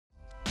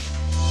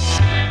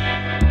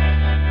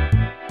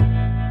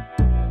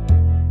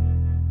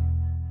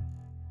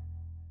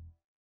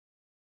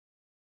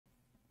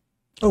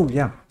Oh,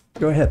 yeah.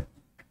 Go ahead.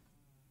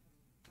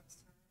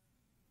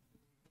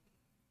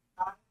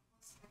 I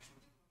was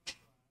actually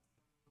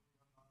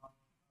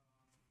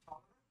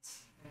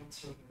tolerance and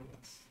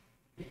surveillance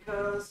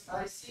because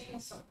I see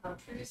in some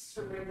countries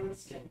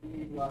surveillance can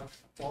be like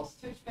a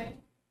positive thing.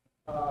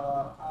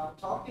 I'm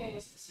talking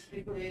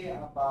specifically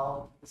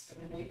about the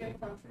Scandinavian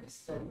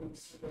countries that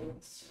use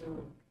surveillance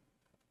to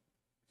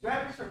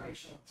grab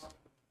information on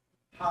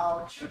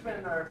how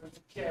children are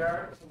taken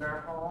care in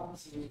their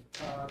homes, if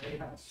they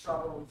have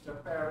struggle with their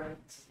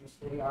parents, if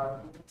they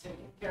are being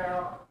taken care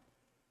of.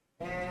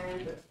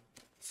 And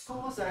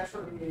schools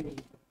actually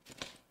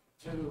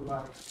do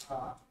like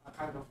a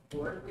kind of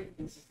work with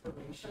this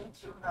information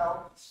to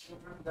help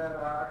children that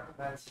are in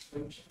bad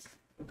situations.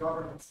 The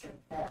governments can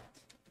act.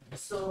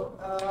 So,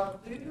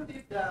 do you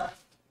believe that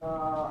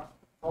a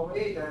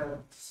way that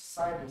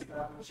society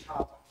established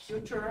how a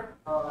culture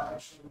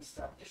actually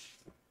established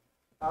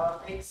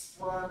makes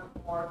one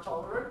more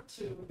tolerant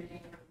to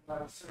being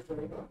like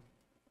surveilled,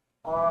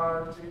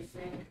 or do you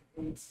think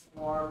it's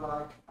more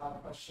like a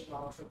question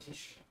of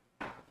tradition?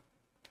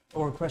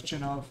 Or a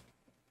question of,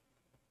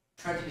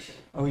 Tradition.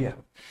 oh, yeah.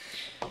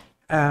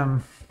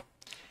 Um,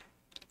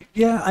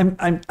 yeah,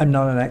 I'm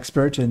not an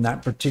expert in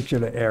that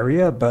particular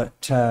area,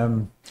 but,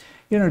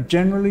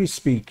 generally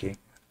speaking,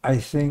 I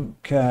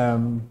think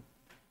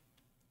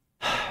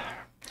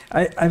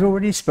I've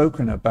already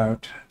spoken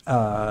about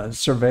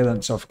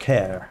surveillance of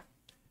care.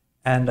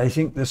 And I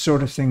think the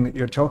sort of thing that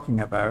you're talking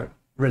about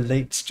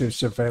relates to a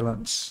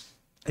surveillance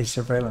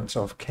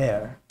of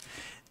care.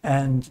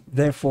 And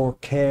therefore,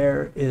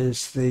 care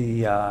is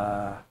the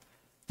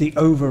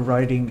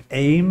overriding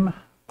aim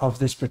of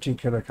this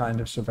particular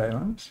kind of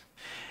surveillance.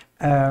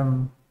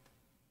 Um,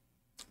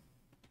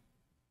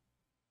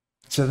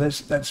 so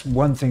that's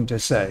one thing to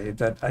say,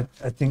 that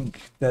I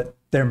think that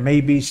there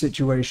may be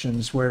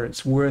situations where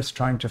it's worth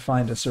trying to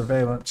find a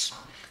surveillance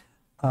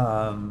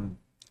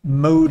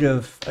mode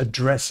of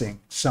addressing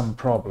some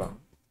problem.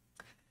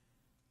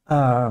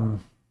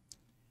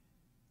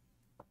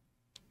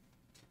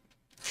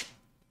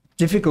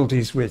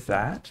 Difficulties with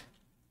that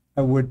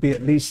would be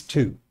at least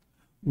two.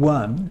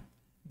 One,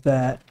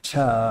 that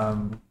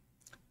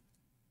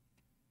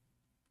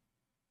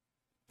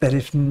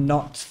if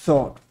not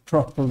thought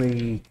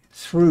properly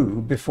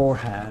through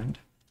beforehand,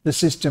 the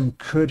system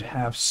could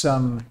have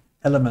some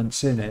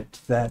elements in it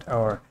that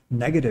are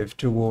negative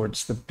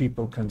towards the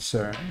people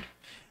concerned,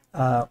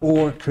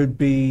 or could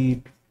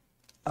be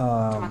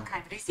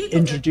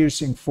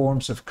introducing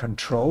forms of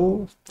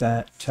control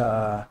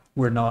that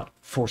were not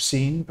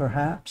foreseen,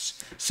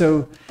 perhaps.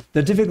 So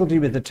the difficulty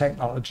with the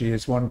technology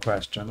is one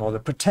question, or the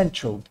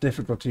potential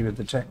difficulty with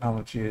the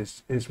technology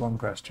is one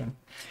question.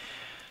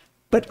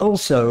 But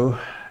also,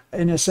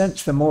 in a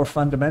sense, the more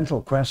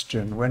fundamental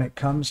question when it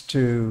comes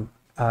to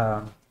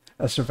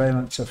a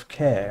surveillance of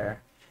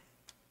care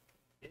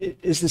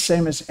is the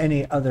same as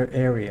any other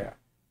area.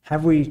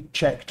 Have we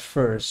checked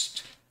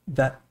first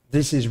that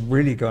this is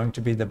really going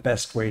to be the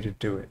best way to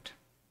do it?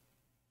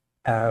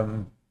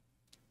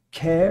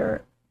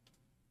 Care,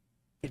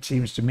 it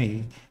seems to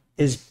me,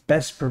 is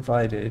best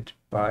provided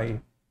by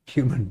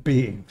human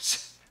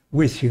beings,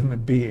 with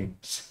human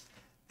beings.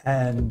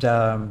 And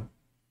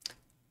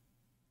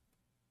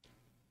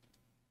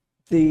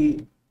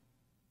the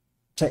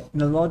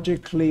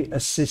technologically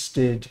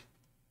assisted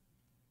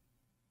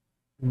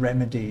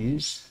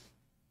remedies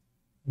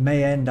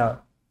may end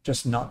up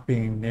just not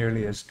being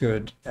nearly as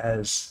good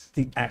as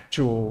the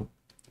actual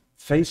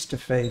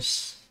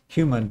face-to-face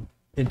human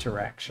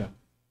interaction.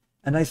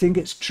 And I think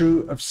it's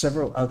true of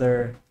several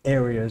other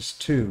areas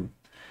too.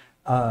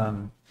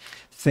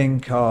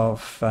 Think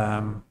of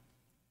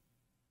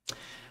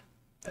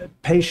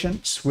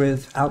patients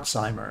with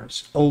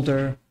Alzheimer's,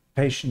 older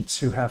patients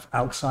who have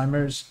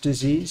Alzheimer's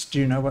disease. Do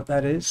you know what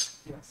that is?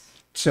 Yes.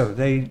 So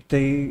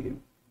they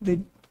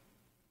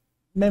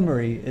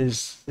memory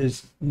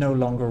is no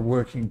longer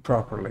working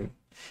properly.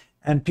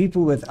 And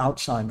people with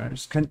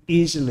Alzheimer's can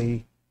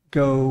easily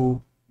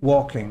go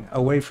walking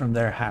away from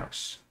their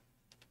house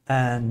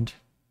and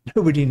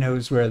nobody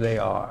knows where they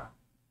are.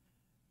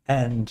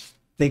 And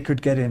they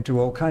could get into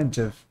all kinds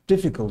of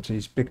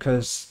difficulties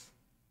because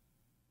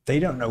they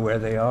don't know where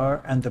they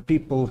are, and the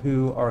people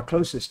who are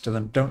closest to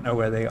them don't know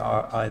where they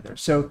are either.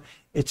 So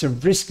it's a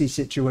risky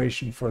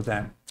situation for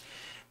them.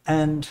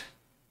 And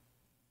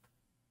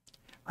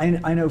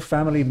I know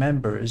family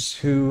members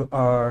who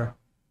are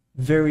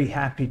very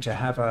happy to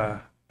have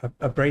a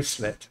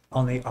bracelet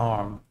on the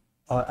arm,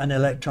 an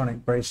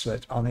electronic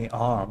bracelet on the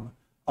arm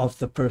of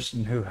the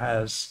person who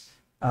has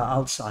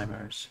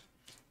Alzheimer's.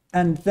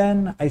 And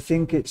then I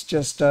think it's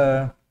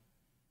a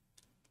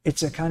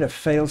kind of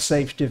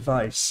fail-safe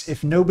device.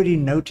 If nobody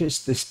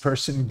noticed this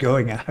person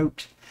going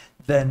out,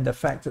 then the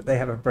fact that they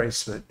have a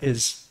bracelet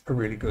is a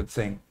really good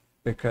thing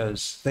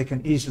because they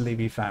can easily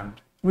be found.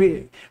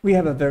 We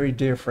have a very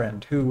dear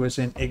friend who was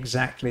in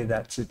exactly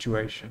that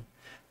situation.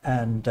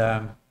 And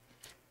the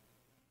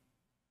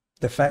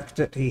fact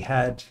that he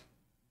had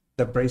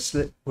the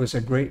bracelet was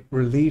a great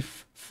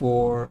relief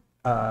for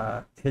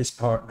his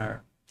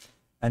partner.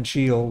 and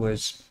she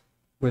always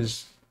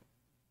was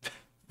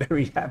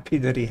very happy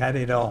that he had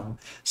it on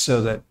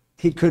so that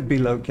he could be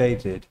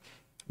located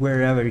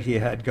wherever he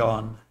had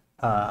gone,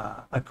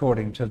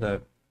 according to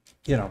the,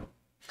 you know,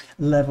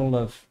 level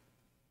of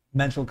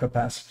mental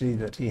capacity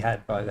that he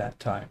had by that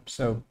time.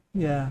 So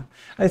yeah,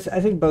 I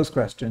think both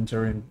questions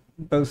are in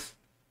both,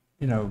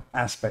 you know,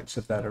 aspects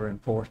of that are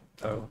important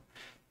though.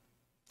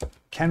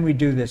 Can we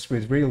do this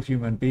with real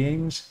human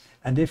beings?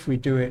 And if we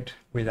do it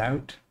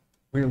without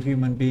real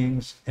human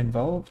beings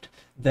involved,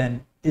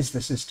 then is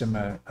the system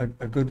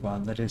a good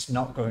one that is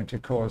not going to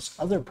cause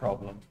other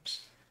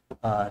problems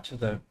to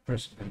the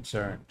person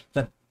concerned?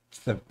 That's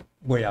the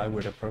way I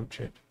would approach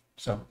it.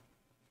 So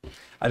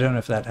I don't know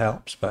if that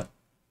helps, but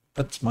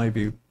that's my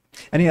view.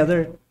 Any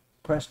other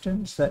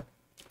questions that,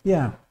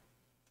 yeah.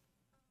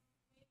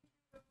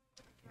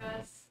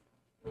 Address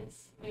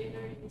this later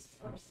in this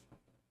course.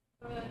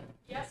 But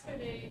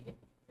yesterday, it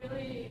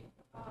really,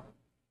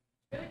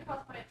 really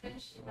caught my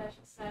attention that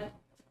you said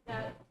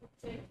that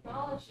the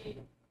technology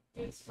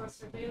used for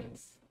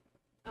surveillance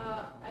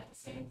at the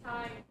same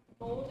time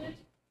molded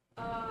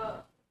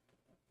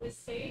the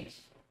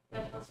stage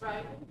that was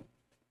rising.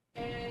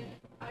 And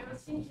I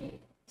was thinking,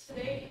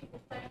 today, the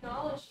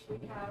technology we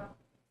have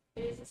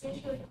is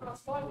essentially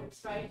cross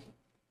borders, right?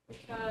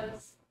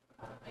 Because,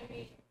 I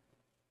mean,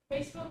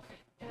 Facebook,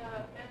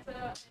 Meta,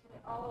 and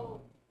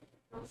all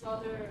those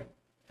other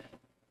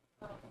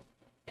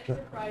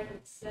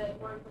enterprises that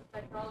work with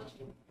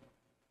technology,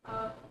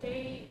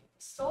 they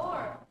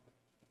store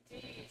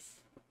these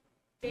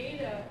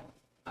data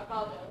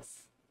about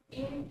us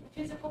in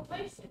physical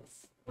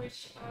places,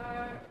 which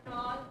are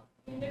not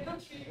in the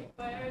country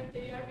where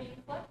they are being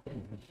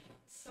collected.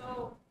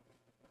 So,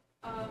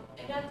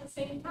 and at the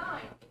same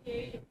time, in the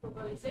age of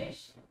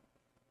globalization,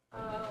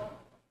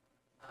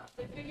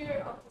 the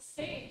figure of the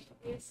state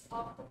is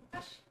of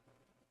compassion.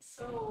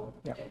 So,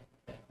 Yeah.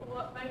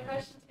 What my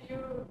question to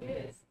you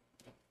is,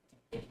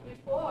 if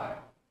before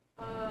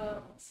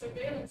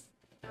surveillance,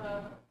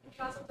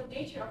 because of the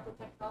nature of the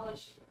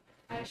technology,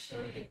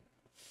 actually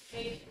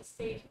made the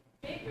state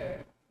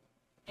bigger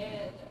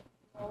and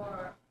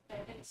more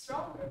and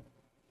stronger,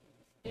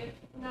 if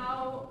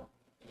now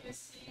you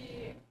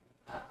see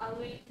a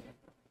link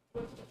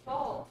with the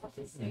fall of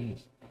the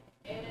state,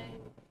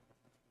 and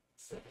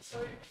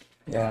so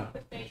Yeah. the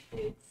fact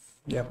it's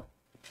Yep.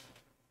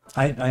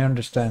 I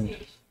understand.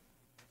 stage.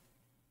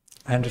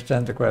 I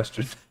understand the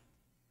question.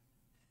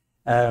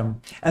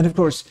 And of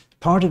course,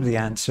 part of the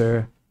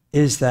answer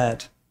is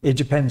that it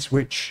depends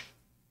which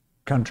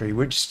country,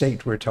 which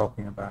state we're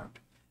talking about,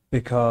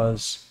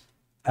 because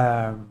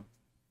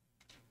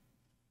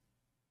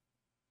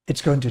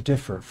it's going to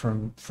differ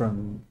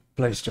from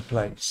place to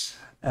place.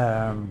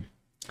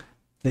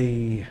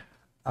 The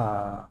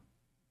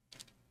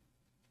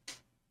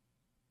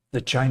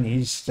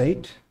Chinese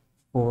state,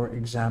 for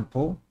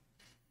example,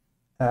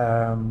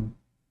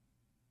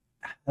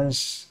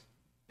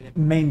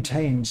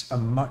 maintains a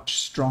much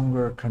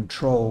stronger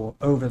control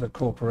over the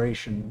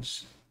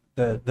corporations,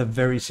 the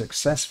very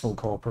successful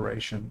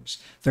corporations,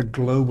 the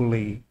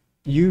globally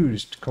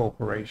used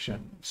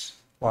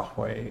corporations,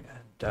 Huawei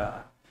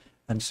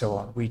and so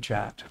on,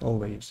 WeChat, all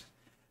these.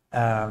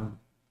 But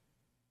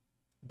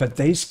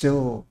they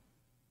still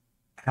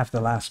have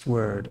the last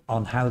word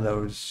on how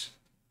those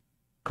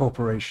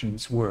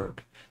corporations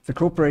work. The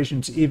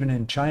corporations, even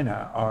in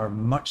China, are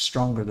much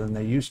stronger than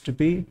they used to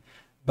be,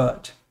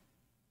 but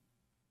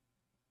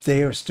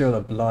they are still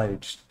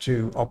obliged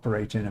to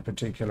operate in a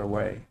particular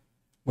way.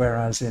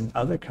 Whereas in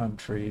other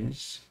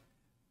countries,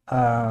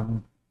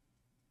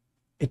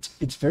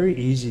 it's very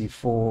easy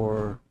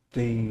for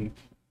the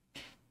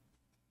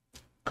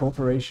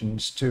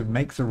corporations to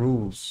make the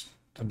rules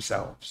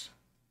themselves,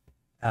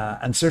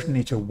 and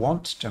certainly to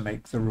want to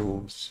make the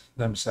rules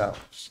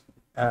themselves.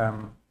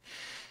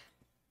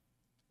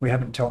 We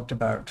haven't talked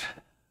about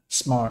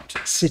smart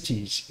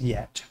cities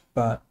yet,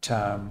 but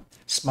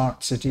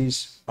smart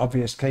cities,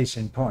 obvious case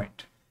in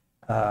point.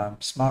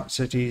 Smart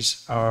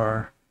cities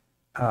are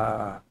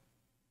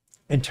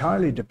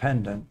entirely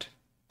dependent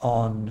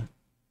on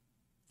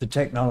the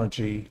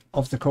technology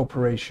of the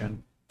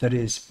corporation that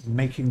is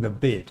making the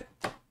bid.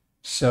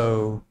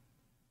 So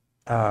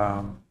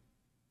in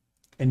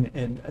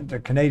the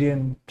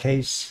Canadian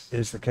case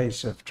is the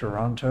case of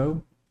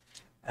Toronto,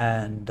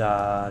 and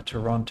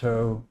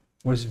Toronto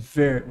was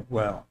very,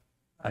 well,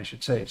 I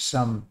should say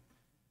some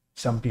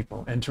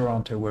people in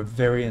Toronto were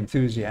very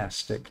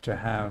enthusiastic to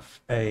have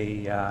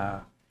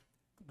a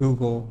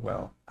Google,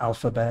 well,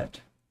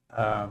 Alphabet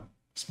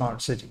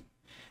smart city.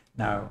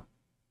 Now,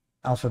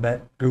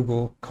 Alphabet,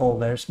 Google call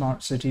their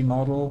smart city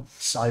model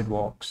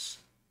sidewalk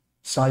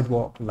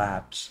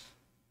labs.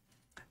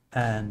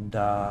 And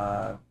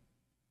there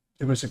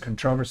was a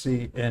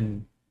controversy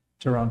in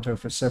Toronto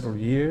for several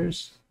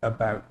years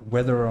about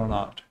whether or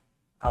not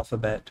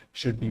Alphabet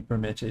should be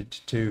permitted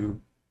to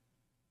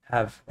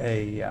have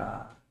a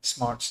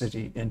smart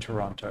city in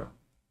Toronto.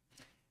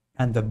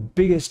 And the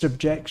biggest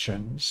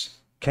objections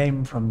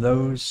came from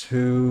those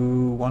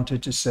who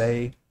wanted to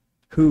say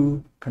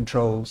who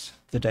controls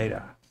the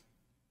data?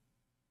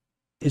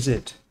 Is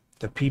it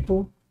the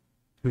people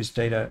whose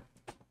data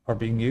are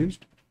being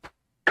used?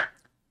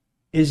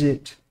 Is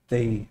it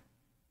the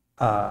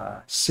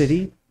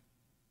city,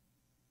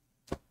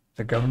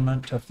 the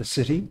government of the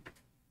city?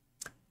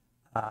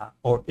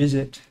 Or is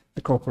it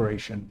the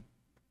corporation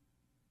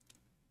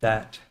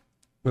that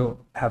will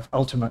have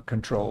ultimate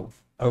control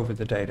over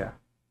the data?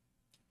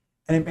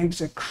 And it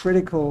makes a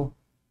critical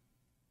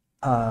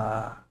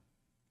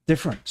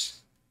difference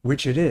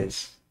which it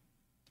is.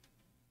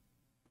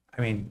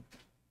 I mean,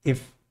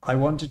 if I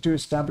wanted to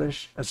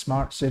establish a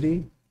smart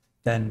city,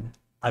 then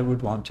I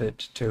would want it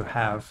to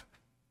have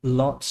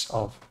lots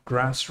of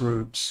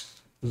grassroots,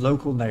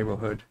 local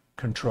neighborhood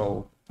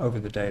control over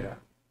the data.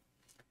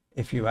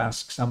 If you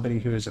ask somebody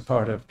who is a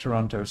part of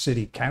Toronto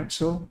City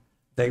Council,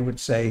 they would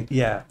say,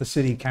 yeah, the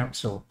City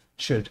Council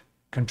should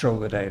control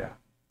the data.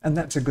 And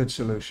that's a good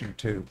solution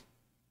too.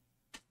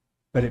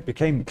 But it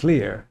became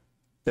clear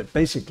that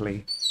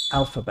basically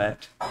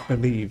Alphabet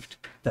believed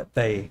that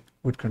they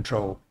would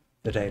control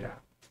the data.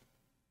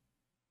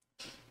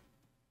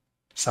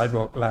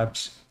 Sidewalk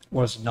Labs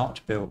was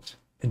not built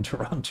in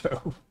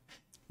Toronto.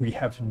 We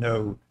have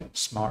no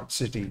smart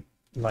city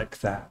like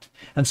that.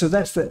 And so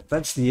that's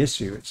the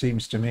issue, it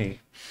seems to me,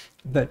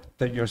 that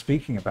you're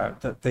speaking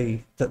about, that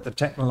the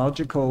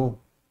technological,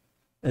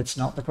 it's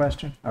not the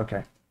question?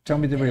 Okay. Tell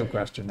me the real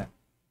question then.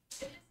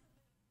 It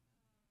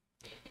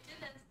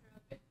did answer a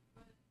bit,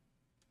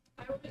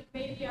 but I would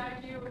maybe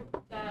argue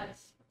that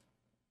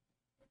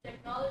the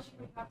technology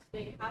we have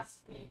today has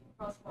to be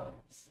cross-border.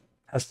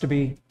 Has to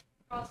be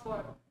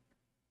Cross-border.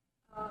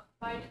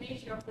 By the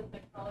nature of the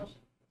technology,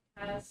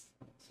 has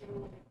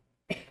to.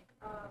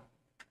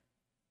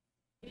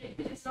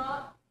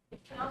 It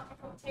cannot be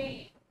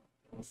contained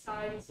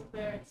inside its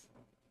appearance.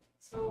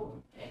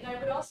 So, and I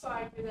would also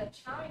argue that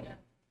China,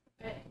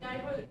 and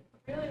I would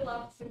really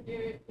love to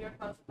hear your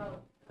thoughts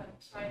about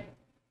China,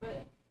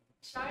 but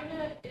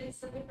China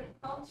is a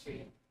different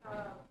country.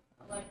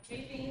 Like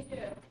maybe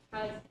India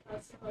has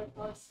a similar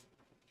policy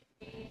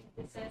in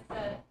the sense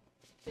that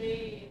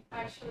they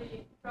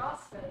actually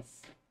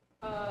process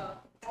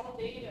all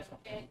data,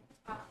 and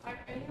I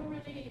don't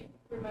really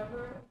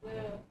remember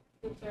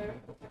the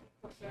term, the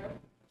technical term,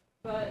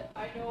 but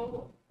I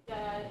know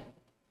that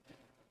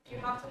you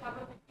have to have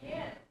a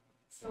VPN,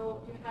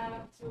 so you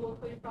have to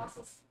locally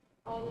process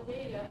all the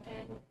data,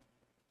 and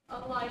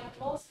unlike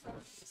most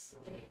countries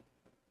today,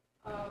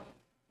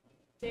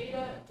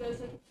 data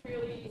doesn't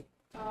really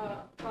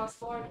cross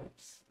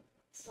borders,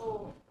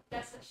 so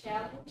that's a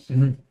challenge.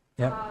 Mm-hmm.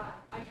 Yep.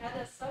 I had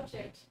a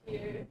subject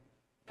here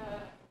in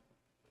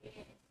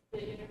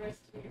the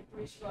university,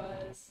 which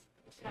was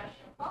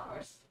international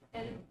commerce,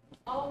 and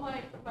all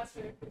my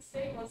professor could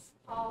say was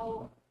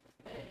how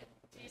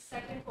these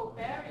technical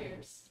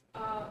barriers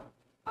are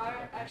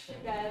actually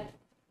bad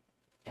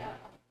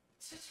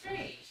to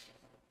trade.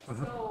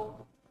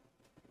 So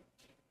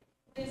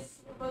this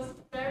was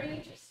very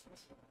interesting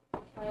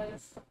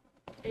because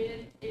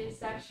it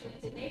is actually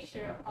the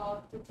nature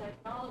of the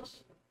technology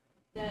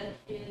that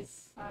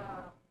is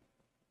a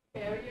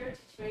barrier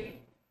to trade,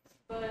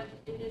 but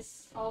it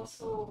is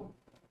also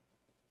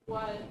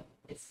what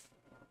is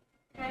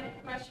kind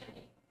of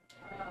questioning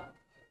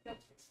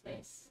country's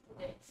place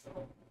today. So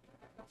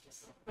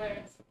countries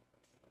very.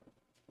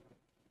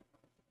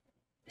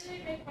 Did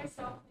I make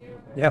myself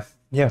clear?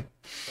 Yeah.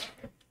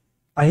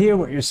 I hear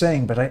what you're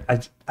saying, but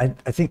I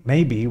think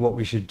maybe what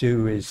we should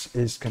do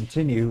is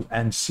continue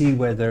and see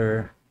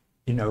whether,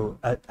 you know,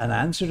 an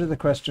answer to the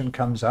question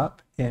comes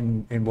up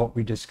in what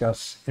we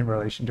discuss in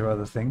relation to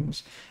other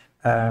things,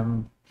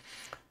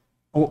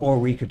 or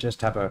we could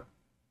just have a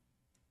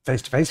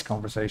face-to-face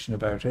conversation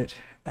about it.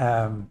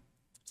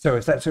 So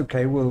if that's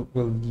okay, we'll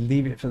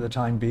leave it for the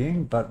time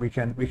being, but we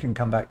can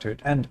come back to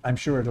it, and I'm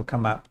sure it'll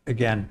come up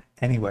again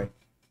anyway.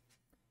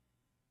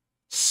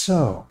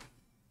 So,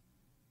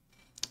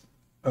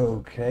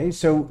 okay,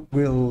 so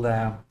we'll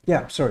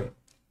yeah, sorry.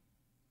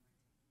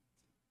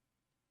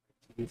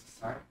 You need to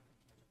start.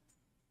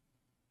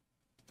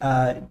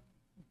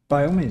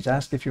 By all means,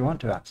 ask if you want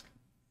to ask.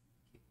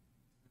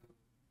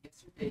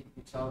 Yesterday,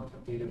 we talked a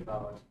bit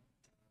about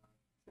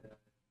the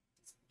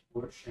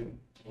disproportion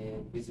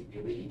and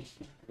visibility,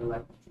 the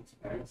lack of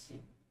transparency.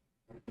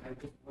 And I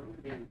was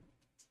wondering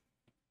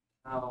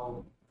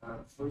how,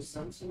 for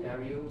some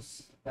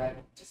scenarios, that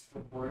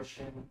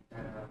disproportion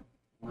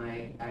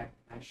might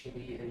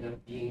actually end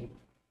up being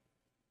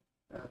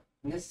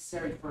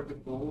necessary for the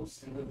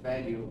goals and the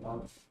value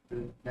of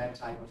that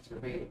type of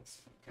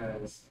surveillance.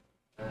 Because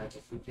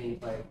if we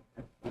think like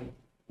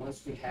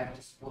once we have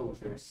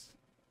disclosures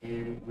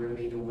and we're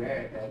made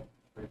aware that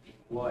we're being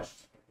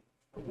watched,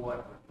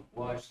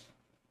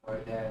 or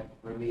that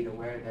we're made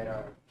aware that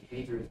our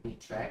behavior is being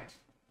tracked,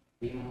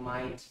 we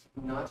might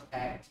not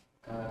act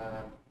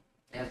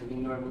as we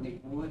normally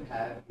would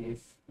have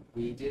if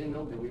we didn't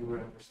know that we were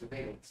under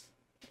surveillance.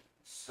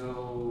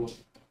 So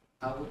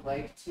I would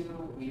like to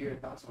hear your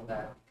thoughts on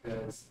that,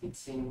 because it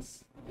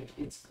seems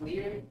it's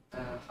clear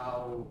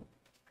how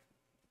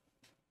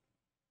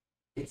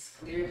it's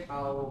clear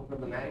how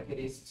problematic it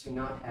is to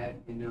not have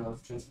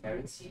enough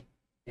transparency,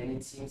 and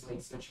it seems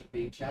like such a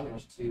big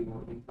challenge to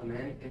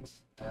implement it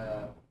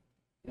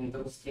in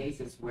those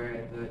cases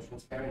where the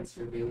transparent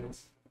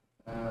surveillance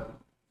uh,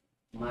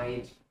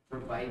 might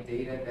provide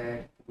data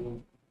that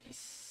will be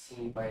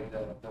seen by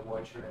the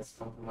watcher as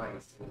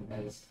compromised and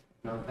as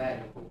not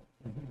valuable.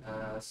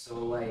 So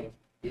like,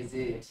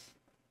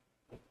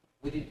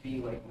 would it be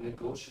like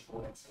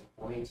negotiable at some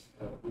point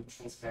with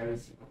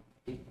transparency?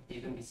 It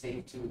even be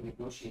safe to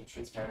negotiate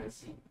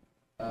transparency?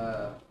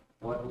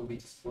 What will be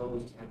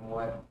disclosed and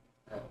what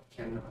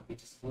cannot be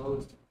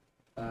disclosed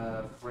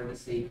for the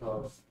sake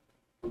of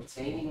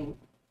obtaining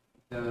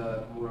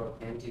the more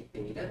authentic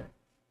data?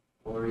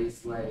 Or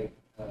is like,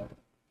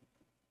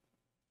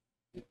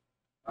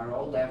 are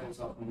all levels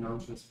of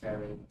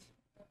non-transparent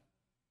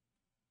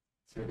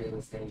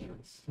surveillance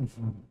dangerous?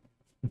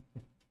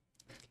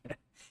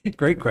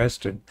 Great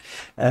question.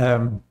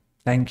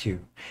 Thank you.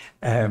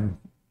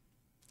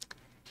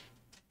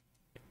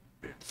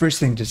 First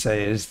thing to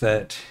say is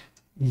that,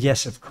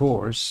 yes, of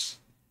course,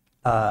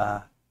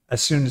 as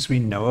soon as we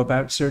know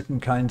about certain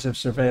kinds of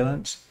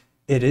surveillance,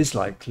 it is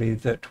likely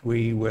that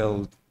we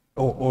will,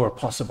 or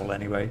possible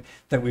anyway,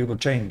 that we will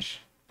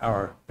change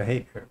our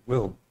behavior.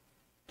 We'll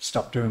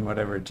stop doing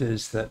whatever it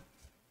is that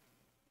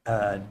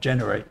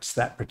generates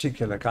that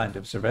particular kind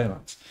of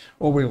surveillance,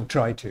 or we'll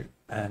try to.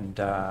 And,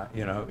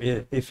 you know,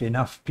 if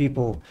enough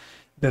people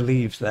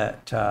believe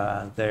that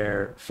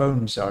their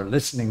phones are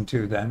listening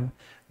to them,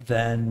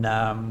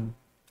 then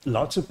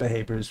lots of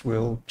behaviors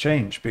will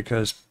change,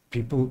 because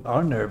people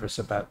are nervous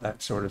about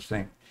that sort of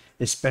thing,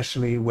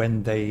 especially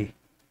when they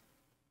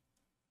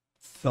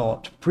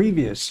thought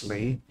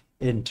previously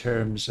in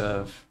terms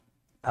of,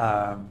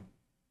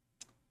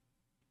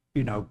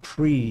 you know,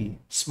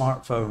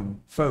 pre-smartphone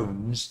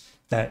phones,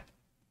 that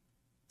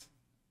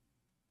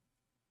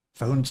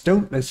phones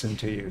don't listen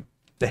to you.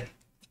 They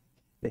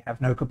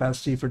have no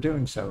capacity for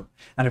doing so.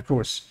 And of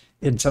course,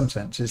 in some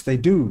senses, they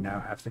do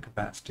now have the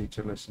capacity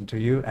to listen to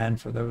you,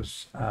 and for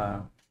those, you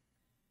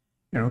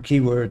know,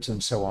 keywords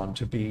and so on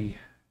to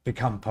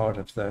become part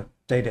of the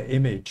data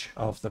image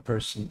of the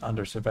person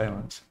under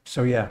surveillance.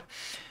 So yeah,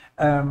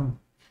 I'm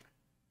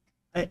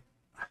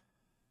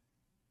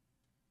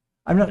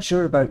not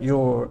sure about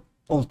your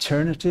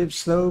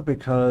alternatives though,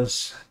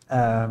 because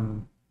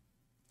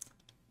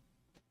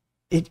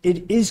it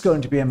is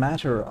going to be a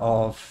matter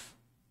of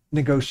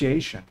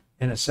negotiation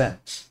in a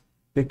sense,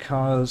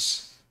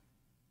 because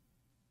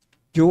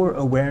your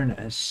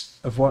awareness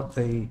of what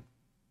the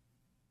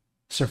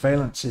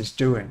surveillance is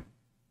doing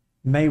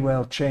may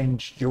well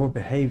change your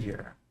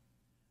behavior,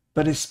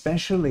 but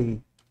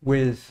especially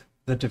with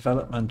the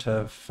development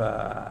of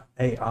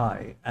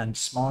AI and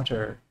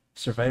smarter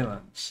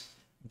surveillance,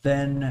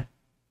 then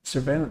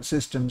surveillance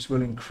systems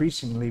will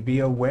increasingly be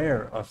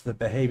aware of the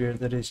behavior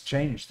that is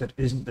changed, that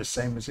isn't the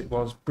same as it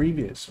was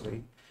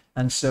previously.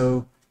 And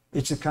so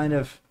it's a kind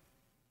of,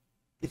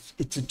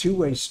 it's a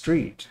two-way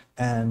street.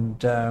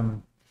 And,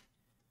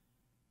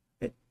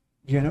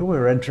 you know,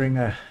 we're entering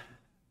a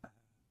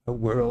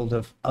world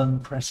of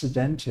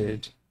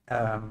unprecedented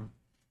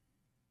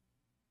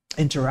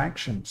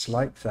interactions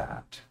like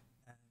that.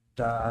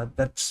 And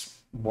that's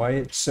why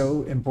it's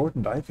so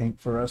important, I think,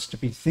 for us to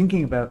be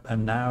thinking about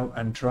them now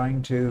and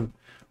trying to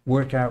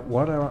work out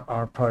what are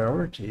our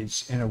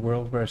priorities in a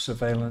world where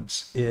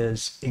surveillance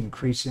is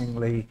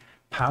increasingly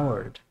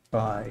powered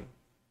by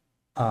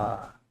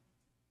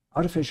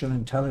artificial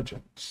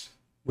intelligence,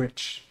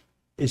 which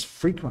is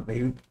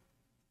frequently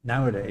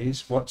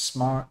nowadays what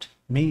smart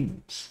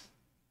means.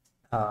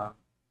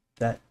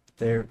 That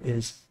there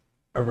is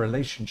a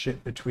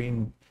relationship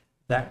between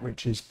that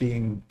which is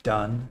being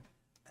done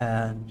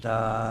and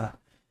the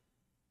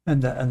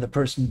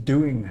person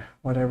doing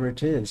whatever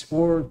it is,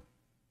 or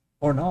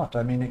not.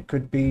 I mean, it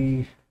can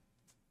be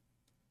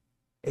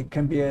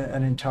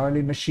an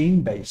entirely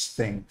machine-based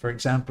thing. For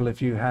example,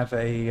 if you have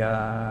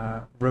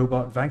a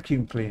robot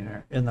vacuum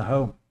cleaner in the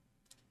home,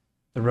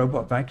 the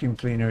robot vacuum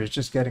cleaner is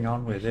just getting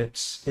on with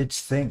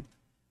its thing,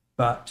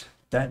 but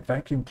that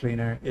vacuum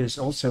cleaner is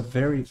also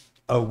very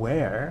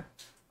aware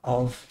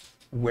of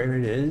where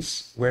it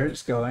is, where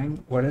it's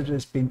going, what it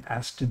has been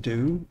asked to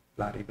do,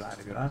 blah, blah, blah,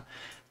 blah.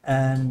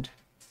 And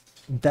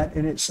that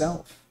in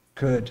itself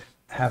could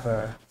have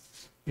a,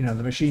 you know,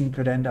 the machine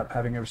could end up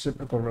having a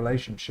reciprocal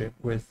relationship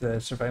with the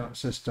surveillance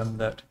system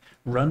that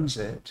runs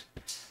it,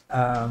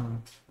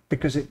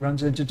 because it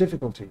runs into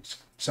difficulties.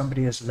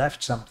 Somebody has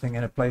left something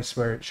in a place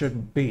where it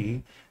shouldn't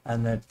be,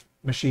 and the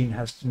machine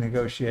has to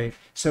negotiate.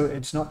 So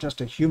it's not just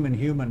a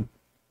human-human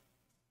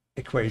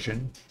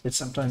equation, it's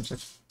sometimes a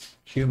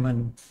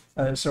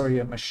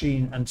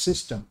machine and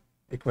system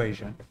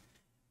equation.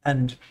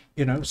 And,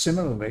 you know,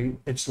 similarly,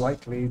 it's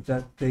likely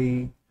that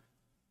the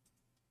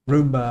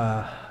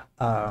Roomba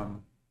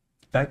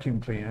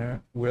vacuum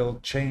cleaner will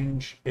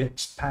change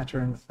its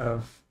pattern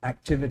of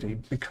activity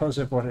because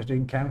of what it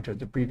encountered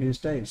the previous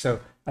day. So,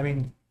 I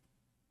mean,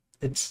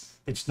 it's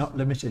not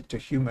limited to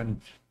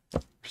human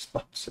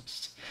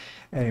responses.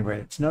 Anyway,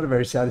 it's not a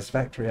very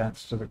satisfactory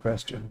answer to the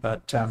question,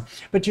 but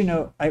you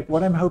know,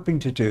 what I'm hoping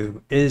to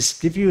do is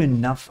give you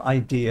enough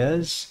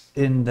ideas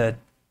in the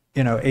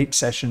 8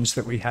 sessions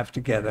that we have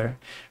together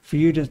for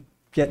you to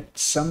get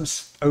some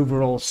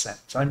overall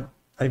sense. I'm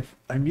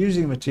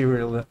using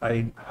material that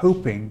I'm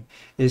hoping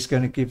is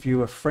going to give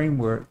you a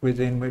framework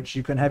within which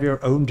you can have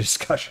your own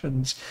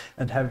discussions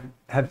and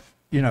have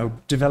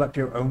develop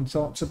your own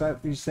thoughts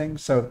about these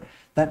things. So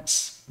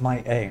that's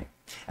my aim.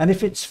 And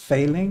if it's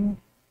failing,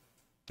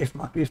 if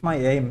my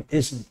aim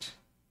isn't,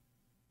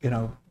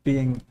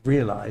 being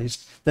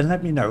realized, then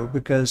let me know,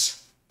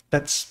 because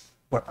that's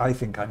what I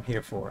think I'm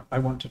here for. I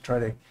want to try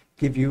to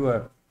give you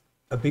a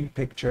big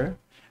picture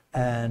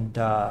and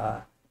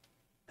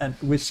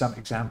with some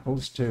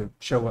examples to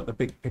show what the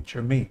big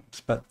picture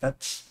means. But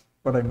that's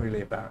what I'm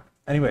really about.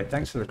 Anyway,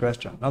 thanks for the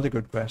question. Another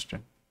good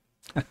question.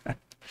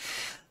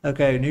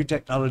 Okay, new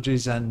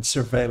technologies and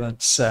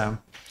surveillance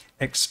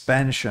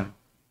expansion.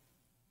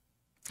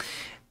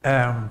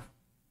 Yeah.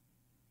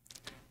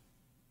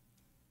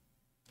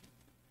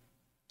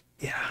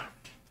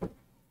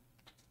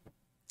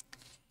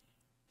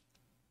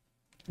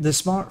 The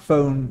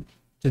smartphone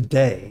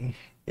today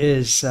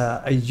is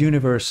a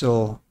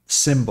universal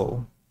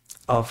symbol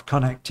of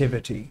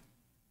connectivity.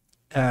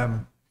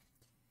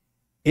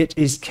 It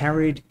is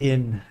carried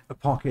in a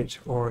pocket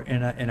or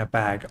in a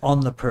bag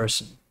on the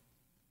person.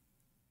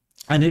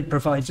 And it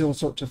provides all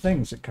sorts of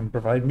things. It can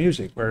provide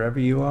music wherever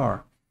you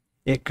are.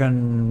 It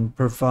can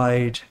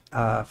provide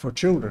for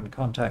children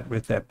contact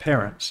with their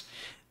parents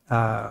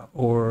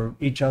or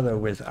each other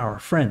with our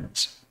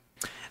friends.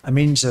 A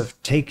means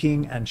of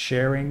taking and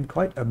sharing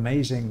quite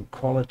amazing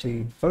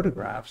quality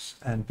photographs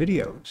and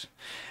videos.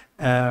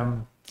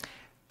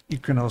 You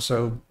can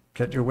also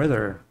get your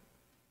weather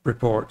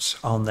reports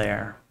on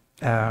there.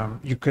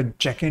 You could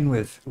check in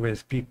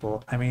with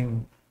people. I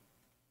mean,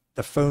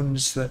 the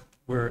phones that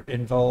were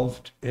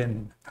involved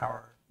in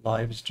our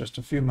lives just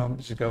a few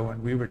moments ago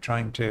when we were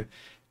trying to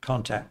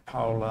contact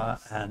Paula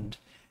and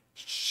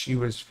she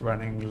was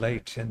running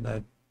late in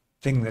the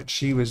thing that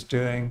she was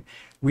doing.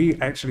 We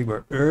actually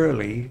were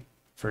early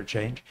for a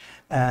change.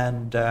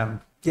 And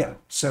yeah,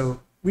 so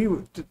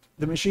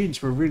the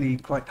machines were really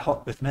quite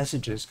hot with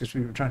messages because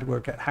we were trying to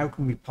work out how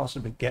can we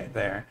possibly get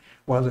there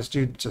while the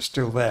students are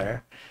still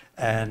there.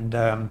 And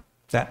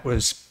that's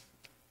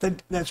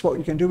what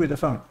you can do with a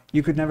phone.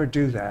 You could never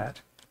do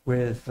that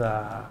with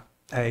a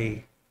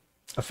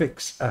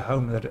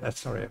phone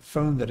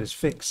that is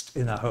fixed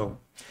in a home,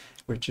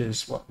 which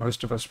is what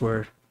most of us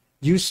were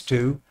used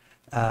to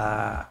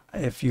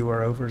if you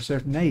were over a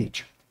certain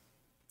age.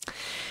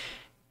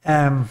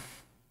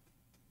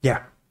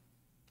 Yeah.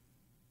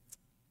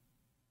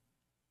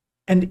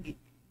 And,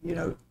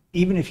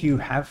 even if you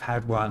have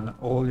had one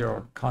all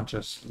your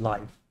conscious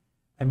life,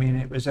 I mean,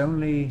 it was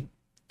only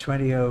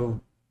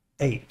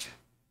 2008.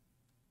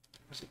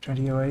 Was it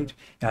 2008?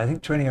 Yeah, I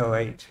think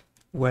 2008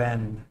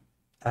 when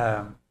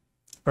Barack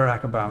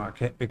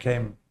Obama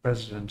became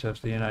president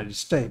of the United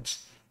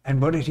States.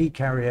 And what did he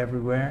carry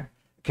everywhere?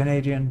 A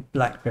Canadian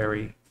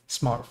BlackBerry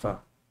smartphone.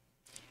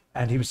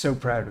 And he was so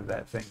proud of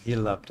that thing. He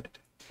loved it.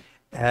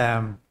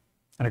 And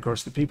of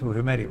course, the people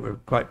who made it were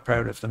quite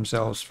proud of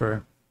themselves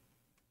for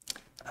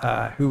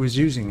who was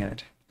using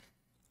it.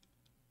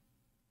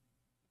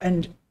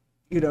 And,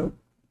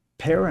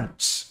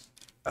 parents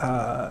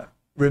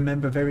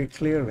remember very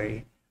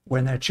clearly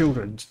when their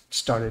children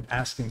started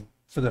asking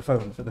for the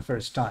phone for the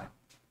first time,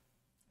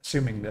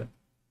 assuming that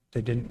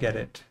they didn't get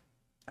it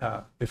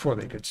before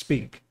they could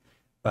speak,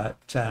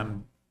 but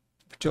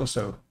which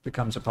also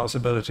becomes a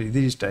possibility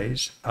these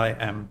days, I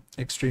am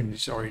extremely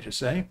sorry to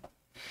say.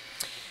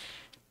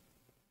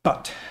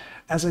 But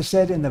as I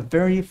said in the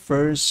very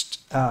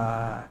first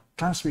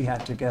class we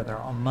had together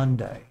on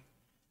Monday,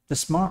 the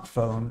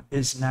smartphone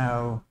is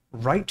now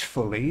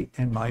rightfully,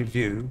 in my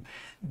view,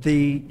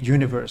 the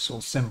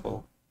universal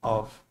symbol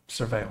of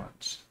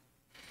surveillance.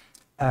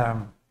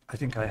 I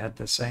think I had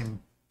the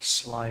same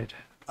slide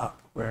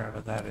up, wherever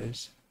that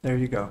is. There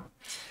you go.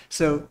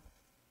 So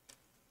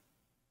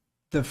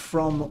the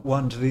from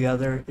one to the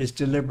other is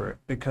deliberate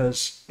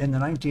because in the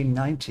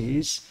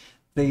 1990s,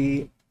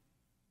 the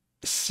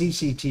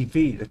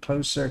CCTV, the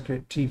closed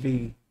circuit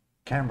TV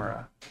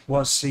camera,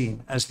 was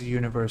seen as the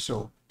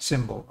universal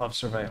symbol of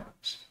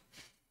surveillance.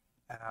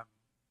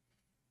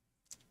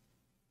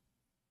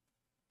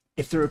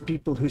 If there are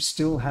people who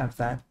still have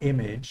that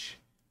image,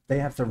 they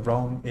have the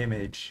wrong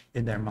image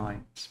in their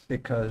minds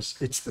because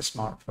it's the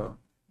smartphone.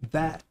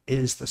 That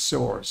is the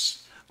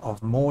source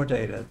of more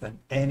data than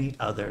any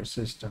other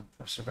system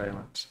of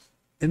surveillance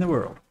in the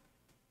world.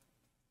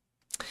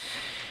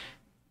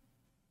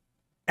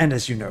 And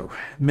as you know,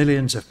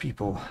 millions of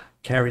people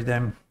carry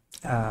them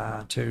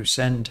to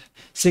send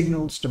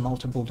signals to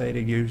multiple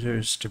data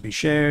users to be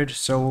shared,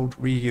 sold,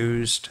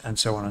 reused, and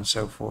so on and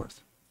so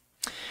forth.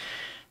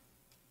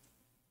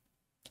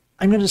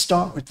 I'm going to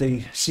start with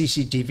the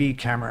CCTV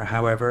camera,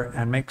 however,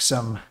 and make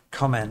some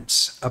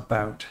comments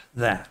about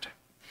that.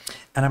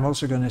 And I'm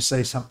also going to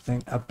say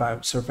something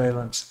about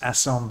surveillance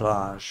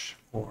assemblage,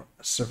 or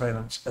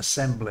surveillance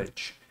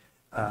assemblage,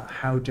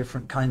 how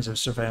different kinds of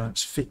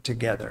surveillance fit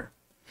together.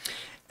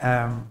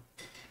 And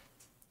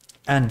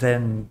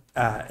then,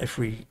 if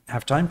we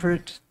have time for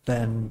it,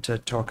 then to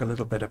talk a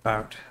little bit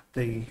about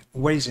the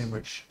ways in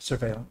which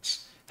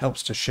surveillance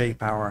helps to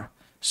shape our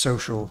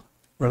social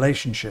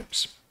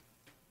relationships.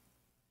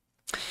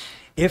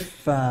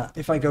 If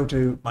I go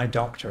to my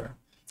doctor,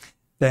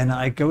 then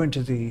I go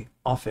into the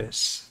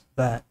office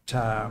that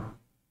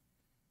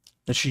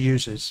she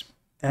uses,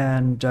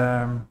 and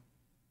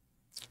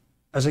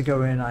as I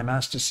go in, I'm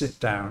asked to sit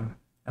down,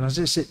 and as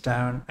I sit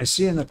down, I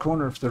see in the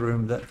corner of the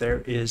room that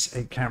there is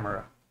a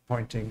camera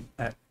pointing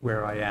at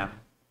where I am,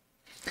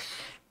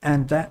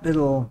 and that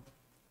little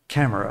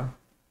camera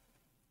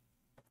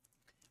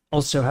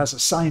also has a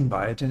sign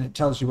by it, and it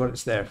tells you what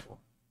it's there for.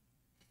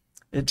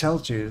 It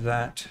tells you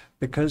that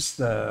because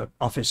the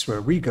office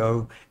where we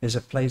go is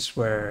a place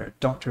where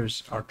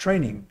doctors are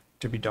training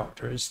to be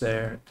doctors,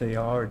 they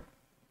are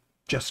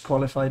just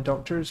qualified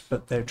doctors,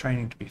 but they're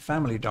training to be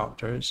family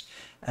doctors,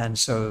 and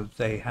so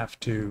they have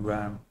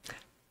to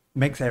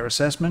make their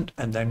assessment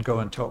and then go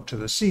and talk to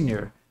the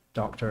senior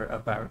doctor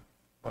about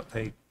what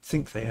they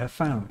think they have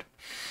found.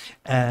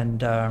 And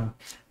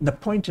the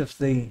point of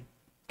the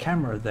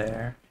camera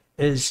there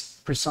is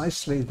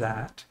precisely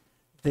that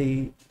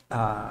the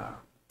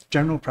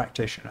general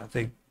practitioner,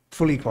 the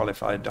fully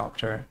qualified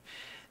doctor,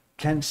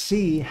 can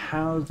see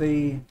how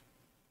the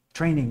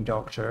training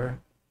doctor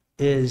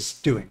is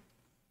doing,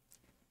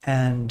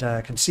 and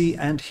can see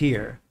and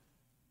hear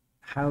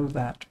how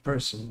that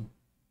person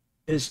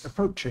is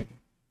approaching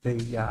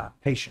the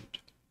patient.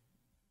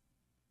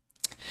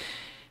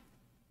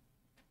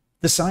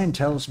 The sign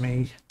tells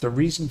me the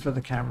reason for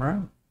the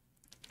camera,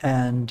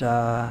 and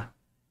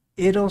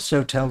it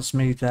also tells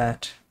me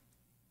that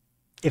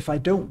if I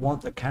don't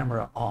want the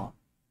camera on,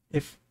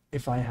 if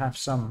I have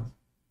some,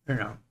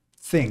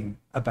 thing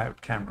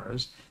about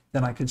cameras,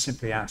 then I can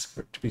simply ask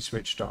for it to be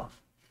switched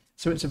off.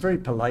 So it's a very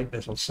polite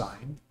little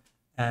sign,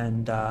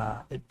 and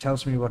it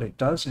tells me what it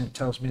does, and it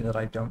tells me that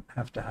I don't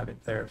have to have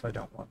it there if I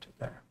don't want it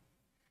there.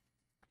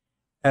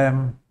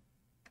 And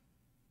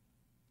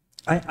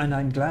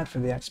I'm glad for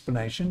the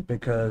explanation,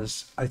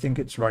 because I think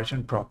it's right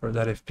and proper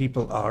that if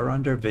people are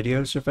under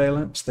video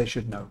surveillance, they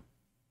should know.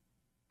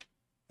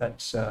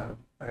 That's a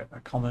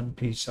common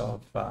piece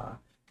of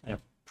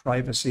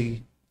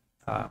privacy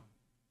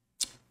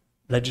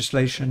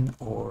legislation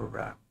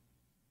or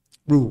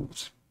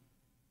rules.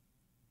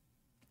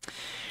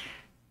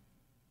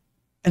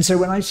 And so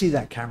when I see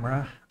that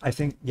camera, I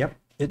think, yep,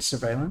 it's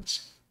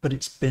surveillance, but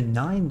it's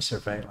benign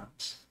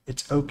surveillance.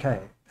 It's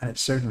okay, and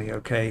it's certainly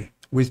okay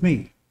with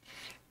me.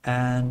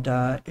 And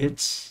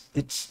it's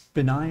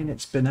benign,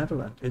 it's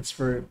benevolent, it's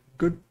for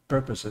good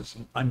purposes.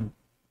 I'm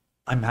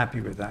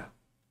happy with that.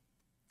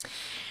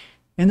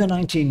 In the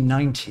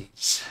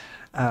 1990s,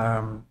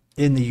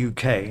 in the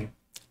UK,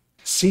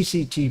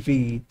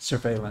 CCTV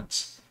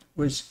surveillance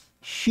was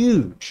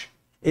huge.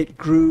 It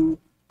grew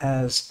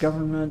as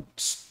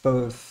governments,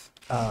 both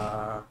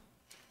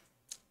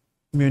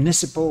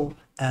municipal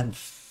and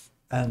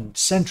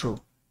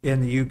central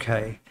in the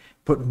UK,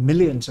 put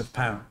millions of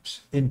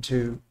pounds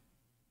into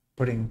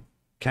putting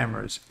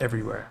cameras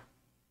everywhere.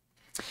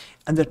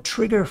 And the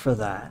trigger for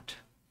that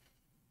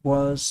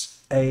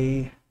was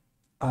a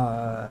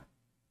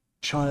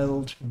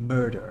child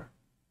murder.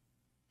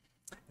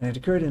 And it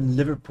occurred in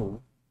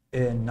Liverpool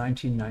in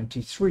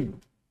 1993.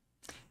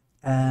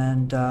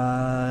 And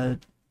there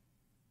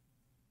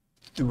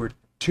were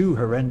two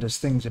horrendous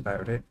things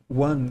about it.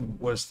 One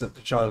was that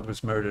the child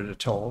was murdered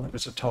at all. It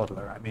was a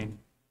toddler, I mean,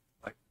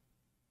 like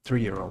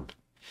 3-year-old.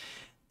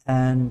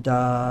 And the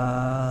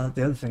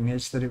other thing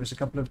is that it was a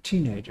couple of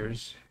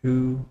teenagers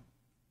who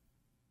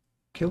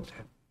killed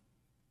him.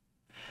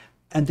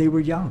 And they were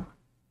young.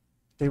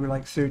 They were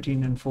like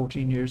 13 and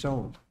 14 years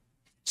old.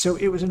 So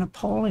it was an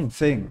appalling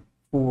thing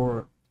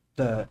for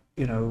the,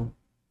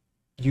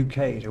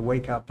 UK to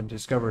wake up and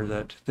discover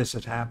that this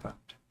had happened.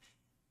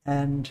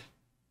 And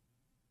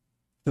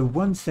the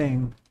one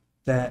thing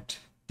that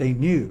they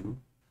knew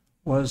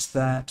was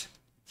that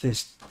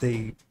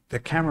the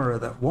camera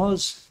that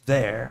was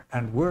there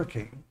and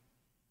working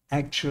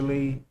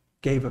actually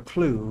gave a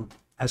clue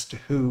as to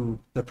who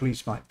the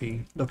police might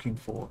be looking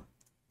for.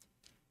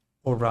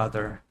 Or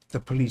rather, the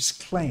police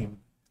claim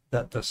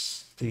that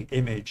the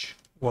image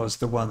was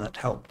the one that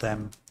helped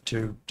them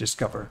to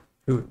discover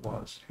who it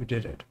was who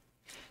did it.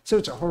 So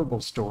it's a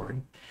horrible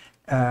story,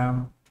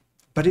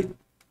 but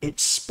it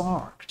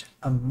sparked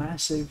a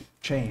massive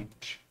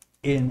change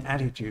in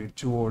attitude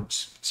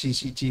towards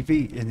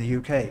CCTV in the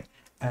UK.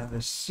 And the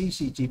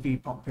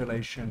CCTV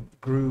population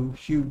grew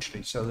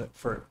hugely, so that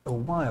for a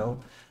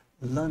while,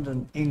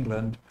 London,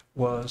 England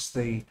was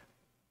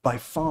by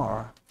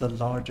far the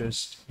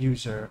largest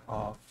user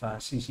of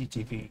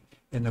CCTV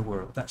in the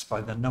world. That's by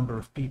the number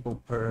of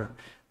people per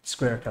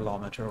square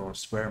kilometer or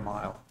square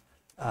mile.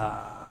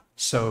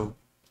 So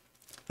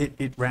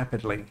it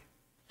rapidly,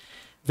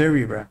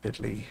 very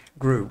rapidly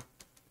grew.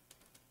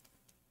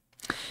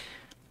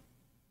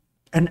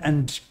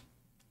 And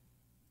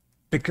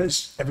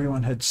because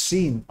everyone had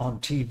seen on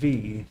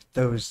TV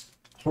those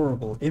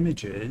horrible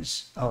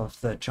images of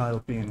the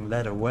child being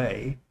led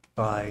away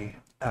by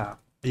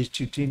these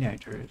two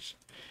teenagers,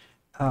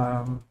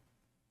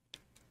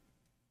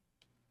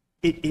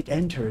 it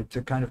entered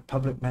the kind of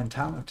public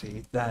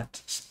mentality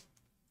that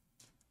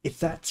if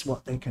that's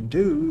what they can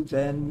do,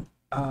 then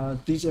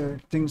these are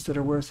things that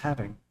are worth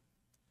having.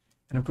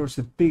 And of course,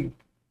 the big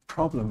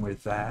problem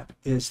with that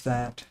is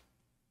that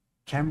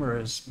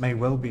cameras may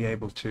well be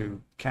able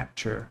to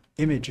capture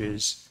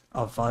images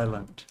of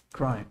violent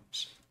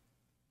crimes,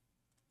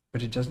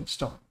 but it doesn't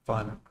stop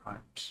violent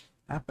crimes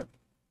happening.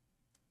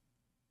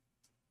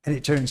 And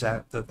it turns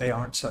out that they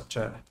aren't such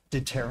a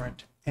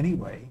deterrent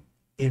anyway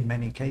in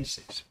many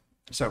cases.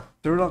 So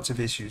there are lots of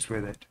issues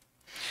with it.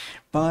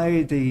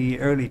 By the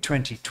early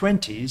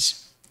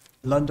 2020s,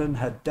 London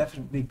had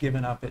definitely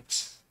given up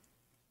its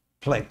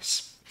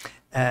place.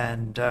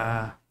 And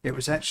it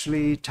was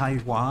actually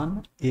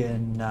Taiwan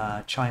in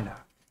China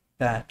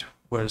that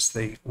was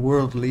the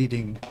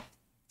world-leading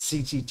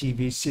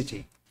CCTV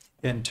city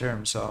in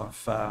terms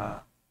of,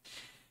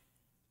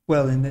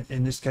 well,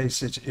 in this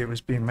case, it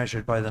was being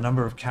measured by the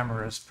number of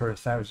cameras per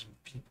 1,000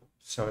 people.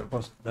 So it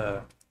wasn't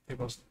the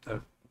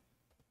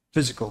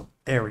physical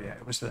area,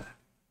 it was the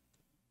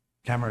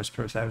cameras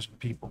per 1,000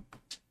 people.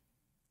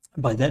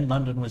 By then,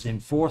 London was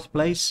in 4th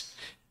place,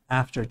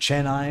 after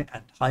Chennai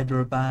and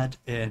Hyderabad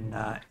in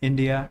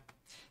India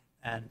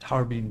and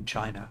Harbin,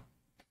 China.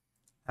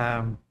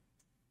 And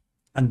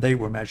they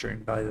were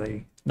measuring by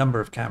the number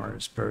of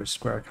cameras per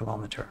square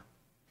kilometer.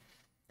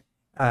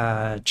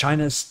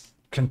 China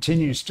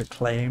continues to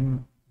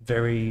claim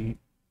very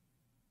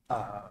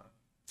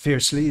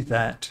fiercely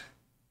that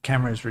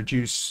cameras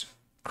reduce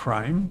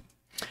crime,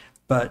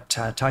 but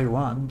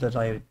Taiwan, that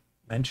I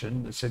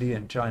mentioned, the city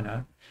in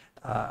China,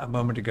 a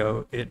moment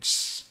ago,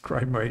 its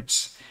crime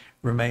rates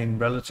remain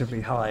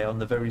relatively high on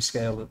the very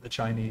scale that the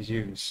Chinese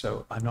use.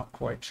 So I'm not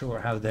quite sure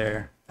how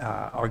their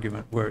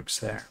argument works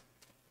there.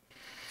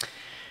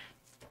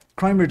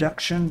 Crime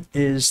reduction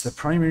is the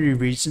primary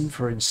reason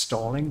for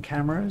installing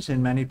cameras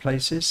in many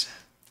places.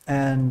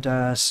 And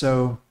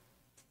so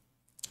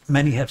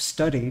many have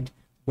studied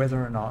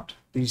whether or not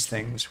these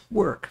things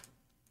work.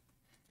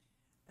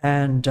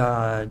 And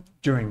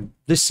during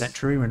this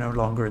century, we're no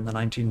longer in the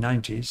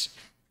 1990s,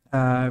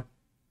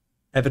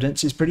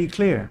 evidence is pretty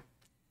clear.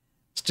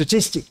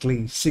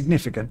 Statistically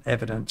significant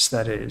evidence,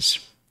 that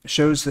is,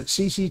 shows that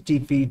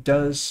CCTV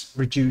does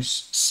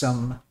reduce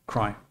some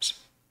crimes.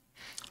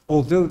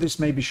 Although this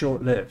may be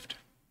short-lived,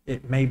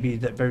 it may be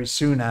that very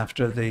soon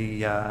after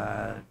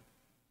the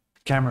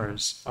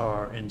cameras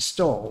are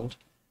installed,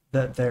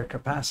 that their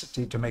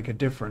capacity to make a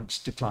difference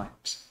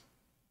declines.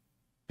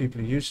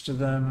 People are used to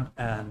them,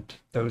 and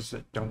those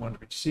that don't want to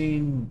be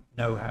seen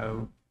know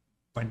how,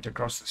 when to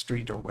cross the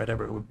street or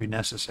whatever would be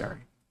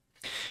necessary.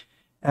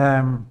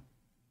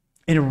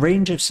 In a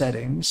range of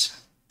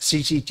settings,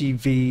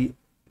 CCTV,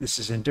 this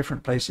is in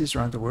different places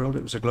around the world,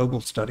 it was a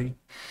global study,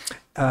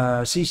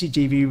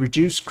 CCTV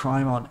reduced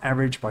crime on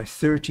average by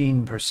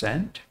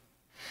 13%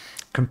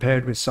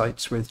 compared with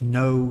sites with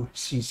no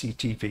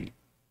CCTV.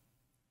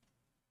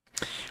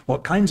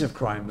 What kinds of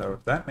crime, though,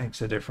 that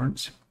makes a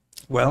difference?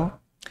 Well,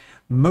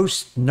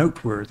 most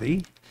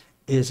noteworthy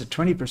is a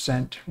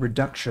 20%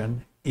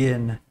 reduction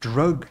in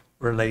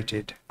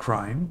drug-related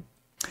crime,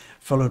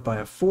 followed by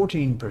a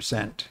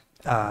 14%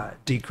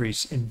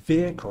 decrease in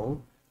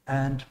vehicle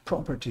and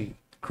property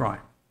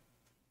crime.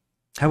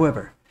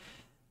 However,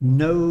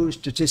 no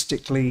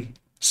statistically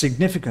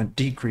significant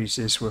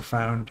decreases were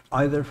found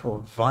either for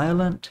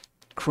violent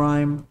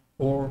crime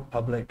or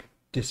public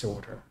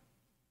disorder.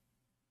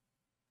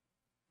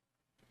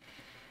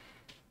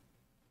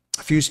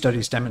 A few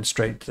studies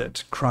demonstrate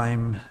that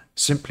crime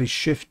simply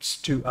shifts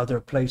to other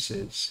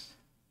places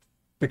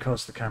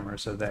because the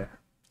cameras are there.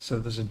 So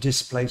there's a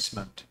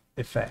displacement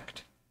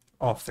effect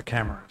of the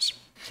cameras.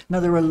 Now,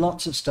 there are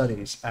lots of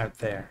studies out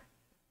there.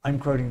 I'm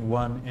quoting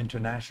one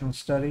international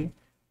study,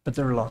 but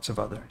there are lots of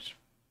others.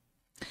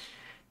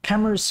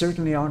 Cameras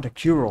certainly aren't a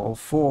cure-all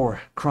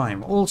for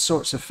crime. All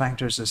sorts of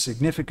factors are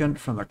significant,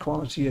 from the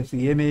quality of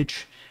the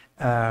image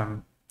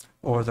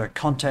or the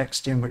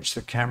context in which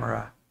the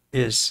camera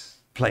is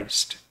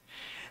placed.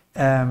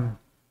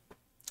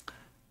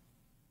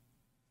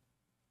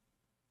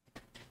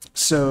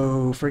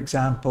 So, for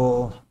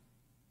example,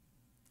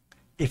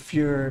 if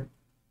you're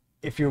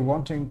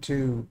wanting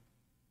to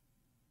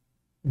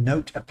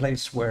note a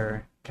place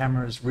where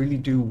cameras really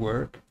do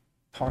work,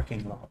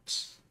 parking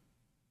lots.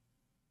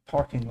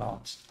 Parking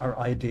lots are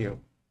ideal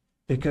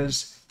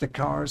because the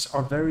cars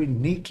are very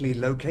neatly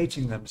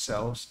locating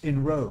themselves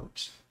in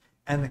roads,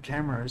 and the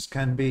cameras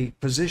can be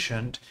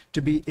positioned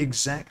to be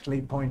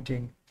exactly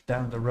pointing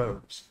down the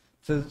roads.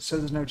 So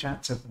there's no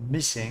chance of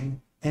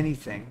missing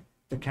anything.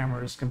 The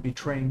cameras can be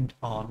trained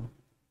on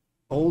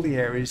all the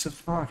areas of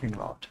the parking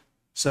lot.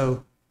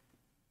 So,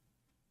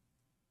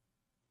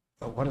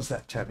 well, what does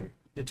that tell you?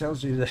 It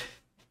tells you that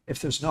if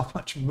there's not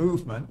much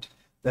movement,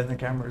 then the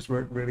cameras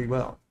work really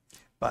well.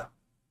 But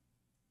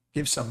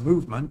give some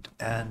movement,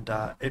 and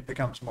it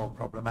becomes more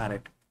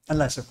problematic.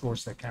 Unless, of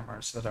course, they're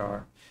cameras that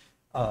are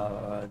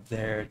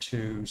there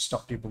to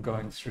stop people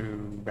going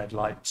through red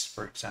lights,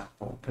 for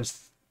example,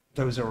 because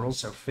those are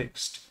also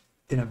fixed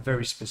in a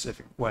very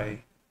specific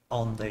way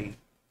on the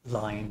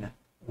line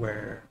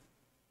where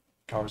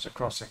cars are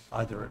crossing,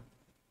 either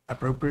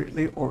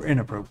appropriately or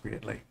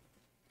inappropriately.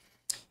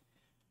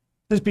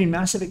 There's been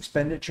massive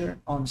expenditure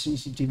on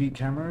CCTV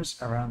cameras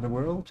around the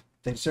world.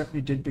 They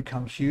certainly did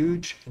become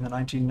huge in the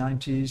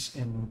 1990s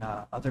in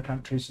other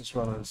countries as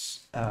well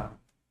as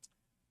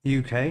the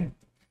UK.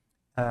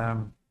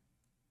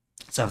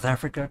 South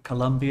Africa,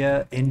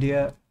 Colombia,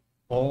 India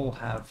all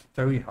have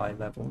very high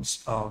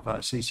levels of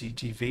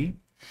CCTV,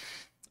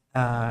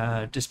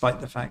 despite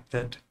the fact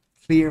that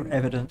clear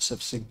evidence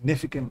of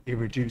significantly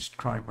reduced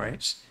crime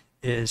rates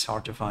is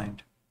hard to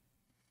find.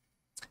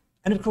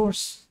 And of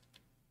course,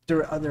 there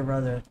are other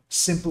rather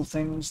simple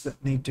things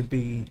that need to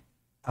be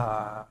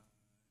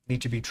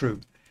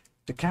true.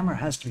 The camera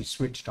has to be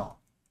switched on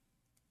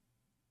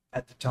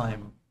at the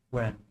time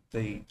when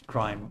the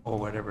crime or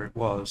whatever it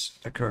was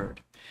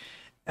occurred.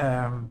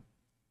 It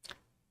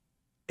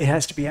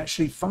has to be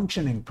actually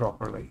functioning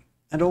properly,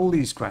 and all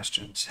these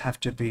questions have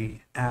to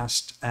be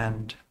asked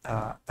and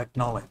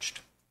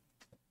acknowledged.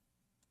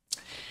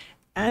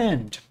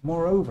 And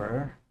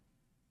moreover,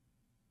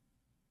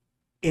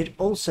 it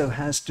also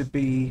has to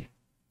be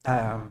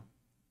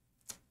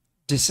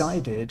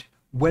decided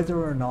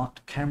whether or not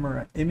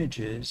camera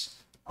images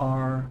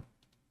are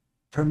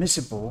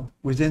permissible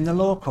within the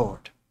law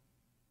court.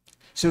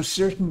 So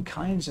certain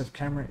kinds of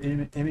camera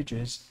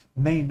images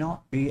may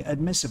not be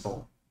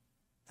admissible,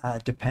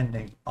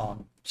 depending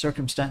on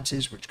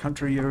circumstances, which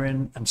country you're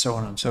in, and so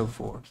on and so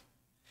forth.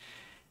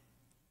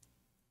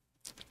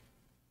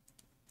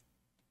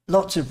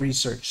 Lots of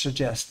research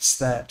suggests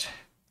that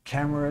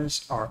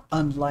cameras are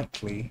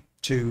unlikely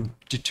to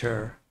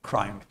deter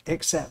crime,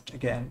 except,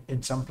 again,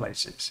 in some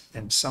places,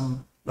 in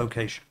some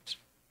locations.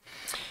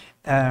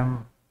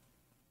 An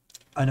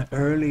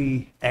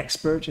early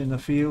expert in the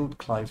field,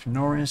 Clive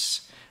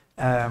Norris,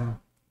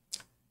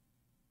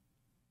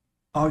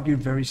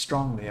 argued very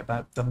strongly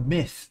about the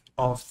myth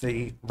of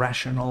the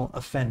rational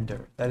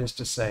offender. That is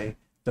to say,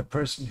 the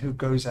person who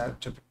goes out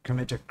to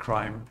commit a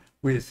crime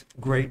with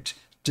great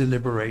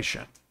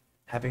deliberation,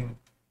 having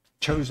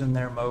chosen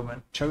their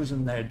moment,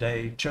 chosen their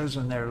day,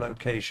 chosen their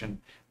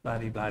location, blah,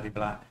 blah, blah,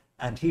 blah.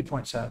 And he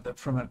points out that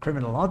from a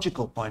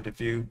criminological point of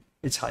view,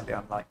 it's highly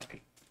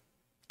unlikely.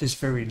 There's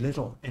very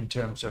little in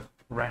terms of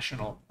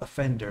rational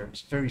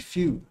offenders, very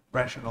few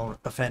rational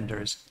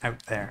offenders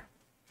out there.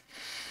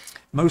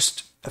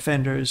 Most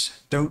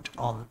offenders don't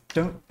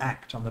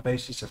act on the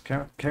basis of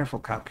careful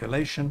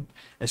calculation,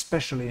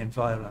 especially in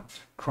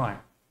violent crime.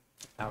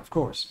 Now, of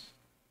course,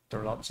 there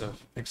are lots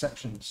of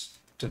exceptions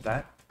to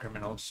that.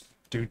 Criminals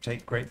do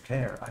take great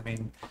care. I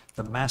mean,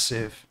 the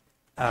massive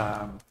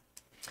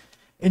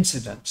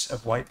incidence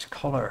of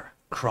white-collar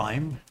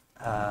crime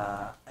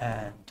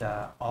and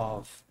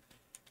of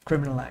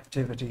criminal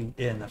activity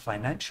in the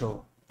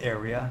financial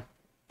area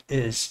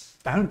is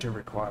bound to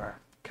require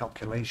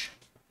calculation.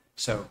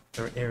 So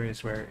there are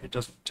areas where it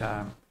doesn't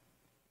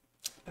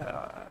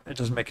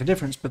make a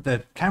difference, but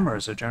the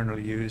cameras are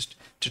generally used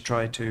to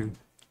try to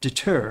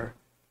deter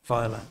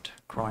violent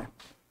crime.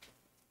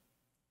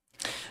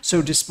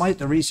 So despite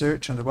the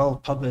research and the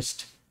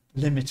well-published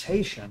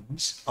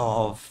limitations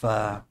of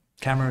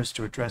cameras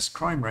to address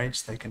crime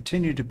rates, they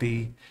continue to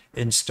be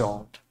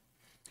installed.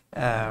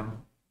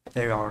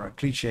 They are a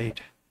cliched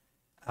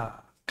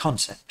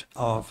concept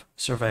of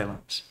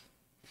surveillance.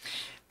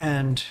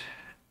 And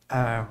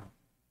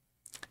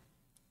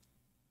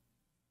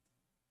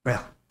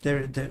well,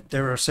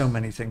 there are so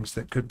many things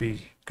that could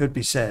be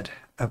said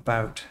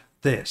about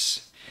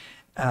this.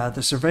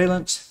 The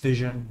surveillance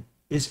vision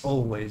is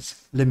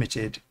always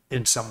limited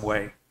in some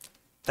way.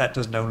 That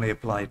doesn't only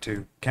apply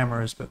to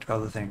cameras, but to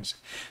other things.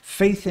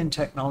 Faith in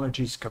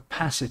technology's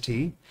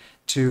capacity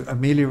to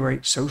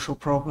ameliorate social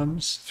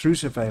problems through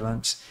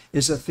surveillance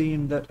is a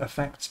theme that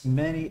affects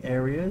many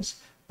areas,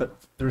 but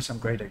there are some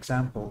great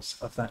examples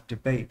of that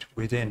debate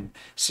within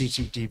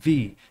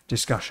CCTV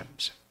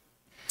discussions.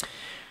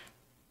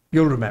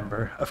 You'll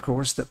remember, of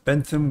course, that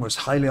Bentham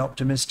was highly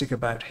optimistic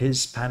about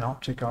his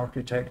panoptic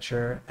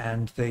architecture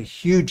and the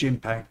huge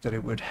impact that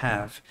it would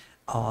have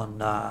on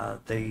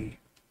the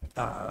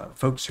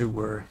folks who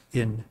were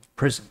in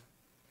prison.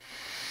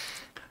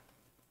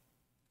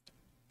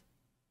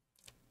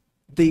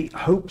 The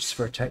hopes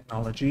for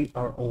technology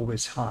are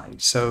always high.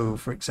 So,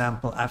 for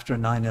example, after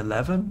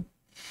 9/11,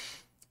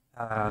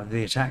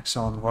 the attacks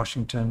on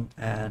Washington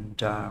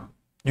and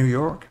New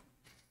York,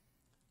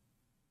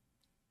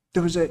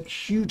 there was a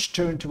huge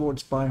turn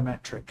towards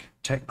biometric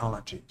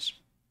technologies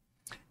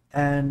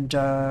and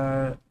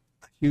a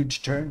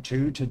huge turn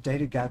too to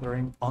data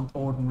gathering on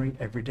ordinary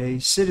everyday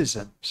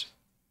citizens.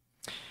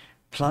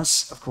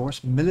 Plus, of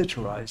course,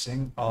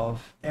 militarizing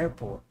of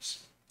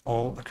airports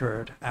all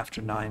occurred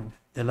after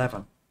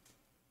 9/11.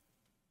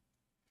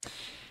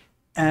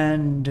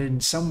 And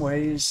in some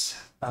ways,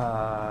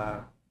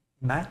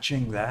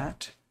 matching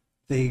that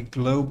the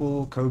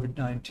global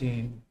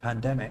COVID-19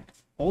 pandemic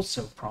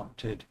also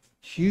prompted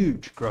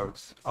huge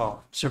growth of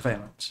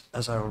surveillance,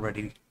 as I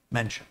already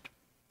mentioned.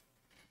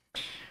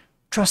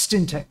 Trust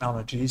in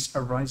technologies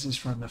arises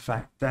from the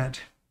fact that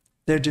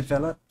they're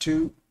developed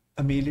to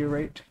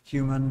ameliorate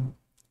human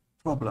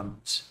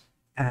problems,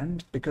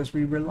 and because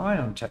we rely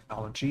on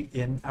technology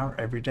in our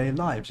everyday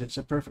lives. It's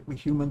a perfectly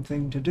human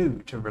thing to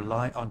do, to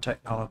rely on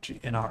technology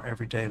in our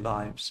everyday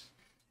lives.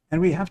 And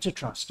we have to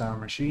trust our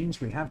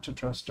machines, we have to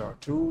trust our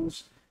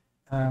tools.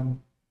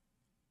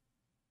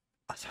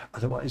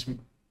 Otherwise, we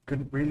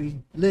couldn't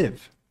really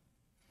live.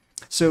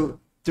 So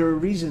there are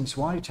reasons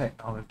why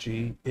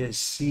technology is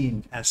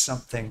seen as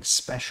something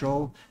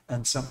special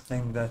and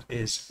something that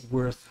is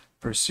worth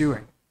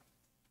pursuing.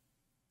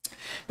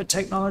 But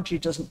technology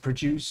doesn't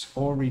produce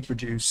or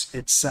reproduce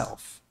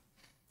itself,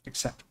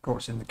 except, of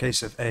course, in the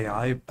case of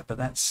AI, but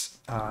that's,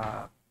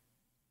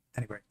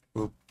 anyway,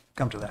 we'll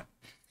come to that.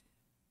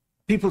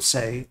 People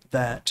say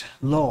that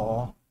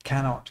law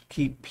cannot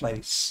keep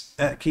pace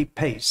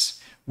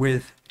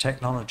with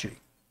technology.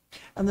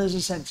 And there's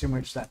a sense in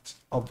which that's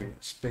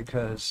obvious,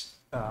 because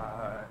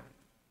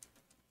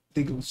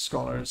legal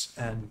scholars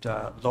and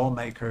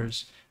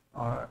lawmakers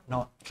are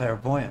not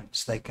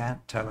clairvoyants. They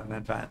can't tell in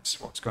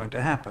advance what's going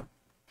to happen.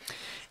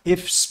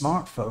 If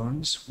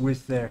smartphones,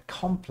 with their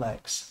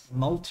complex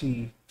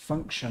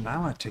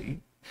multi-functionality,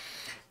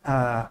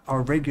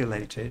 are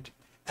regulated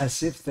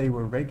as if they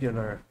were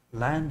regular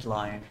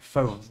landline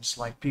phones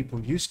like people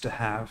used to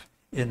have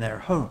in their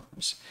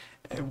homes,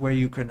 where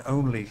you can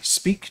only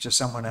speak to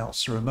someone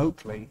else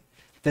remotely,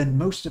 then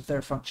most of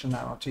their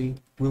functionality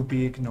will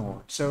be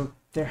ignored. So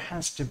there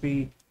has to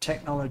be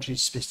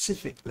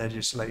technology-specific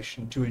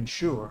legislation to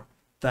ensure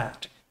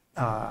that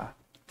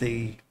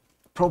the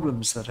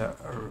problems that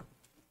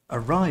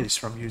arise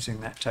from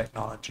using that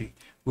technology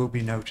will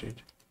be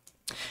noted.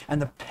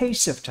 And the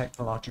pace of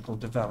technological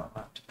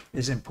development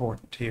is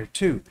important here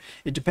too.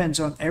 It depends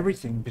on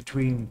everything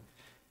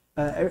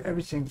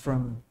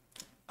from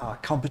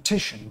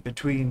competition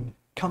between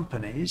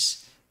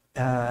companies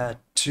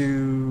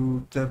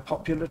to the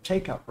popular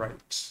take-up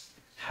rates,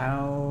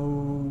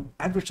 how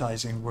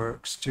advertising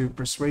works to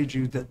persuade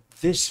you that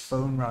this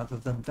phone rather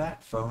than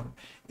that phone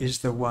is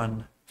the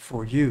one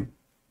for you.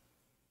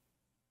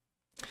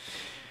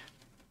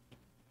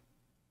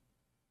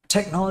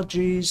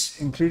 Technologies,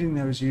 including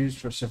those used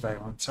for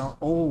surveillance, are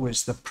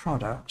always the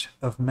product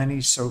of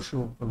many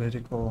social,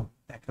 political,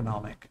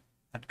 economic,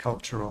 and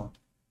cultural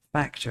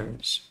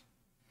factors.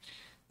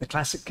 The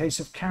classic case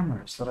of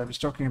cameras that I was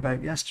talking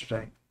about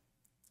yesterday,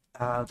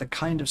 the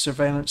kind of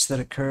surveillance that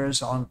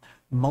occurs on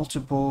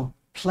multiple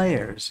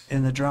players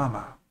in the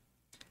drama.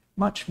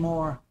 Much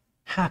more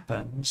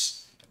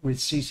happens with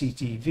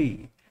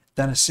CCTV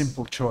than a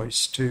simple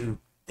choice to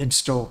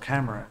install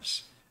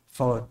cameras,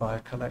 followed by a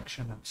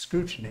collection and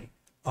scrutiny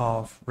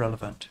of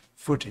relevant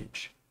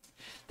footage.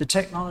 The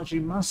technology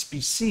must be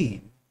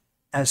seen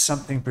as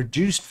something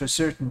produced for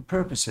certain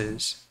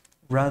purposes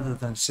rather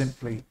than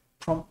simply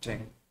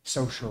prompting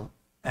social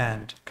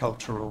and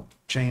cultural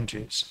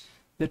changes.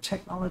 The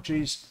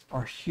technologies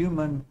are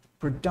human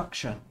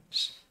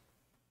productions,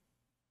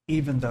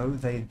 even though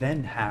they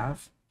then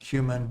have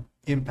human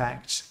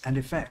impacts and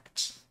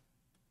effects.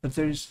 But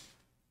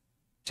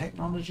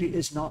technology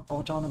is not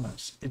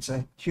autonomous. It's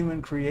a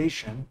human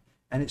creation,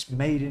 and it's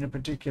made in a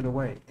particular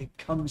way. It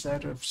comes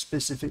out of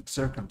specific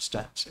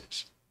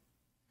circumstances.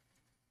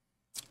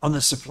 On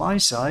the supply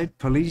side,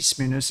 police,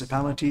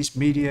 municipalities,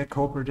 media,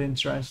 corporate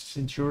interests,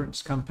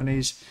 insurance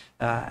companies,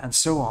 and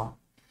so on,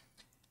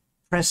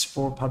 press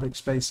for public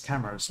space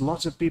cameras.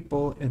 Lots of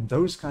people in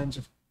those kinds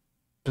of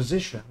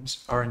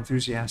positions are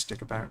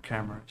enthusiastic about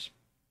cameras.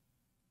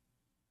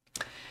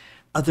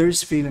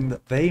 Others, feeling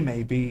that they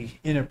may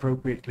be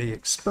inappropriately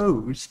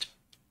exposed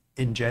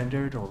in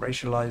gendered or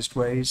racialized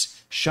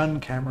ways, shun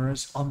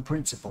cameras on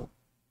principle.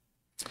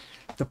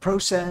 The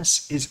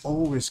process is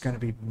always going to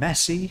be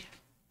messy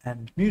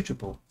and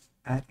mutable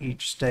at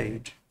each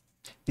stage.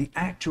 The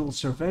actual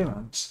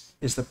surveillance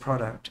is the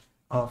product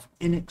of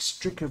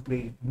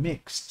inextricably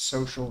mixed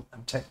social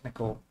and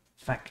technical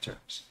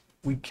factors.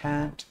 We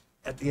can't,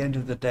 at the end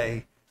of the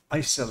day,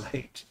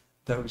 isolate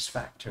those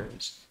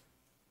factors.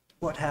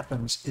 What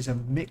happens is a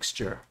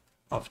mixture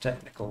of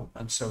technical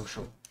and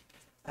social,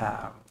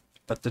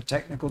 but the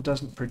technical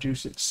doesn't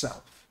produce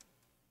itself.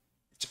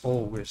 It's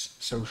always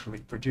socially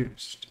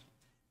produced.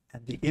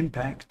 And the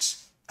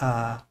impacts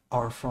are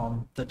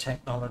from the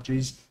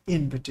technologies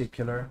in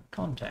particular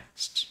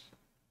contexts.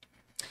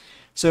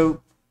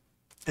 So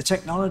the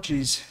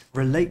technologies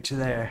relate to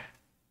their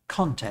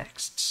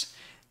contexts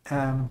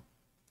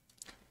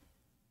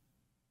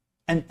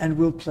and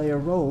will play a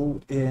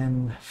role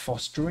in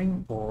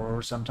fostering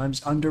or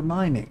sometimes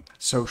undermining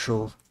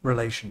social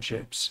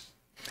relationships.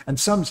 And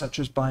some, such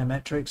as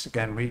biometrics,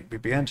 again, we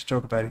began to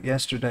talk about it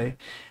yesterday,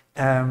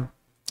 that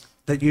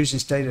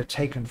uses data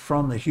taken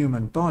from the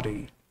human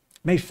body,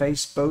 may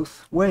face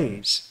both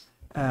ways.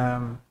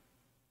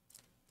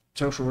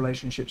 Social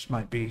relationships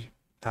might be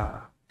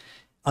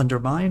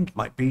undermined,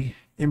 might be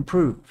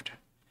improved.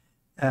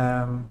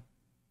 The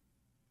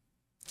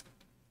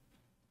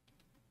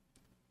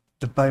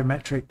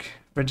biometric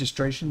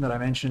registration that I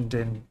mentioned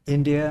in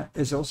India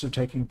is also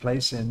taking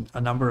place in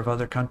a number of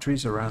other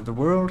countries around the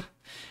world.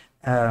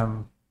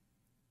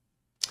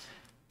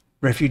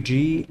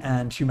 Refugee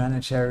and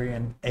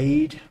humanitarian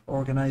aid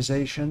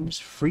organizations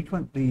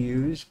frequently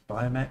use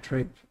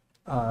biometric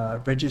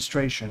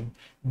registration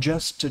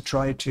just to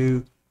try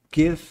to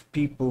give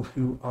people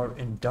who are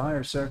in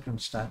dire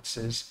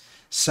circumstances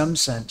some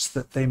sense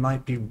that they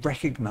might be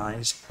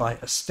recognized by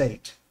a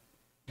state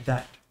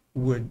that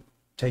would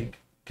take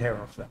care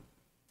of them.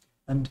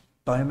 And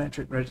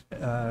biometric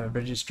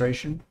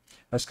registration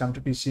has come to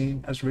be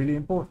seen as really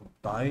important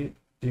by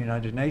the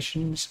United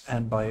Nations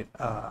and by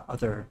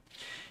other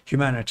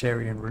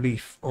humanitarian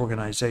relief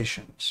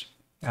organizations.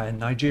 In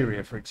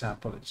Nigeria, for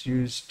example, it's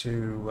used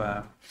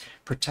to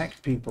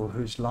protect people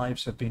whose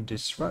lives have been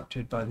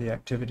disrupted by the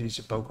activities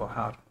of Boko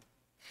Haram,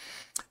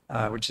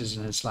 which is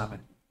an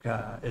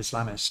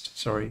Islamist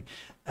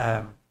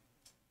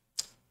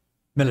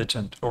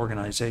militant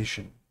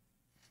organization.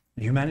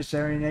 The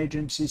humanitarian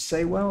agencies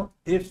say, well,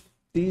 if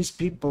these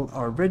people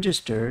are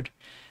registered,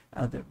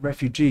 the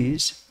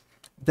refugees,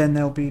 then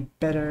they'll be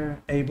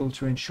better able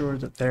to ensure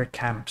that their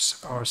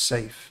camps are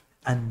safe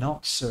and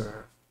not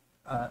serve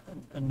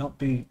and not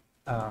be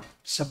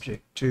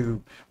subject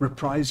to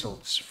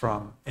reprisals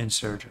from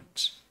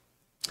insurgents.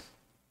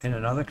 In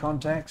another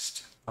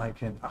context,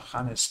 like in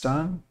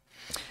Afghanistan,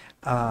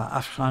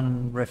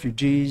 Afghan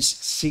refugees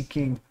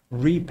seeking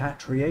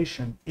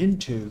repatriation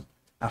into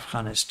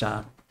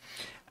Afghanistan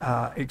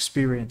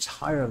experience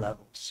higher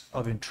levels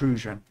of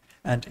intrusion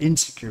and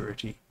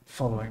insecurity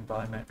following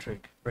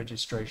biometric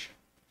registration.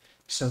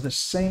 So the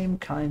same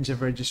kinds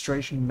of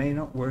registration may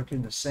not work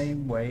in the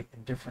same way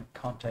in different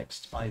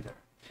contexts either.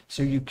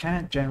 So you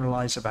can't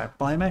generalize about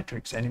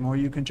biometrics anymore.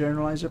 You can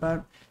generalize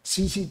about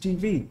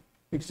CCTV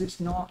because it's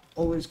not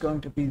always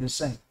going to be the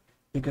same,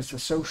 because the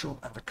social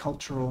and the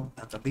cultural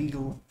and the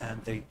legal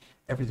and the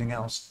everything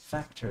else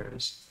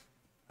factors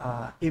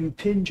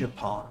impinge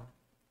upon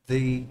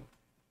the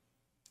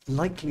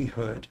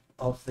likelihood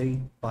of the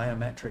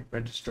biometric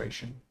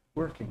registration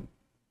working.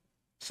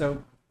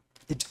 So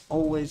it's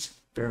always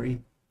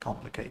very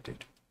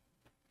complicated.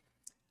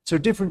 So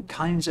different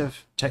kinds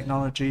of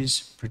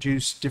technologies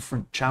produce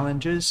different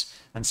challenges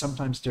and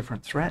sometimes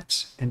different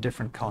threats in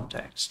different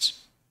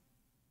contexts.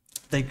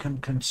 They can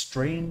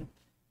constrain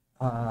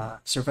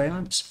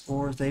surveillance,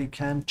 or they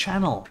can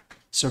channel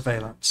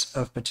surveillance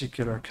of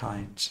particular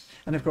kinds.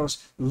 And of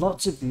course,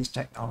 lots of these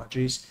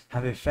technologies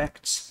have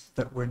effects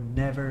that were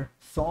never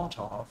thought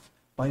of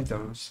by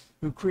those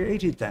who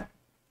created them.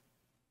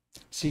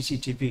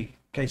 CCTV,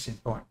 case in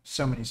point,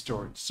 so many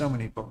stories, so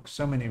many books,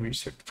 so many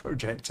research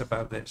projects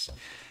about this.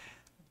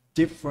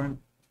 Different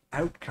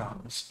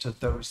outcomes to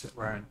those that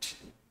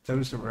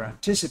were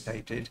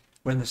anticipated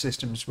when the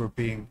systems were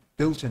being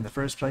built in the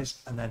first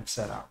place and then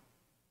set up.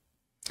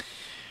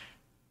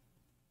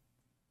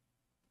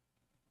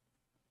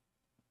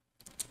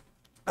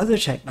 Other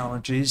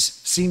technologies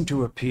seem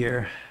to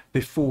appear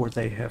before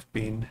they have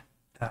been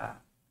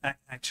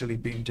actually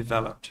being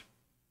developed.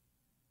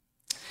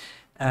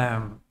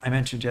 I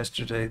mentioned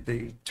yesterday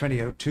the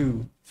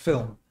 2002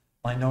 film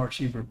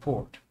Minority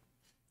Report,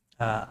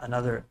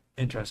 another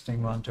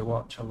interesting one to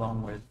watch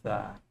along with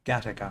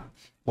Gattaca.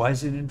 Why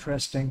is it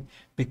interesting?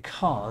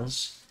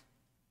 Because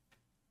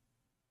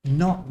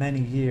not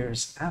many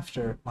years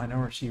after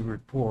Minority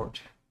Report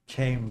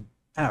came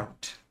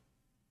out,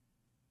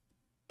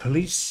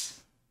 police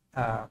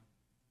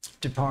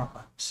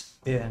departments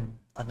in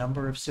a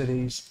number of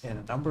cities, in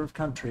a number of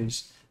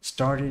countries,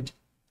 started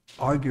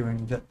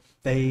arguing that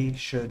they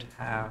should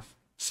have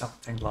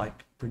something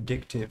like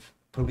predictive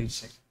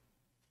policing.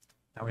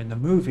 Now, in the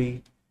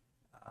movie,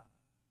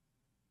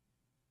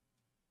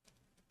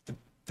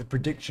 the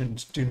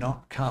predictions do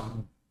not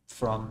come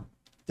from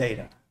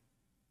data.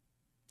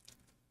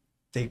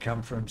 They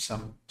come from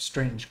some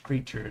strange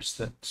creatures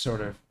that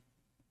sort of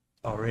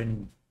are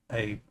in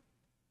a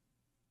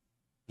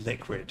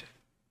liquid.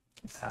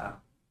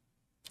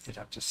 You'd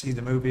have to see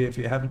the movie if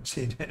you haven't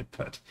seen it,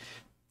 but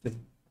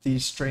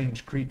these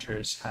strange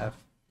creatures have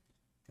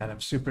kind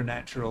of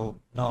supernatural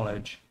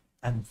knowledge,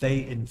 and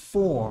they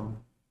inform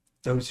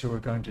those who are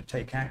going to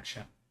take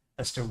action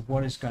as to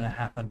what is going to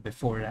happen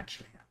before it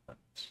actually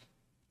happens.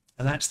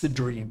 And that's the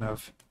dream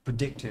of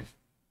predictive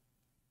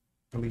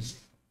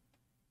policing.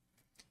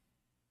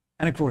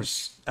 And of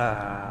course,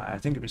 I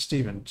think it was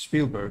Steven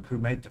Spielberg who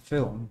made the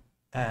film,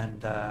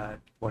 and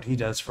what he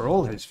does for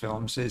all his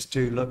films is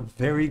to look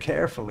very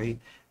carefully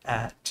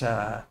at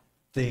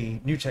the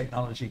new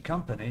technology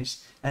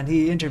companies, and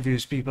he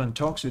interviews people and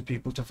talks with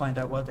people to find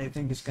out what they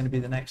think is going to be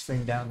the next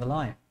thing down the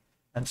line.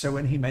 And so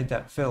when he made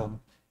that film,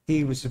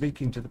 he was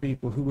speaking to the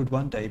people who would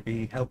one day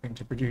be helping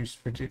to produce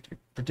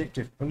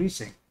predictive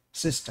policing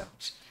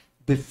systems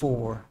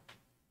before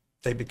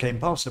they became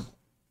possible.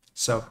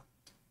 So,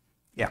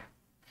 yeah.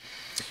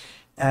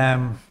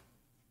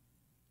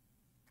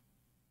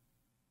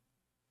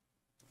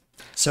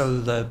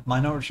 So the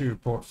Minority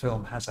Report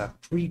film has a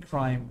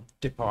pre-crime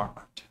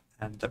department,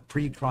 and the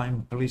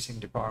pre-crime policing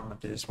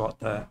department is what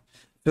the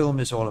film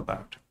is all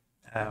about.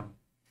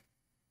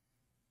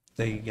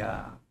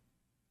 The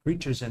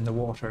creatures in the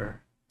water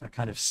are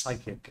kind of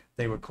psychic.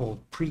 They were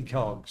called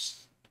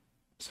precogs,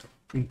 so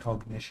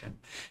precognition.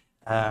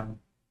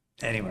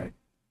 Anyway,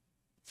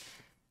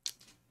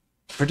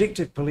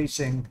 predictive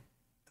policing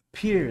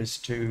appears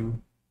to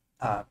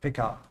pick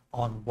up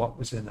on what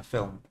was in the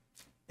film.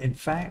 In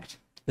fact,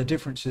 the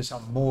differences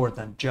are more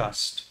than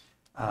just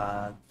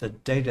the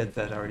data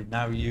that are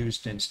now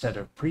used instead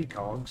of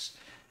precogs.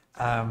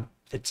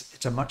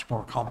 It's a much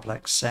more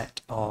complex set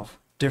of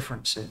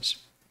differences,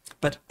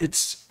 but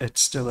it's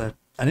still an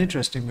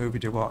interesting movie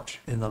to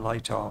watch in the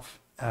light of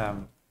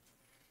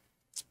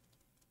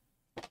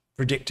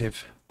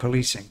predictive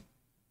policing.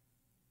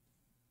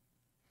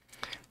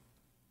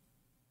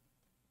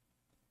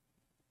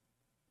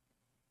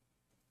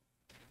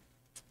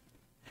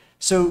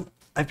 So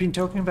I've been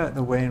talking about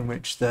the way in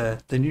which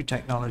the new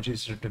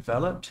technologies are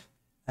developed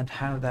and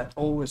how that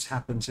always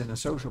happens in a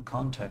social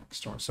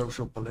context or a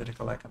social,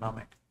 political,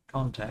 economic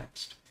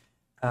context,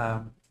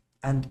 and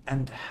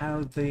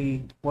how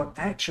what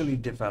actually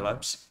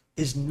develops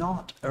is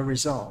not a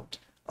result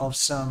of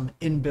some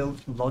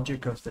inbuilt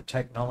logic of the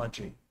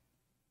technology.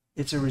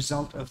 It's a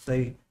result of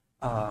the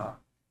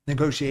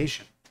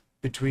negotiation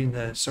between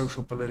the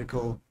social,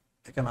 political,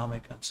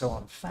 economic, and so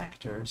on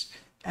factors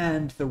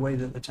and the way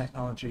that the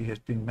technology has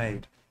been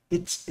made.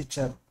 It's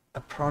a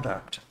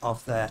product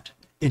of that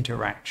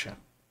interaction.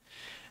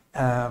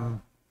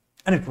 And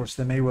of course,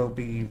 there may well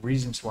be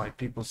reasons why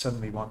people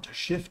suddenly want to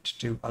shift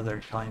to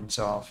other kinds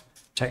of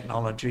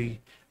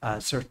technology.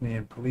 Certainly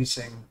in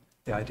policing,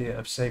 the idea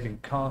of saving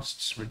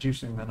costs,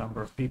 reducing the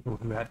number of people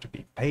who have to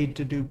be paid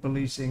to do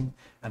policing,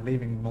 and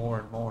leaving more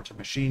and more to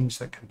machines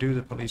that can do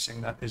the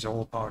policing, that is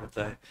all part of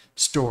the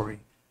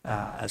story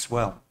as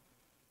well.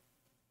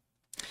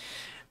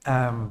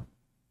 And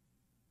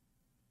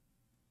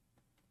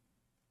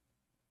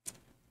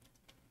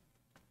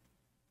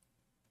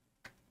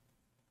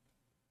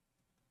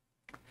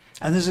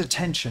there's a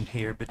tension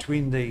here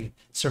between the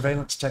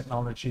surveillance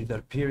technology that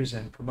appears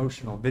in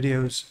promotional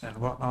videos and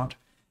whatnot,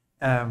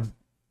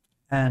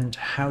 and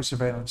how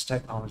surveillance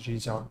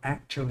technologies are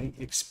actually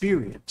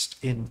experienced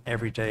in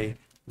everyday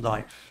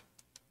life.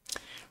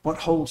 What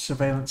holds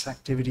surveillance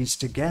activities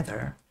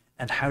together,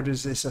 and how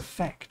does this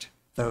affect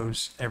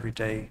those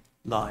everyday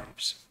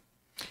lives?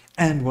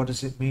 And what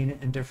does it mean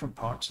in different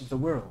parts of the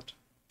world?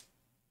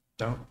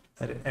 Don't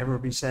let it ever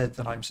be said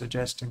that I'm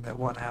suggesting that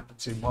what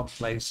happens in one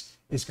place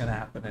is going to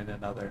happen in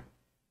another.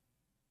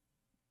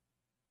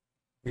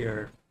 We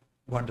are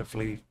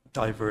wonderfully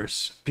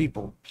diverse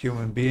people,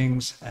 human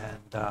beings,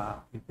 and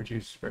we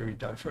produce very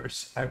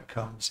diverse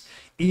outcomes,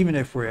 even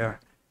if we're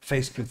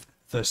faced with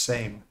the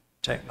same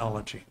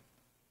technology.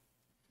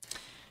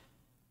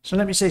 So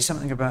let me say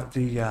something about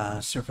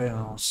the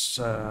surveillance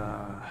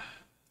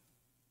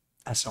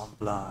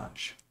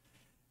assemblage.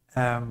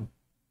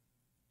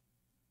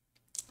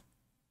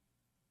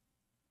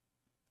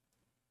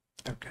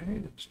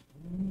 Okay.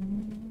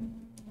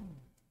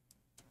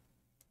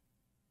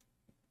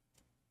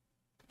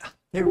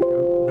 There we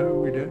go. No,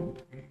 we don't.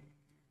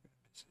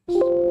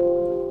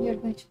 You're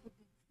going to put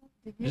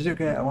the It's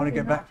okay. I want to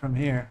get back from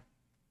here.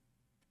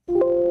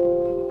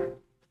 Oh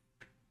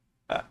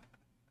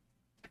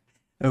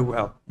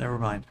well, never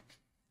mind.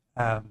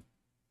 We're not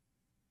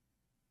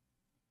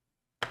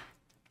going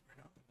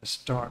to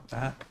start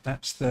that.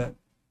 That's the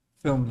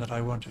film that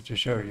I wanted to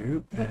show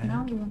you. But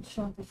now you want to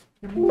show this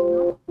to me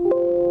now?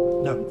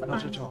 No,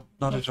 not at all.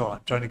 Not at all.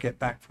 I'm trying to get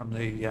back from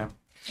the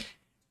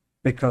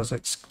because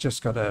it's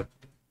just got a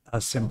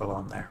symbol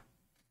on there.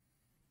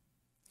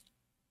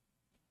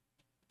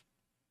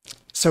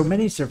 So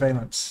many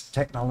surveillance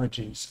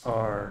technologies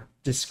are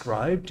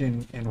described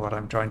in what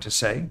I'm trying to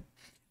say,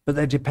 but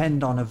they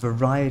depend on a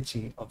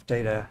variety of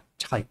data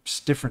types,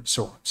 different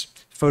sorts,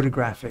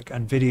 photographic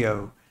and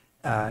video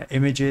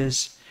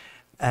images.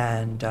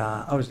 And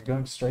oh, is it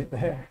going straight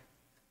there?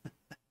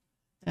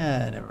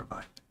 Never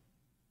mind.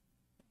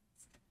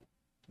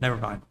 Never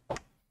mind.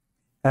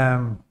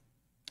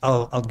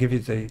 I'll give you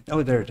the,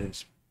 oh, there it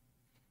is.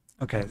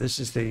 Okay, this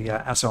is the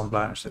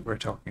assemblage that we're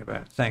talking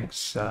about.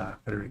 Thanks,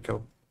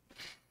 Federico.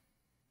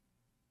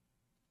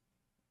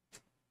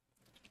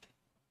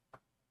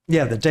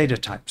 Yeah, the data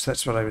types,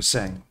 that's what I was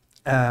saying.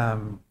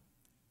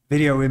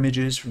 Video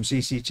images from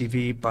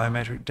CCTV,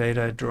 biometric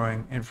data,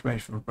 drawing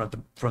information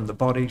from the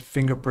body,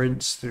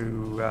 fingerprints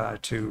through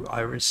to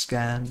iris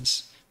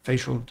scans,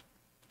 facial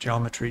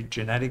geometry,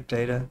 genetic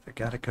data, the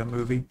Gattaca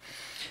movie.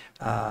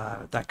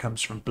 That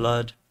comes from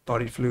blood,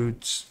 body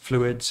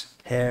fluids,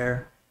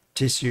 hair,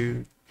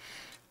 tissue,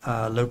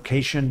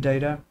 location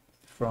data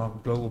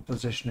from global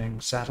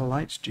positioning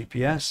satellites,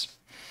 GPS,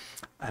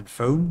 and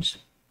phones.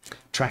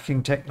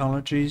 Tracking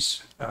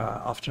technologies,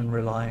 often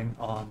relying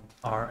on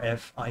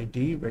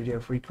RFID, radio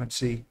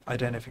frequency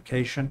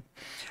identification,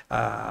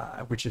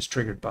 which is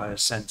triggered by a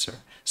sensor.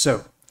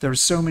 So there are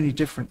so many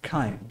different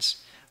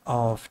kinds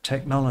of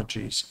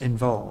technologies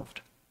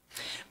involved.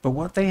 But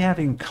what they have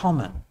in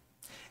common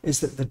is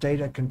that the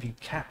data can be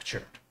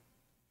captured,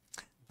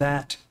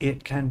 that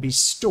it can be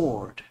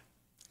stored,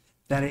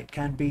 that it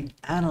can be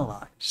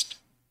analyzed,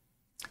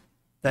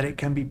 that it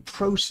can be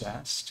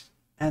processed,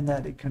 and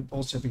that it can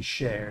also be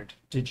shared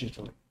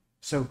digitally.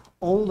 So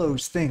all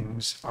those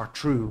things are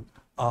true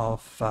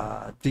of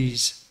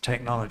these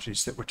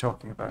technologies that we're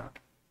talking about.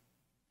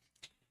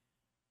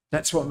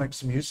 That's what makes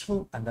them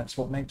useful, and that's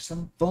what makes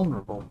them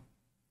vulnerable.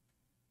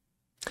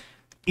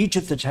 Each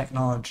of the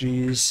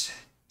technologies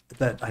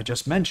that I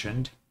just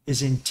mentioned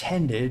is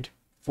intended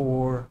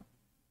for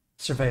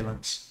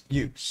surveillance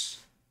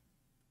use.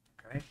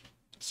 Okay,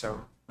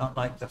 so not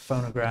like the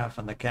phonograph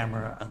and the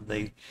camera and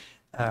the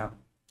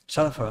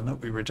telephone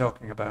that we were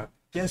talking about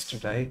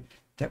yesterday,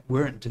 that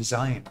weren't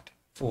designed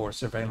for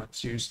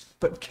surveillance use,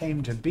 but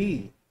came to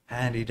be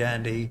handy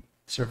dandy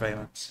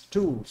surveillance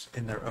tools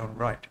in their own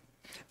right.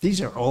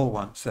 These are all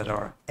ones that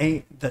are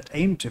that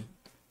aim to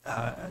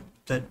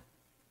that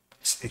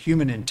it's the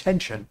human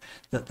intention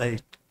that they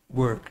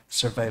work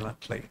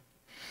surveillantly.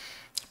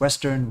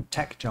 Western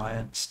tech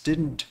giants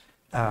didn't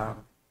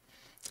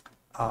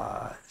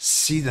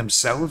see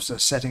themselves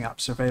as setting up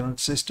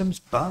surveillance systems,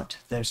 but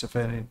their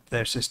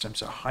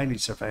systems are highly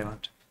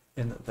surveillant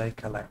in that they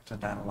collect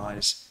and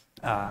analyze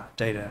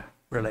data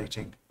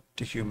relating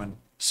to human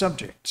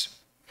subjects.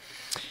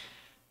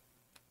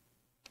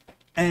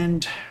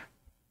 And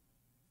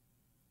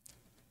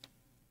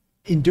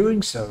in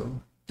doing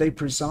so, they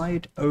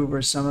preside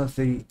over some of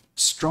the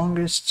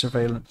strongest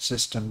surveillance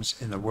systems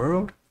in the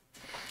world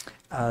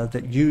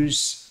that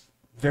use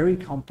very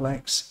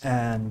complex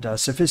and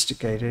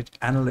sophisticated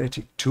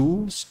analytic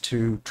tools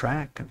to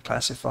track and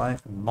classify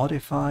and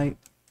modify,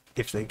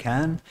 if they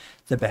can,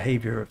 the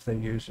behavior of their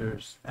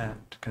users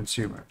and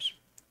consumers.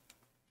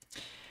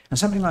 And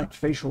something like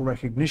facial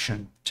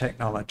recognition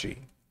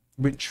technology,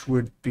 which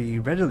would be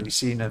readily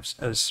seen as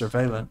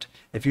surveillant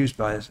if used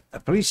by a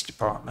police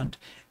department,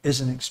 is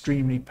an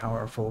extremely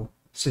powerful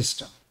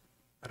system.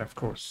 But of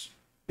course,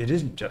 it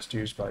isn't just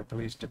used by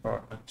police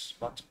departments.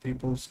 Lots of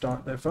people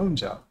start their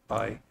phones out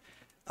by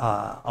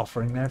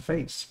offering their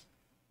face,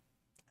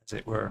 as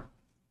it were.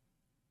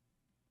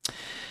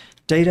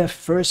 Data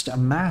first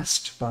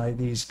amassed by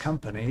these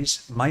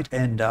companies might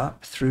end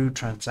up through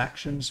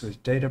transactions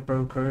with data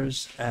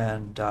brokers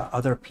and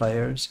other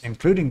players,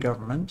 including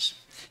governments,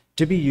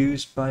 to be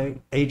used by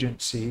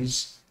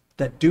agencies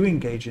that do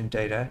engage in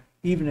data,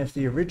 even if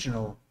the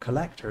original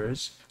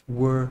collectors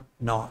were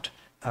not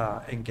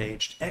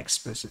engaged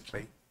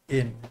explicitly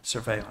in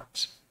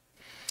surveillance.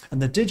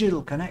 And the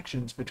digital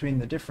connections between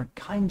the different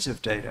kinds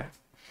of data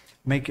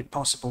make it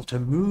possible to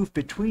move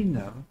between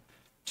them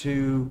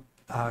to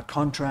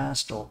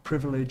contrast or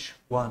privilege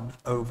one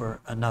over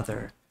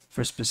another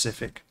for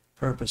specific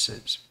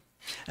purposes.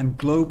 And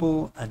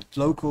global and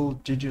local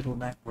digital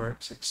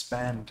networks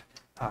expand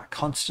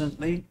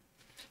constantly,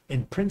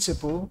 in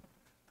principle,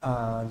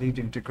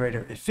 leading to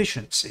greater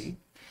efficiency,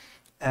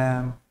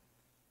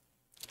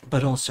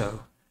 but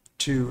also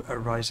to a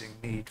rising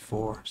need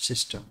for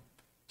system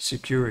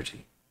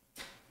security.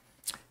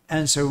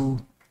 And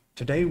so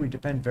today we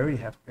depend very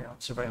heavily on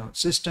surveillance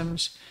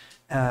systems,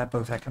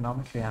 both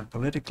economically and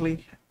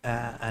politically,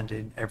 and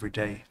in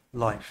everyday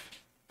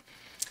life.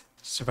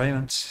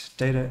 Surveillance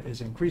data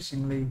is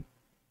increasingly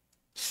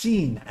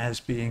seen as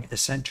being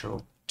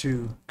essential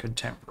to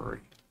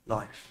contemporary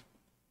life,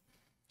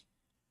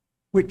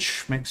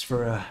 which makes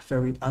for a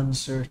very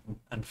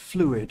uncertain and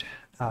fluid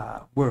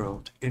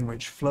world in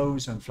which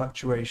flows and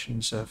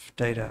fluctuations of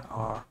data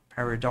are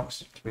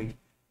paradoxically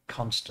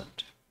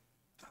constant.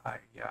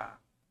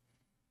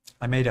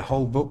 I made a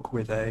whole book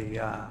with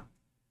a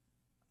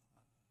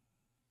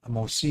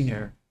more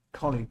senior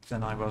colleague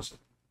than I was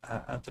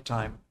at the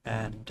time,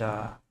 and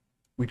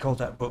we called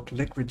that book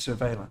Liquid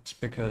Surveillance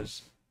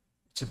because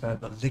it's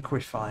about the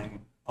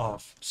liquefying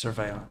of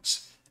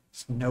surveillance.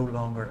 It's no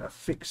longer a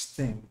fixed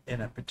thing in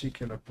a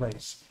particular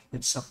place.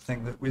 It's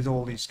something that, with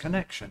all these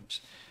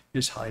connections,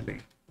 is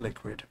highly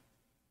liquid.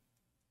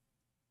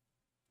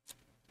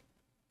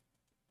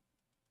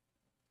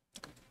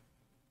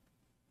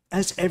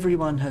 As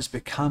everyone has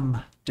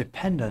become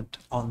dependent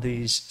on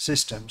these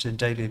systems in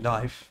daily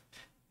life,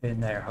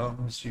 in their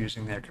homes,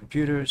 using their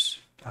computers,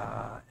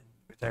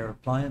 with their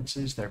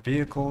appliances, their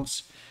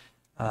vehicles,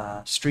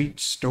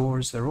 streets,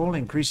 stores, they're all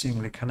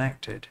increasingly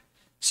connected.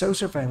 So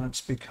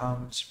surveillance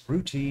becomes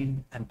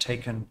routine and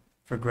taken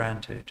for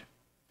granted.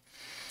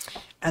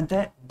 And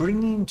that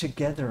bringing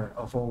together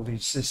of all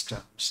these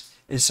systems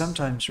is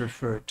sometimes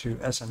referred to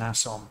as an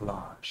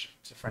assemblage.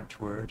 It's a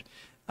French word,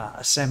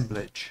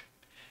 assemblage.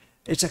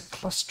 It's a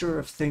cluster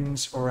of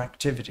things or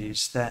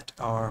activities that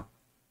are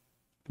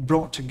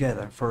brought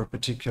together for a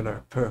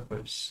particular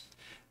purpose.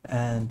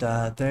 And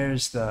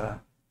there's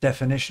the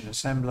definition.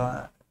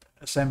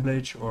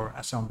 Assemblage or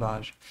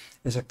assemblage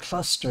is a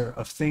cluster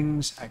of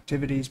things,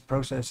 activities,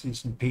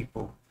 processes, and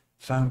people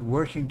found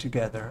working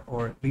together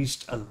or at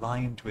least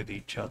aligned with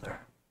each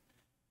other.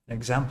 An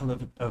example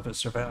of a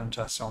surveillance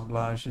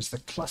assemblage is the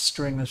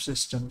clustering of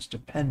systems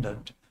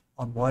dependent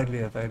on widely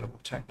available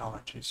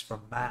technologies for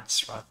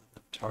mass rather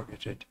than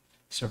targeted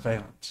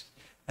surveillance.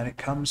 And it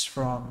comes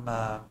from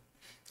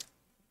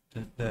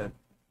the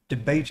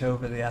debate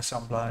over the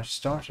assemblage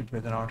started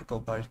with an article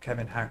by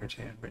Kevin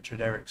Haggerty and Richard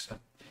Erickson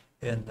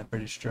in the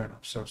British Journal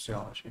of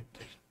Sociology.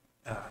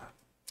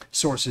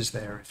 Sources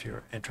there if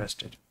you're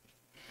interested.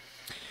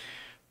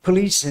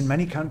 Police in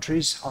many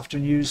countries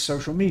often use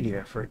social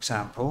media, for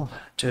example,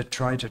 to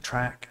try to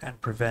track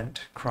and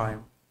prevent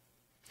crime.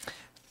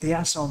 The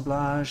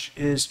assemblage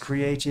is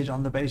created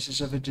on the basis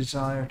of a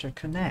desire to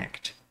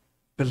connect,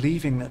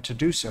 believing that to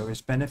do so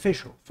is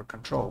beneficial for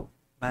control,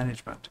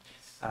 management,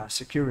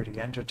 security,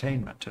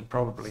 entertainment, and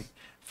probably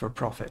for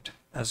profit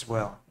as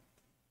well.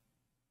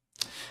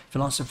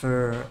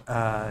 Philosopher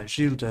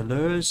Gilles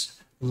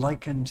Deleuze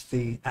likened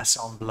the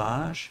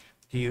assemblage,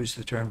 he used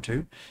the term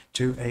too,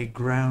 to a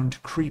ground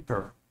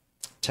creeper,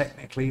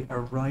 technically a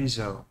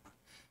rhizome,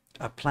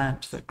 a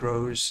plant that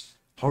grows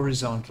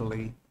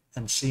horizontally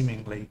and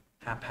seemingly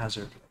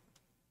haphazardly.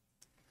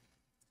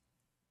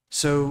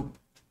 So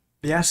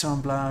the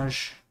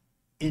assemblage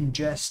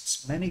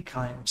ingests many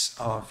kinds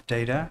of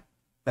data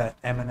that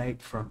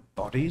emanate from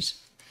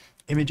bodies,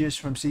 images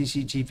from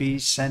CCTV,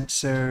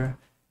 sensor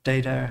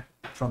data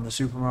from the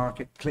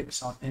supermarket,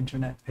 clicks on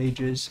internet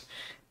pages,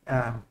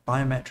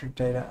 biometric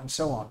data, and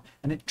so on.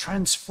 And it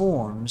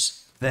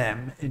transforms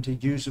them into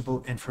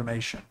usable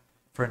information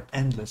for an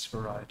endless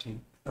variety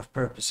of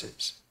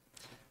purposes.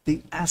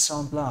 The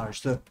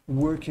assemblage, the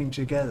working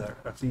together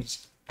of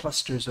these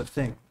clusters of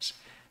things,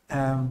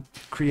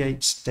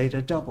 creates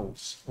data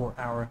doubles, or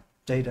our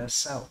data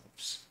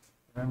selves.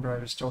 Remember, I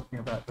was talking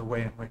about the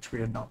way in which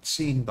we are not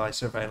seen by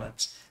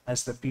surveillance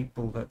as the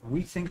people that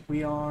we think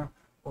we are,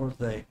 or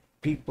the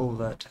people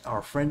that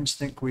our friends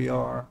think we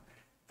are.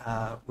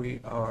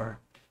 We are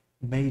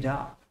made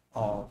up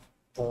of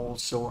all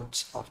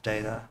sorts of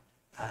data,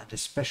 and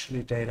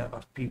especially data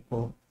of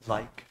people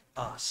like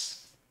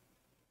us,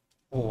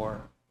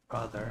 or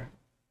rather,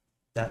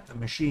 that the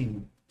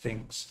machine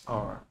thinks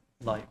are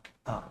like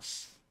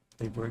us.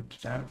 They've worked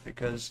it out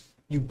because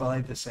you buy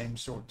the same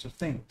sorts of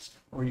things,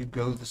 or you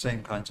go the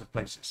same kinds of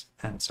places,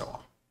 and so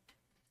on.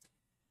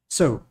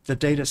 So the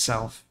data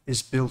self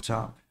is built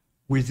up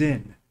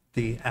within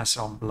the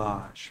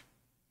assemblage.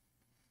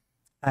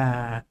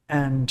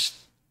 And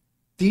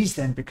these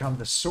then become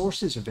the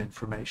sources of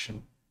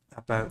information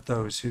about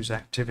those whose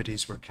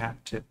activities were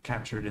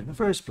captured in the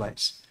first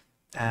place.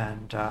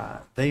 And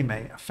they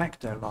may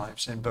affect their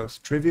lives in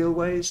both trivial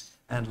ways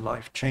and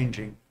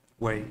life-changing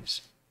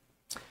ways.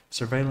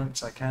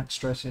 Surveillance, I can't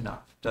stress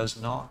enough, does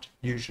not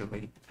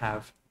usually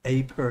have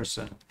a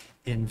person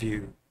in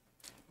view.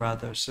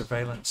 Rather,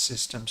 surveillance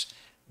systems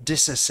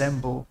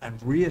disassemble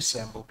and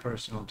reassemble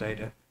personal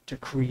data to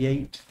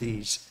create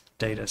these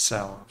data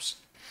selves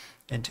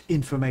into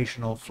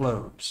informational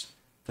flows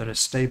that are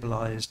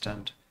stabilized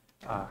and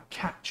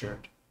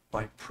captured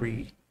by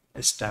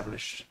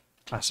pre-established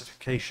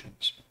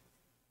classifications.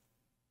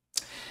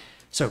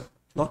 So,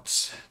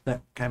 lots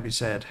that can be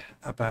said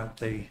about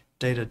the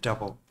data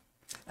double.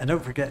 And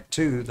don't forget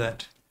too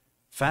that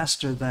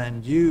faster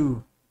than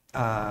you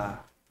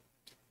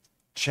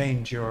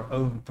change your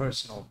own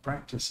personal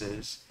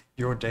practices,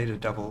 your data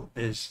double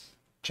is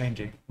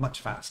changing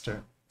much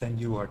faster than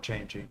you are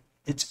changing.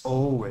 It's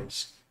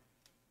always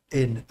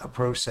in a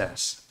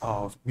process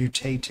of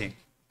mutating.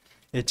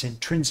 It's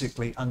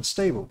intrinsically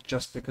unstable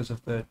just because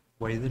of the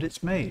way that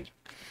it's made.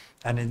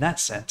 And in that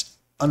sense,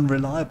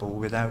 unreliable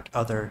without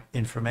other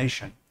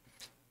information,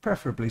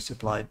 preferably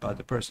supplied by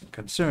the person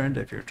concerned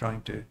if you're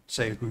trying to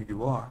say who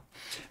you are,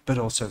 but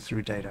also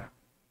through data.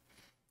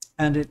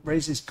 And it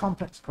raises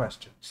complex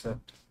questions that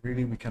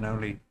really we can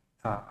only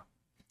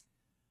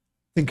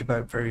think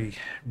about very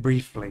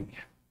briefly.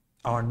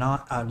 Our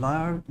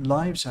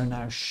lives are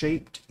now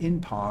shaped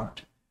in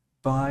part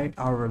by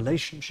our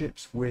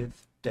relationships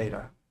with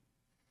data.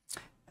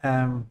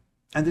 And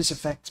this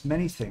affects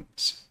many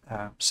things,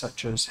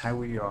 such as how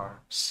we are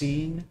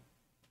seen,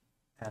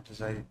 and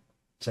as I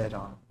said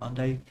on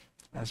Monday,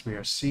 as we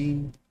are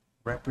seen,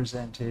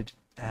 represented,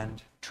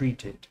 and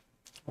treated,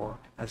 or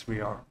as we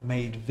are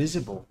made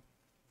visible,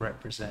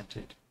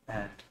 represented,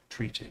 and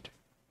treated.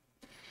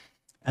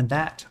 And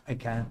that, I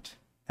can't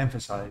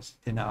emphasize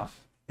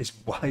enough, is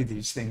why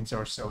these things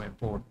are so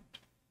important.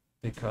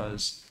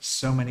 Because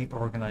so many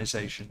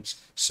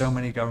organizations, so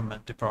many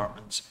government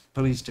departments,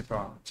 police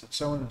departments, and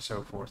so on and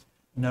so forth,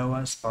 know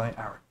us by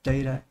our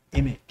data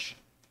image,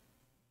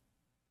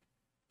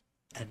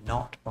 and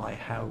not by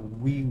how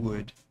we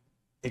would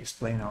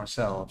explain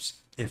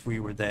ourselves if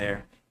we were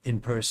there in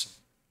person,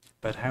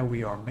 but how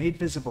we are made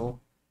visible,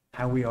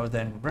 how we are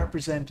then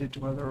represented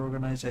to other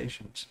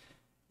organizations,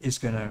 is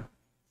going to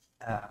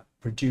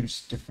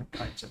produce different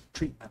kinds of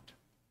treatment,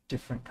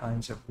 different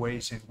kinds of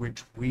ways in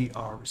which we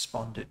are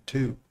responded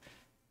to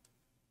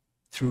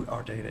through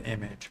our data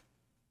image.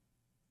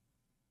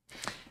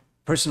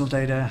 Personal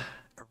data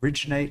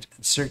originate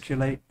and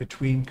circulate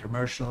between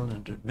commercial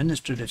and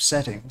administrative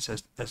settings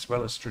as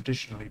well as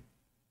traditionally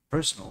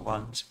personal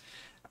ones,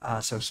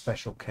 so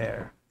special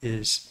care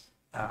is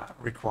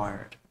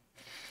required.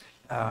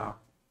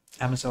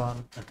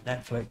 Amazon and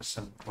Netflix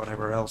and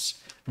whatever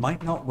else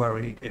might not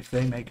worry if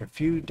they make a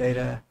few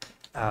data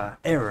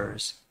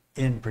errors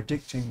in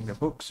predicting the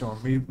books or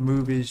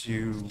movies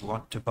you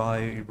want to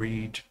buy,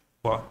 read,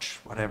 watch,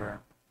 whatever.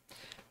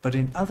 But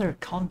in other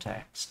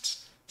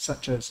contexts,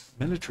 such as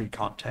military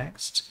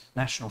contexts,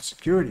 national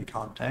security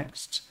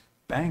contexts,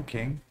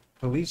 banking,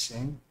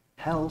 policing,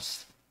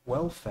 health,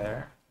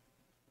 welfare,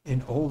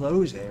 in all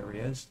those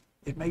areas,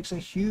 it makes a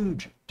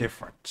huge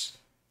difference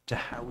to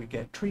how we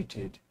get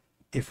treated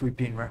if we've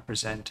been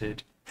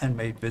represented and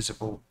made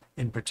visible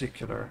in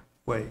particular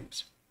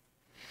ways.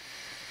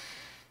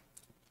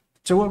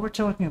 So what we're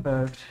talking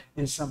about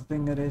is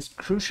something that is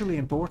crucially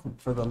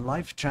important for the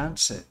life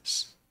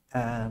chances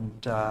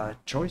and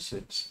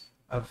choices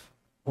of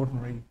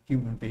ordinary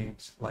human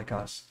beings like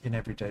us in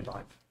everyday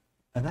life.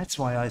 And that's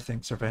why I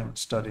think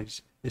surveillance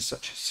studies is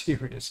such a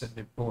serious and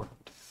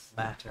important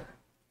matter.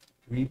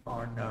 We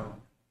are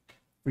known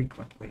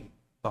frequently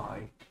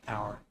by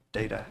our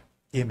data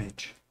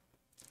image.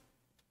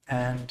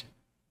 And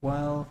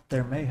while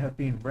there may have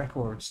been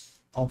records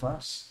of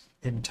us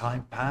in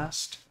time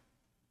past,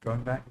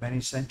 going back many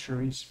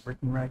centuries,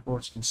 written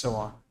records and so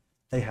on,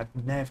 they have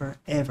never,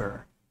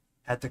 ever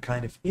had the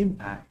kind of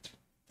impact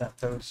that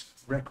those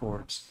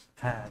records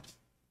had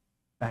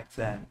back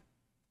then.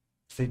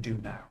 They do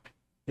now.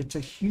 It's a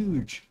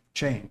huge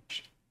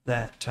change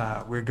that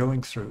we're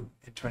going through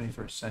in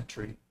 21st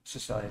century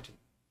society.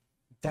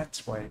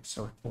 That's why it's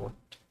so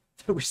important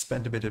that we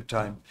spend a bit of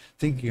time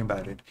thinking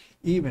about it,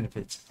 even if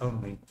it's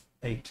only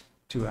 8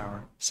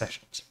 2-hour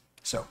sessions.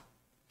 So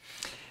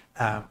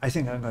I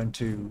think I'm going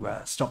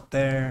to stop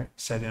there,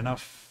 said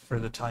enough for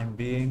the time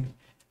being.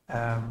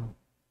 I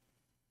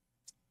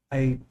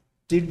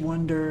did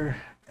wonder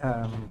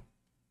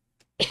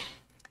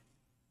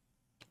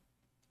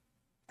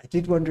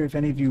if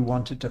any of you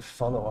wanted to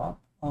follow up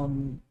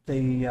on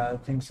the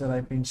things that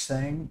I've been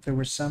saying. There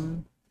were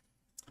some.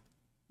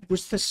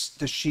 Was this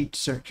the sheet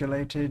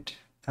circulated,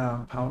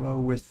 Paolo,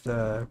 with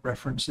the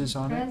references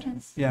on it?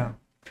 Presence. Yeah.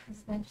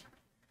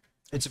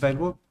 It's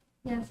available?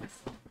 Yes.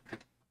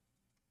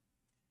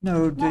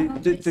 No, No,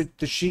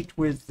 the sheet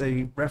with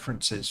the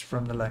references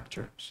from the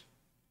lectures.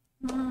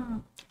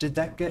 Mm. Did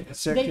that get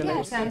circulated?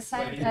 Yes, I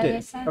sent. It I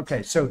did. sent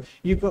Okay, so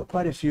you've got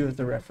quite a few of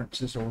the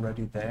references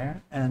already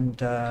there,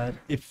 and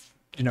if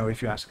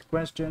you ask a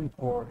question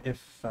or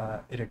if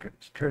it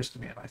occurs to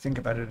me and I think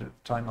about it at the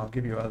time, I'll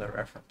give you other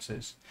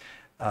references,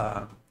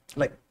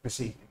 like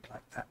this evening,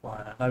 like that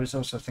one. And I was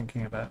also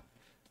thinking about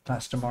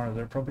class tomorrow.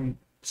 There are probably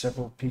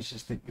several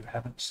pieces that you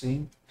haven't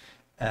seen,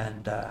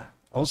 and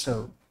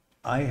also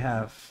I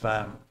have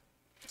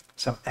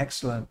some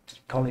excellent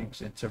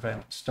colleagues in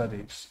surveillance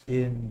studies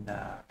in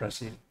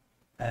Brazil,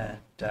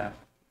 and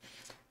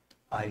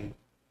I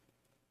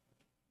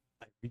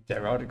read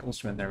their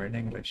articles when they're in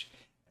English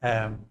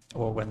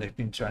or when they've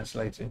been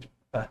translated,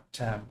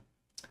 but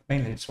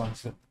mainly it's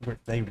ones that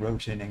they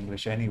wrote in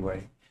English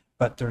anyway.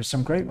 But there are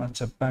some great ones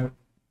about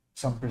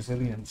some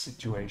Brazilian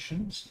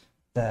situations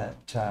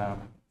that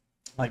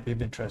might be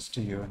of interest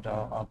to you, and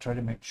I'll try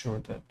to make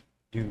sure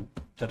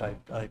that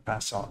I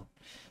pass on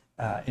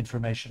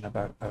information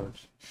about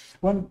those.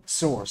 One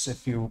source,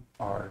 if you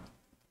are,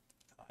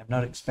 I'm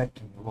not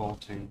expecting you all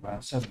to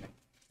suddenly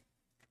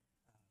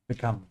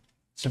become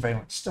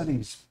surveillance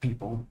studies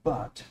people,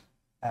 but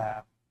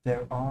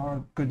there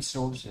are good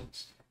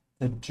sources.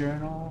 The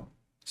journal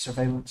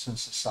Surveillance and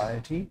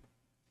Society,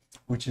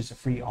 which is a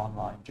free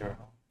online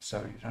journal, so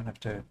you don't have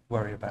to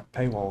worry about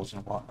paywalls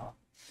and whatnot.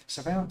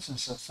 Surveillance and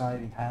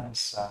Society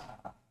has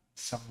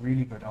some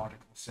really good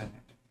articles in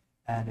it,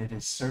 and it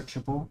is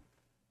searchable.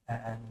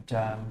 And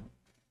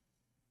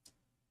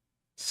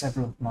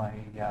several of my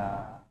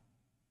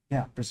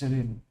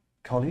Brazilian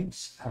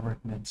colleagues have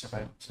written in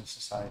Surveillance and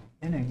Society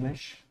in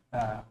English.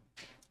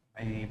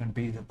 May even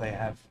be that they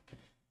have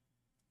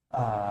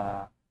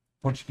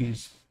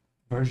Portuguese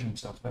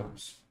versions of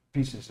those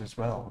pieces as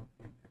well.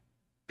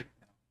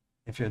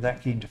 If you're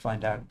that keen to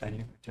find out, then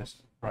you could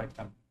just write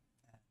them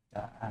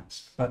and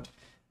ask. But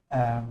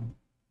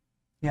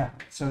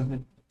so that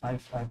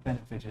I've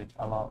benefited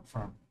a lot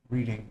from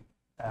reading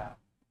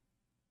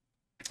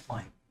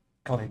my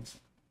colleagues,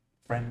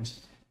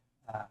 friends,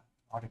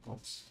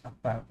 articles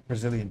about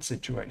Brazilian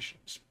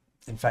situations.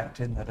 In fact,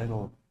 in the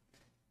little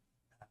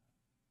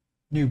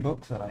new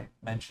book that I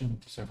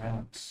mentioned,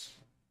 Surveillance,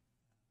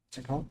 what's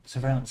it called?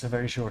 Surveillance, A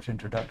Very Short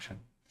Introduction.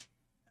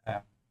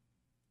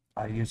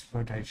 I used a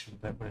quotation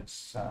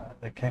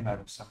that came out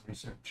of some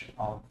research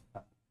of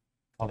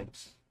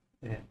colleagues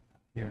here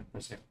in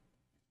Brazil.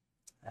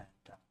 And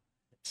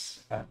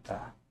it's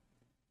about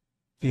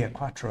Via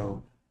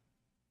Quatro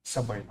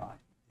subway line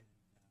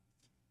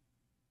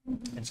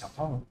in Sao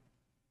Paulo.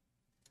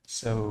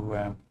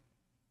 So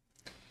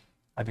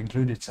I've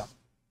included some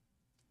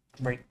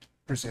great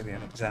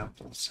Brazilian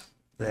examples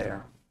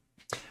there.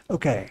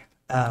 Okay,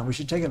 we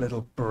should take a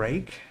little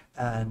break,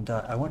 and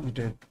I want you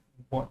to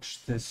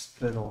watch this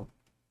little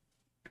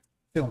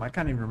film. I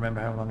can't even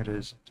remember how long it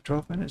is.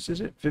 12 minutes, is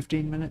it?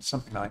 15 minutes?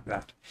 Something like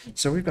that.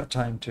 So we've got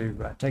time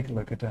to take a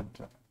look at and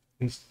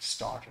least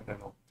start a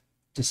little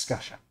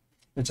discussion.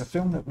 It's a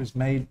film that was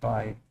made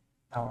by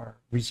our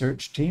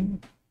research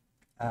team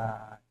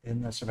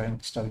in the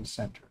Surveillance Studies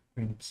Center,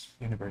 Queen's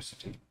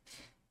University.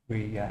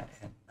 We, in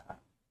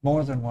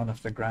more than one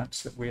of the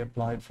grants that we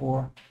applied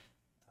for,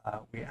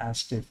 we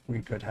asked if we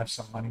could have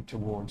some money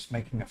towards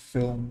making a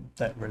film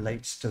that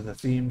relates to the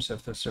themes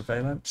of the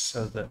surveillance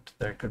so that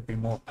there could be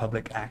more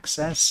public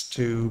access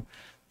to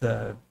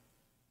the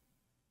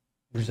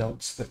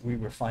results that we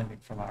were finding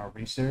from our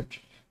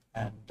research.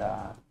 And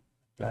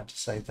glad to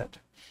say that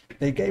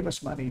they gave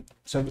us money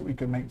so that we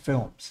could make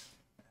films.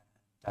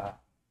 And,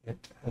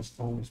 it has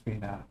always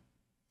been a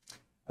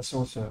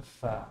source of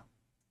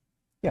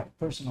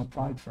personal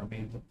pride for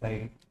me that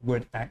they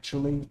would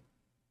actually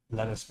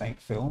let us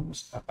make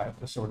films about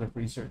the sort of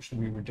research that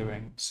we were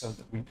doing so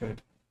that we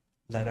could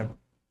let a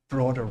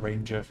broader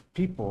range of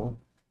people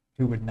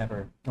who would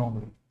never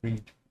normally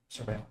read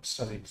surveillance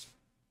studies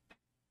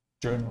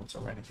journals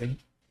or anything,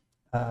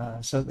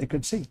 so they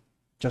could see.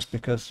 Just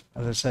because,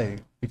 as I say,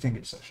 we think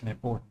it's such an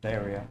important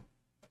area,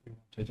 we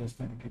wanted as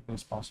many people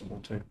as possible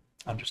to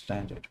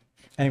understand it.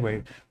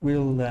 Anyway,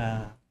 we'll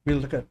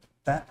look at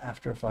that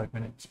after a 5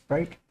 minutes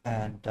break,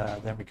 and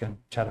then we can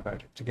chat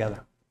about it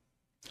together.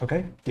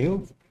 Okay,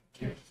 deal?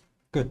 Yes.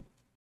 Good.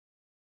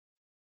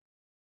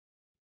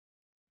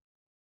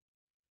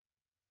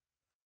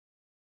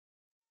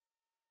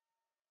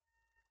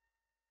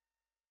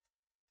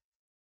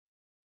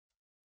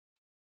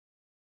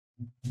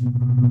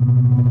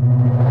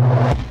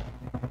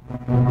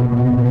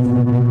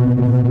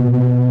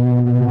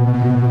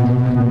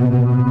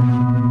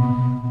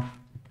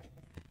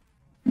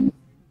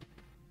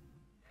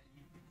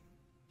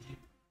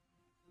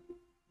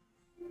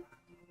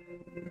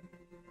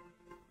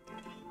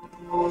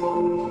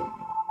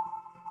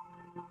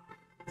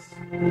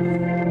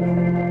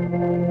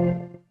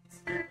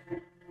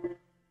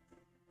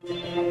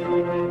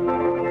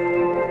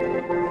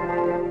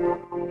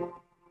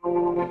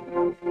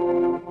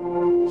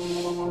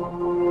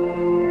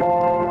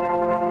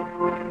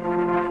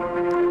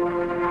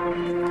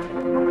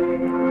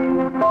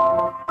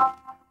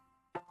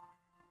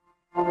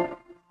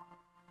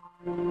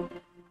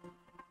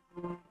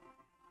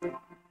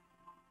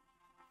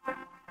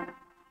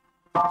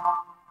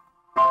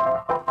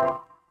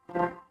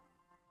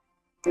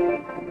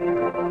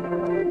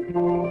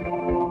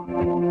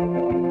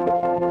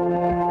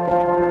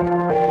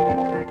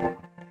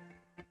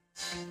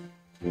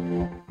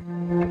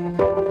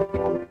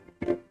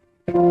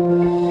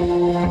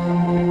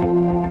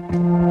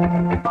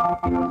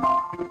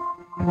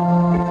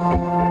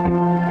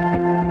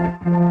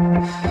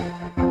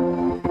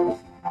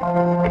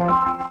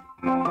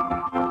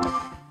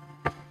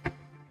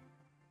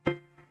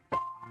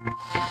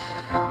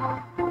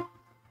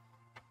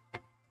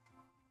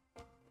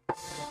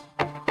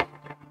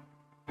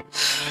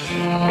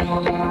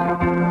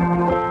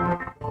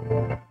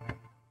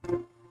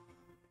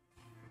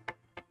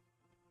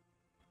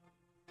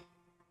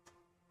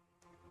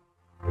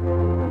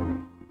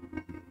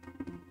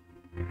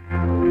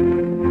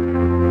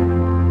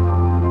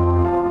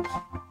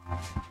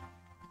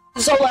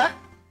 Zola,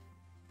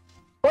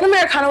 one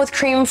Americano with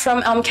cream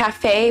from Elm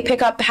Cafe,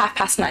 pick up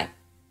 9:30. Americano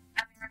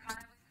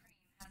with cream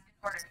has been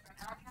ordered from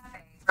Elm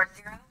Cafe for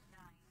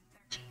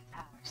 09:13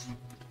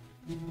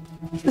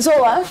 hours.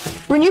 Zola,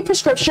 renew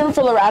prescription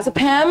for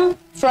lorazepam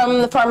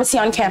from the pharmacy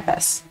on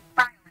campus.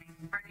 Filing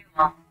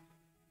renewal.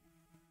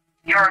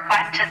 Your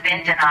request has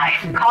been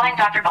denied. Calling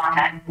Dr.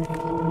 Bontet.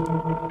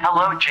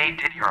 Hello, Jay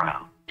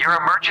Didiero. Your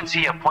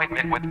emergency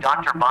appointment with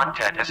Dr.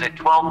 Bontet is at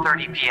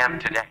 12:30 p.m.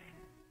 today.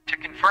 To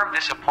confirm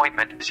this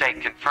appointment, say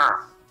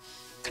confirm.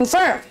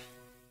 Confirm.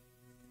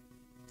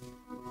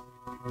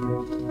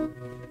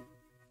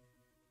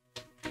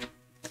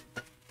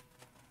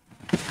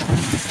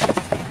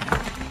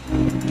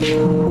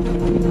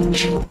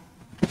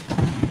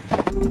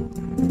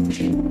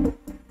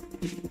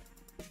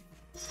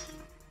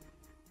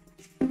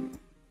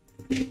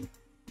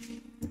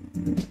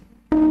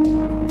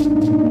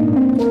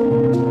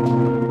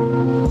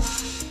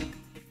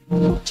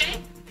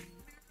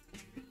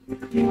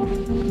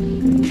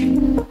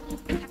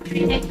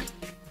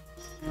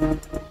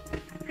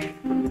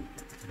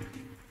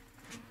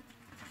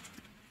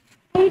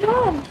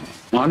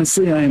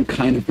 Honestly, I am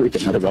kind of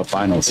freaking out about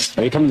finals.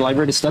 Are you coming to the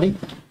library to study?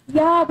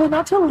 Yeah, but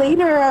not till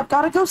later. I've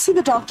got to go see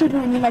the doctor to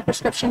renew my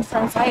prescription for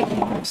anxiety.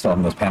 Still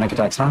having those panic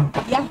attacks, huh?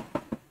 Yeah.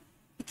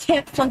 I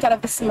can't flunk out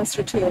of this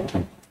semester too.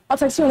 I'll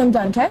text you when I'm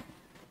done, okay?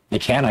 You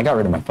can. I got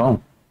rid of my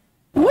phone.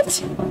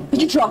 What?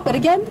 Did you drop it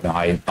again? No,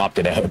 I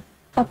opted out.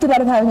 Opted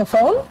out of having a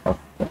phone?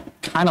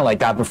 Kind of like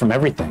that, but from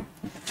everything.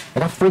 I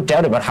got freaked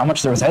out about how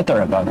much there was out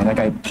there about me. Like,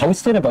 I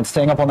posted about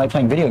staying up all night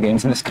playing video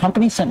games, and this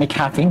company sent me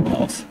caffeine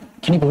pills.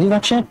 Can you believe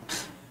that shit?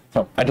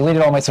 So, I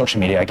deleted all my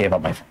social media. I gave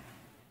up my phone.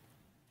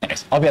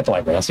 Anyways, I'll be at the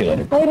library. I'll see you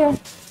later. Later.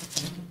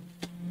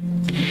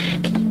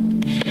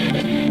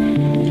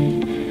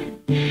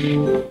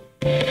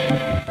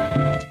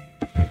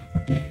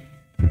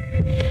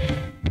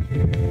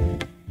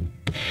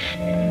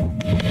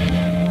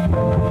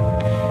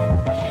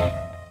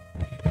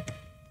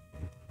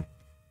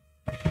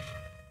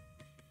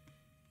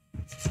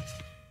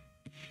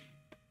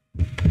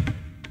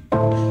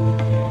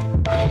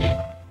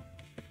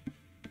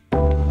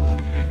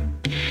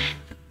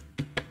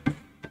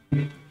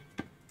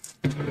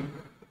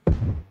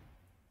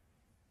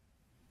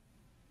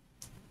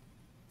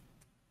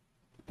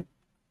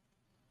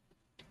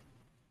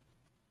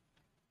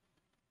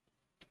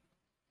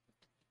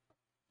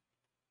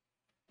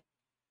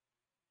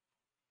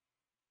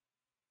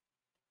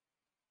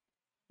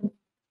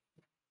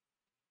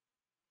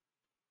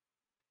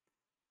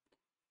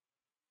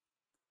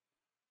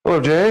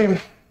 Hello, Jay.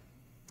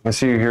 I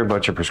see you here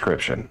about your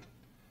prescription.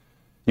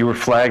 You were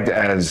flagged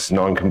as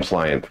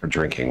non-compliant for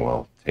drinking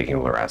while taking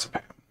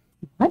lorazepam.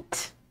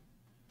 What?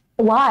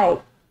 Why?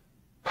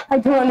 I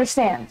don't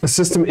understand. The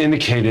system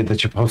indicated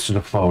that you posted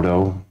a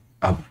photo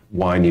of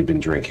wine you'd been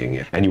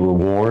drinking, and you were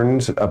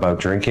warned about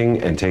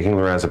drinking and taking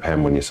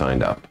lorazepam when you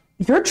signed up.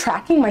 You're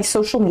tracking my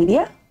social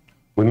media?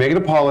 We make it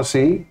a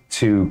policy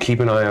to keep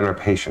an eye on our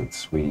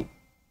patients. We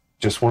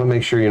just want to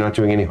make sure you're not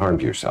doing any harm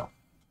to yourself.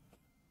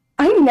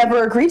 I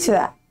never agreed to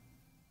that.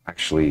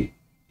 Actually,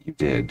 you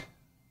did.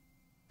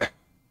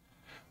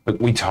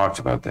 But we talked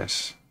about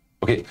this.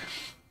 Okay,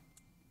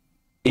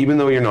 even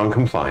though you're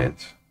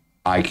non-compliant,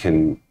 I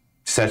can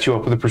set you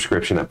up with a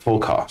prescription at full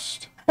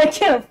cost. I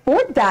can't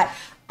afford that.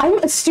 I'm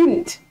a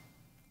student.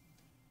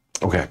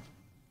 Okay,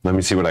 let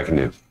me see what I can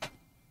do.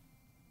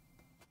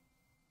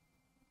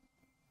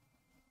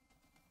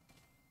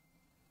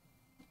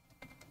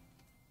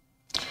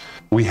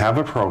 We have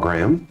a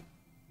program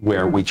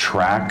where we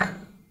track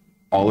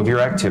all of your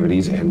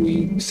activities and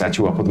we set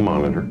you up with a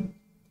monitor.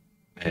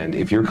 And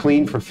if you're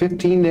clean for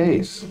 15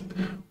 days,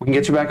 we can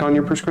get you back on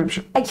your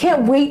prescription. I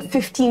can't wait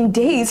 15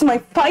 days. My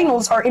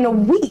finals are in a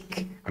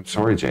week. I'm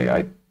sorry, Jay.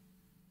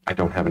 I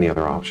don't have any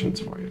other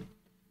options for you.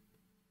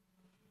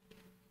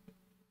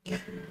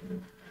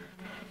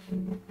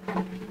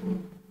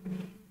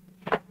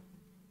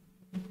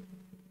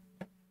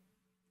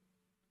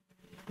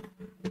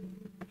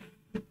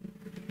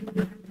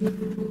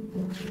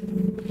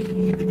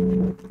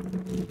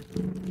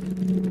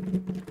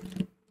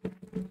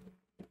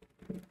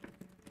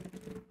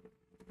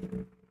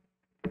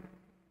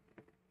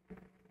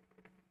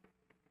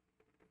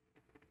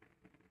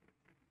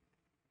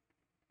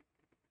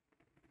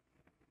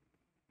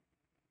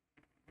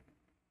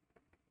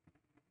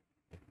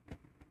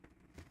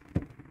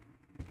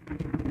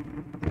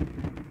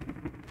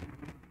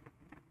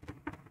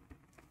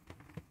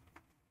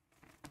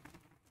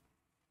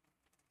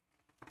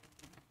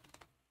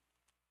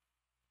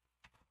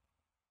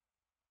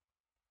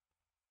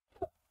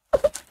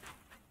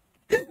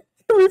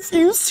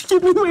 Refused to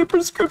give me my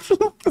prescription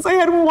because I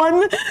had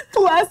one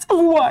glass of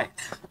wine.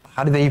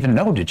 How did they even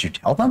know? Did you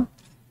tell them?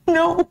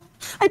 No,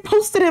 I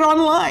posted it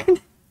online.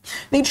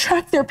 They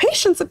track their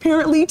patients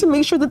apparently to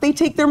make sure that they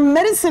take their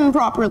medicine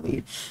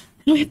properly.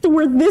 I have to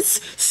wear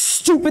this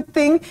stupid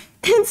thing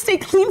and stay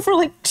clean for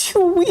like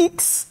 2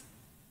 weeks.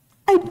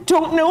 I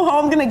don't know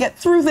how I'm gonna get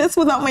through this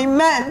without my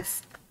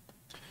meds.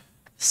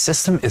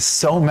 System is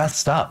so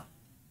messed up.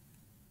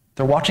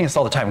 They're watching us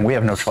all the time and we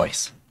have no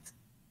choice.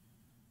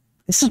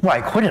 This is why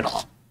I quit it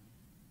all.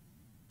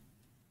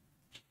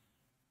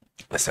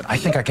 Listen, I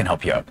think I can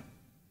help you out.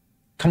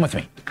 Come with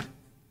me.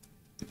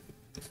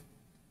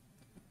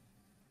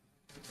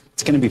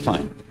 It's gonna be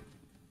fine.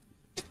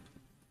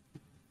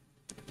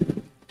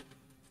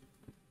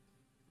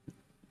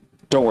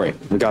 Don't worry,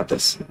 we got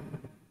this.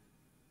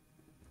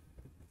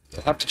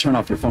 You'll have to turn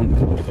off your phone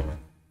before we go in.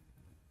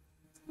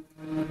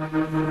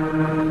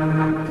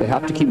 They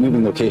have to keep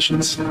moving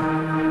locations.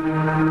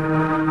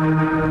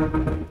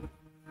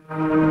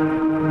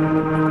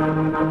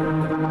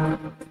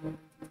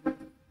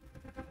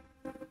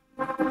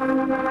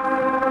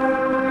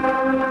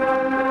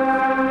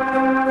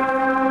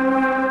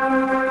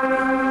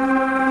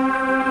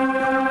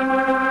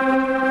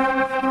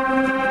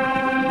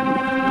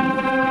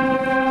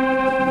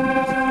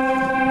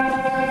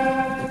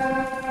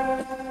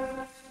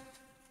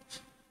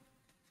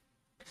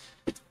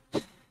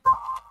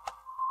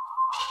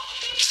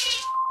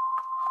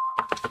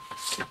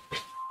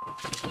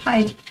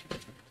 Hi.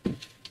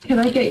 Can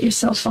I get your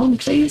cell phone,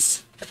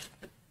 please?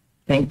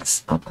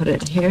 Thanks. I'll put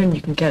it here and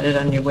you can get it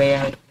on your way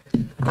out.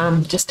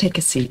 Just take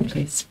a seat,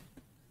 please.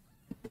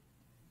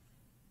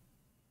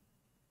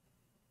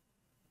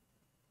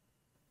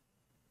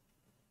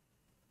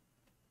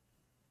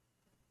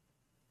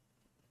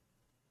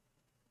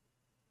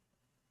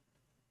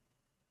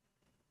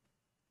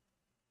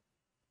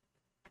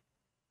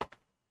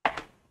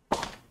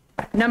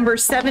 Number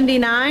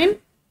 79.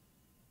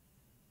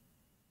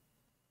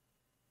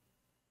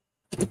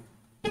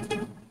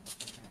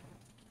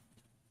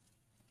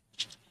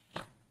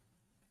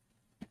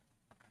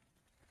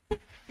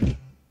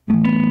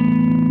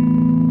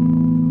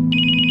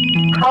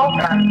 Call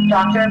from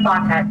Dr.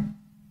 Bontet.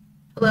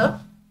 Hello?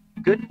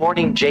 Good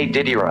morning, Jay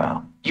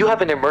Didiero. You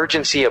have an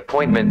emergency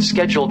appointment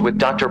scheduled with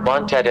Dr.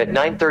 Bontet at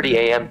 9:30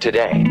 a.m.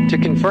 today. To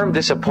confirm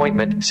this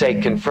appointment, say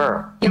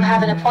confirm. You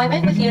have an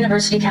appointment with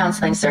University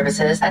Counseling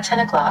Services at 10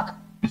 o'clock,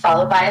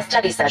 followed by a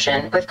study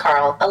session with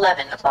Carl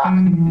 11 o'clock.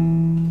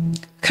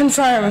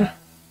 Confirm.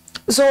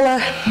 Zola,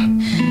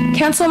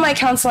 cancel my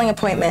counseling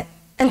appointment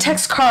and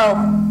text Carl.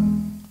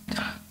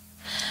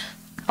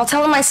 I'll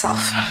tell him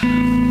myself.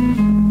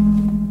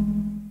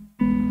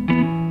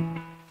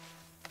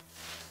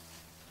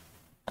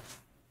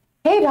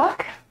 Hey,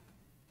 Doc.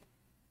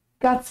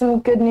 Got some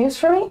good news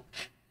for me?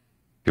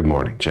 Good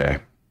morning, Jay.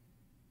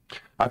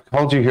 I've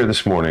called you here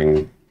this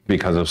morning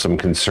because of some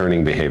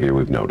concerning behavior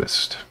we've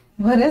noticed.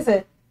 What is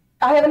it?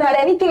 I haven't had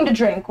anything to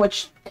drink,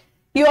 which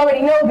You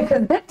already know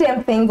because that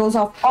damn thing goes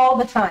off all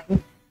the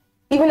time,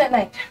 even at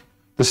night.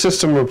 The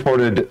system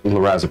reported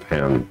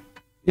lorazepam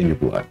in your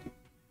blood,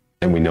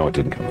 and we know it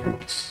didn't come from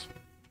us.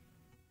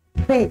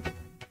 Wait,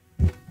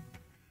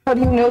 how do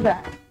you know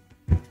that?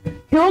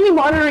 You're only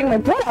monitoring my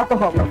blood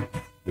alcohol level.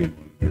 We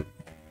monitor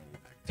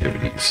all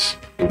activities,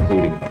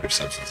 including other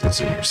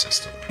substances in your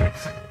system.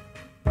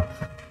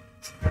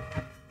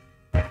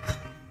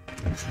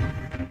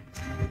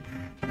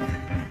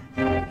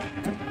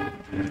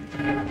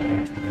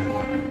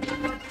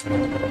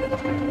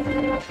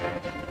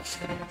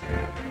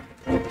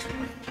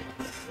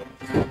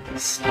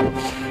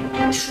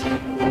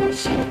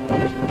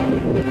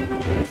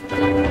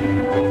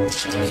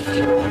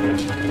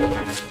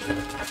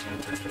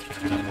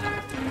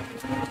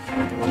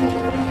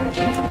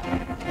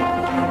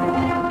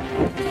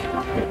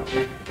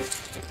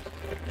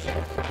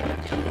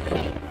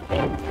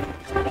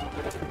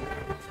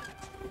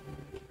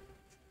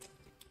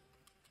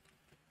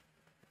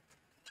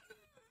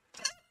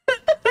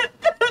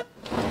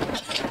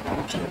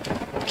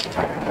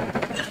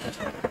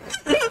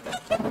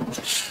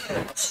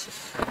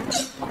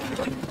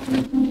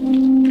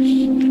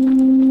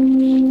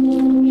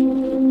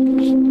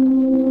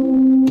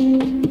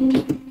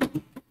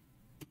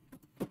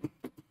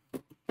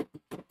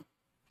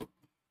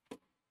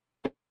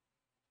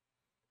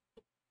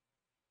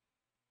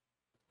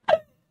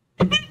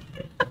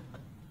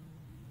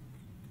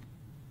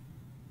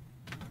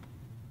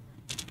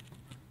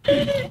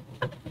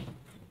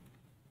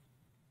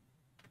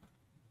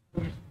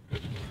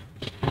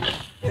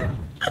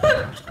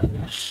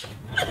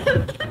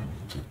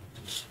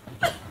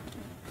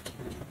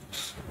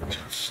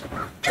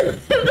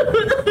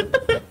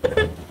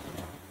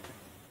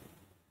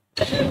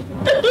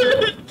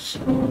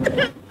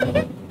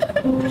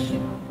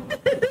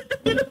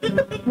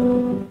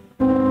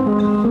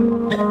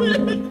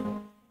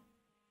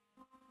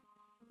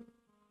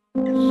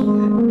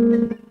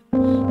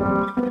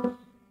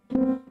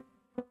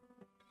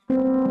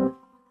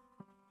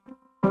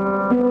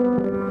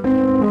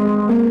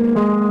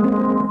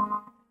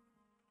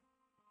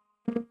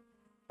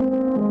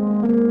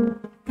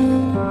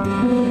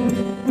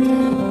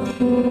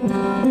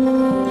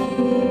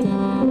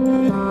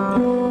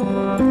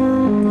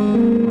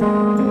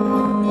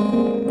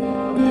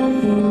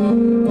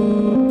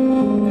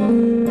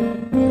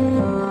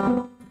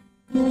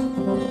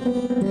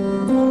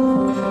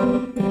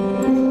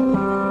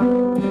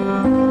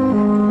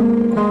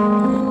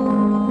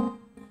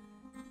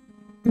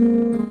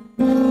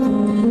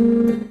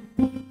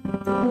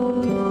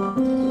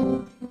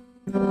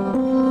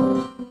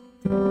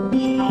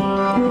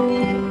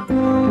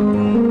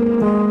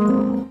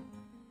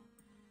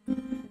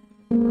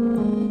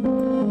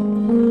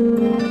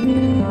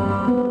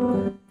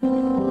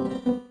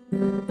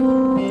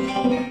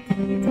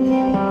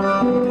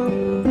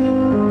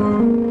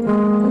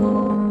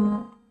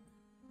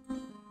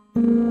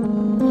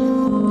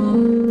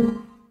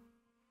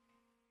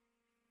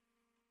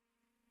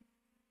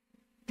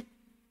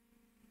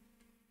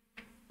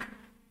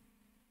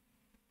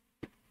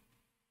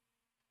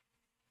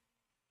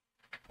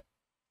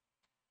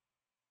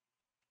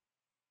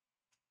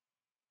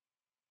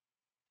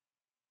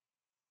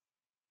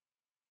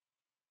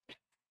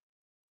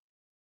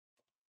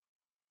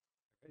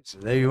 So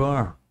there you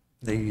are,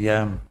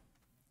 the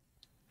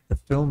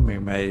film we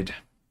made.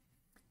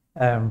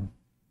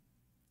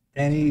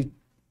 Any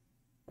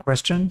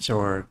questions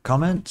or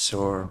comments,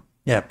 or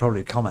yeah,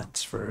 probably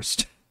comments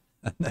first,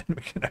 and then we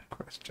can have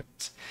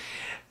questions.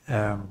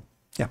 Yeah,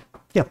 yeah.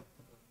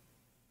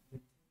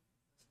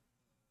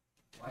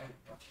 While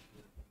watching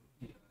the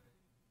movie,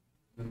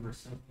 I remember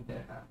something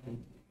that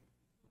happened.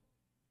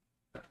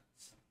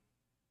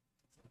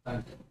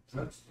 Sometimes at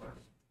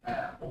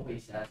drugstores,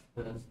 always ask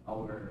us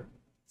our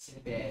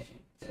CPF,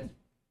 that's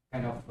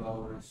kind of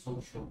our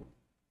social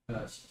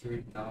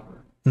security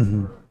number,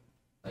 for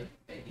like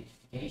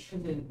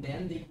identification, and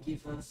then they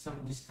give us some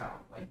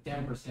discount, like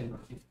 10% or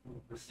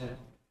 15%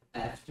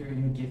 after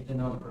you give the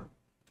number.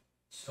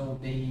 So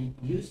they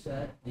use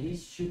that. They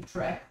should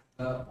track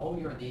all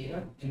your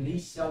data, and they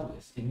sell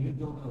this, and you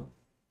don't know.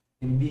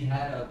 And we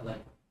had a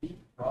big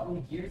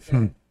problem here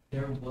that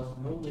there was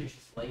no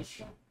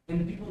legislation,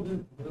 and people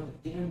didn't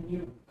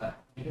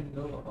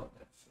know about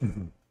that. So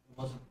it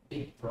was a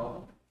big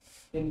problem.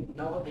 And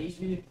nowadays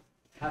we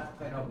have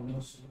kind of no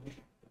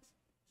solution.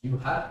 You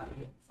have,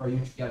 for you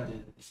to get the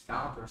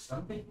discount or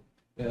something,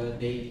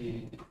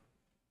 you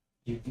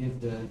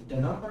give the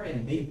number,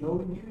 and they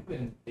know you,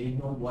 and they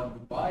know what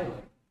you buy.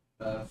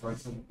 Like, for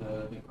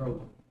example, the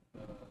girl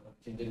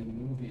in the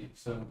movie,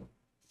 some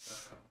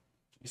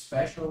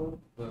special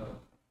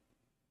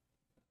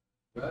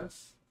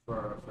drugs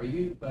for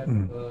you, but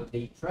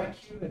they track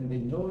you, and they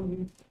know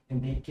you,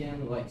 and they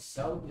can like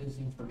sell this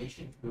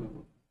information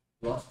to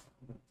lost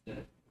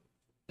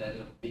that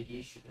a big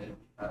issue that we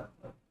have.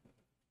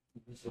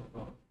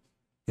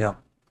 Yeah.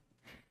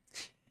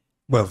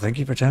 Well, thank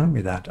you for telling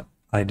me that.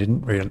 I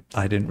didn't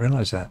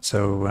realize that.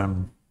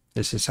 So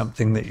this is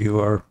something that you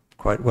are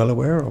quite well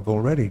aware of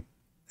already.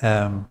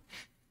 And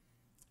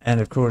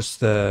of course,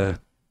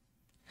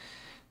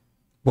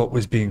 what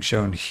was being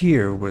shown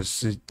here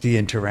was the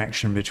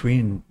interaction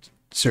between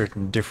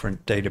certain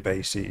different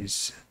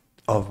databases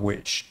of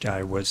which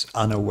I was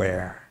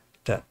unaware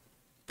that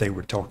they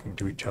were talking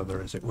to each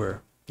other, as it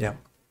were. Yeah.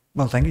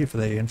 Well, thank you for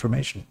the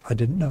information. I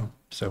didn't know.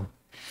 So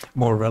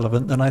more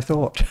relevant than I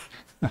thought.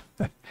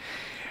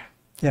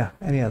 Yeah.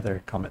 Any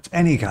other comments?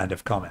 Any kind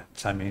of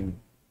comments? I mean,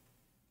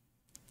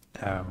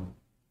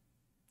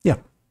 yeah.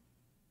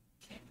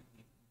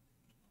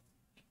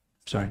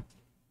 Sorry.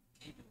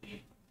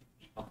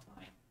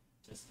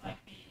 Just like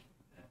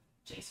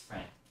Jay's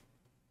friend.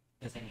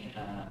 Because I mean,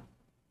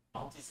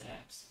 all these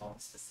apps, all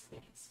these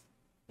facilities,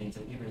 they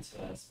deliver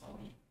to us what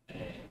we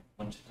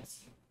want to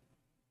consume.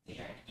 They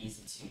are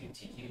easy to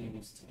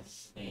use,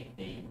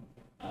 they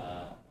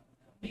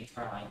make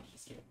our life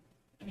easier.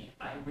 I mean,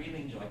 I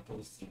really enjoy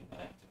posting what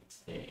I'm doing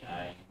today.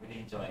 I really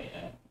enjoy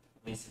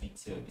listening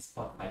to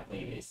Spotify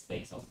playlists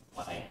based on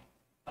what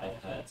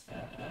I've heard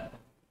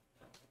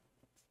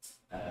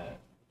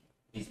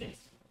these days.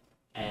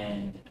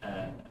 And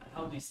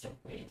how do you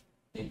separate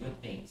the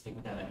good things, the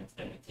good elements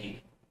that we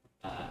take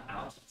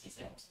out of these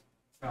apps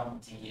from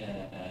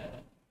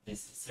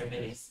this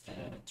surveillance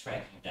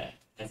tracking that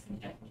has been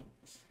happening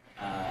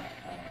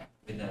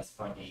with us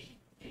for the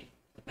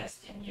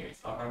past 10 years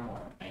or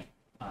more, right?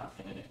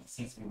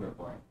 Since we were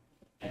born,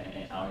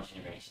 our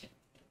generation.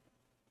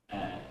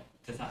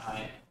 Because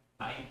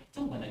I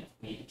don't want to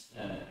quit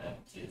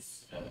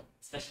this,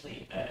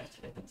 especially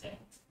after the pandemic.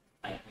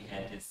 Like we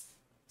had this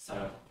sort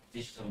of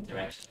digital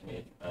interaction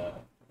with,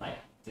 like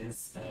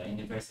this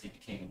university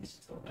became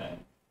digital, and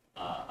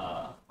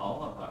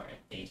all of our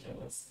data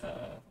was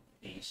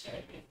being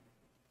shared with,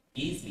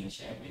 is being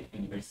shared with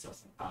University of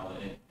São Paulo,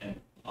 and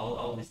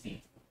all these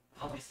things.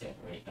 How do we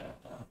separate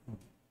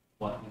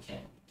what we can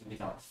do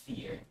without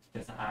fear?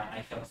 Because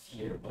I felt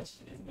fear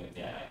watching this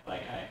movie.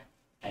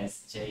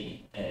 As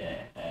Jay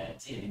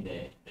did in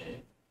the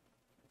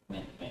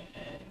when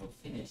it was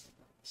finished,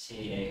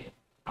 she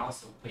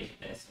also quit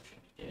social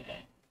media.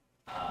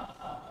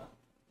 And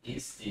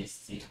is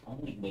this the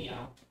only way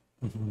out?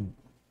 Mm-hmm.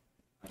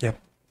 Yep.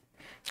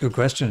 Good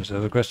question. So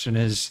the question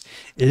is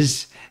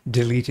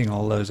deleting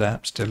all those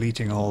apps,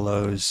 deleting all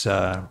those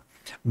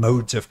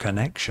modes of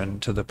connection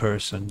to the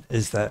person,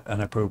 is that an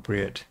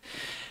appropriate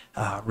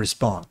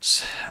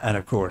response? And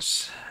of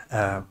course,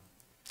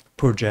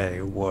 poor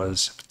Jay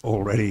was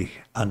already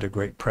under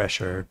great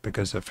pressure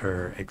because of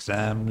her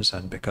exams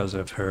and because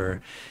of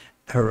her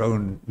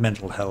own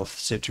mental health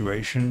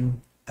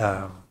situation.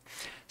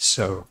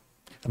 So,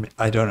 I mean,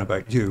 I don't know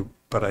about you,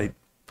 but I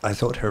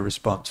thought her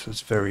response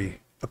was very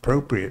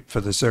appropriate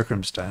for the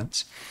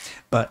circumstance.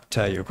 But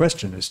your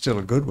question is still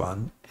a good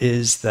one.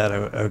 Is that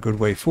a good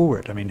way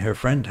forward? I mean, her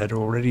friend had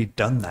already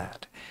done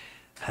that,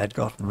 had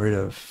gotten rid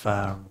of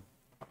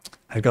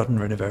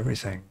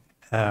everything.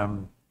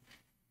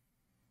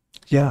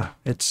 Yeah,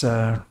 it's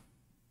a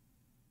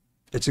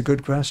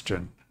good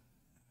question.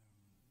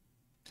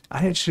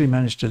 I actually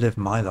managed to live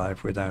my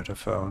life without a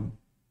phone,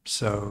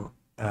 so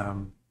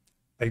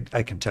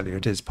I can tell you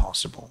it is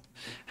possible.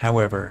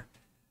 However,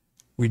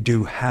 we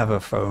do have a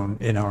phone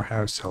in our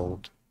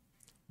household,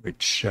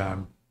 which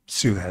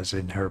Sue has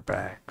in her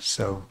bag,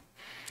 so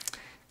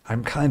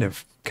I'm kind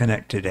of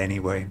connected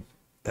anyway.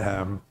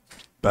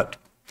 But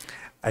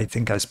I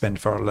think I spend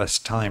far less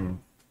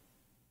time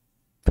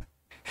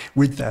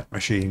with that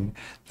machine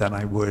than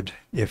I would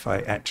if I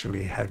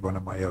actually had one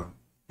of my own,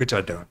 which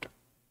I don't.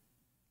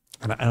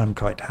 And I'm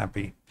quite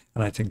happy,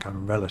 and I think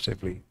I'm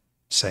relatively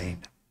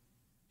sane.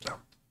 So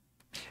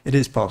it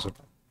is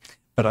possible.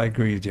 But I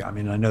agree with you. I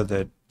mean, I know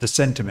that the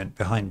sentiment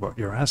behind what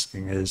you're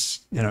asking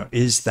is,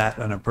 is that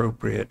an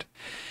appropriate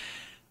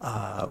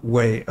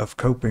way of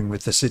coping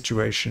with the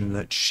situation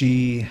that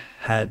she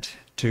had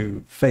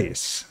to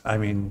face? I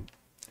mean,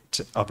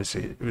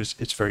 obviously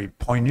it's very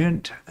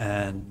poignant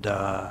and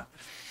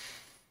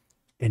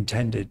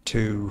intended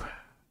to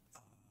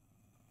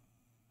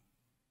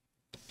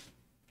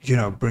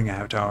bring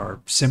out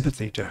our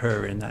sympathy to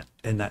her in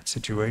that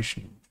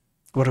situation.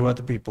 What do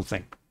other people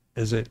think?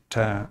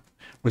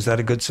 Was that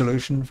a good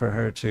solution for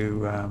her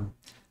to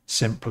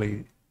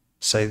simply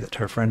say that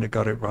her friend had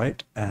got it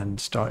right and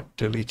start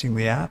deleting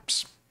the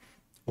apps?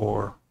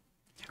 Or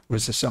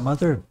was there some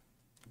other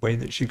way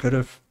that she could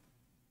have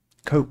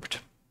coped?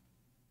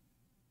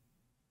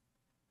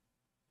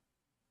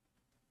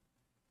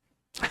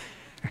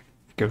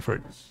 Go for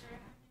it.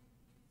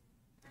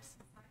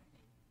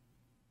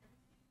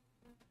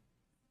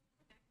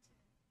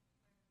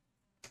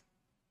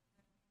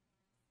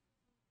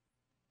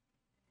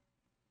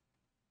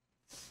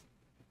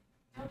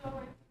 I don't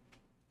know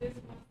if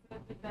this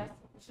was the best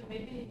solution,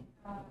 maybe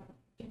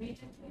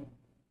immediately,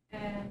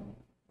 and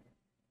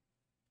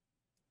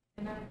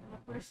on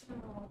a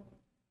personal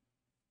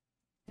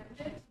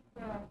candidate,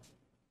 but I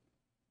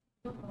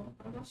don't know,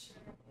 I'm not sure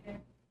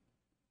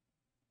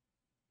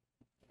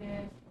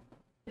if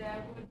that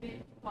would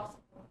be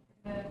possible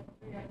in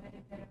the reality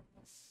that it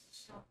was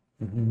shown.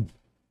 Mm-hmm.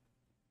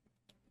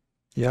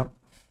 Yep.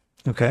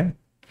 Okay.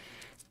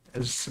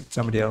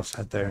 Somebody else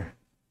had their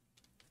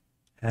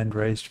hand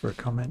raised for a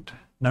comment.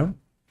 No?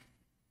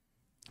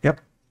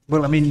 Yep.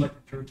 Well, I mean, like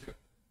your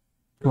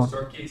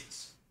start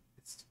cases,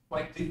 it's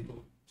quite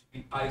difficult to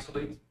be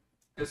isolated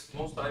because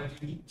most times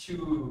you need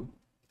to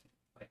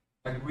like,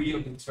 agree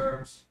on the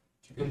terms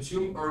to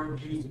consume or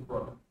use the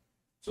product.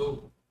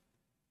 So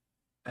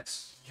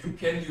as you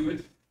can do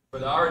it,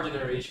 but our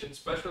generation,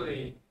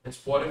 especially in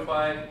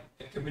Spotify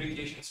and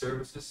communication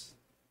services,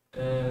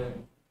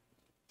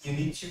 you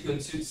need to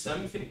consume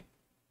something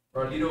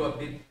or a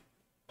bit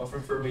of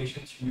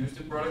information to use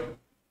the product.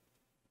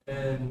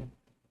 And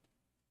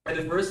at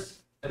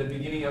the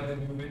beginning of the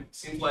movie, it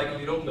seems like a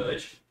little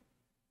nudge,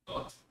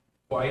 not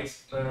quite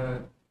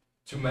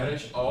to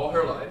manage all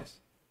her life,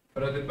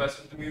 but at the best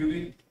of the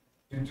movie,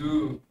 you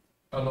do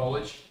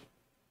acknowledge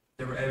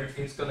that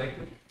everything's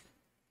connected.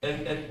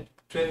 And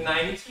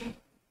 2019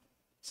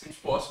 seems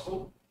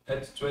possible.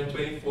 At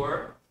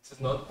 2024, this is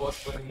not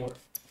possible anymore.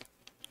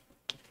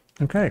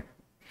 okay.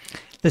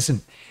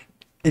 Listen,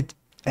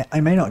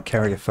 I may not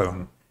carry a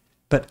phone,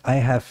 but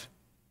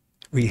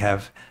we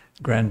have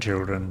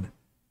grandchildren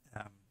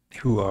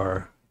who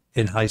are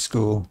in high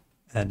school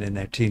and in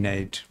their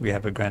teenage. We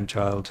have a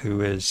grandchild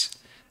who is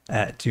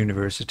at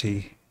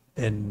university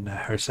in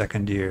her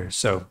second year.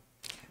 So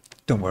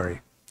don't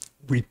worry.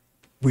 We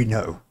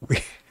know.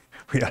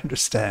 We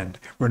understand.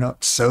 We're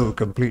not so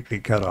completely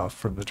cut off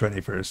from the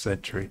 21st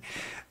century.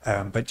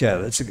 But yeah,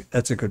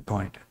 that's a good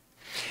point.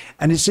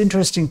 And it's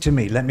interesting to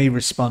me. Let me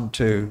respond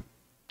to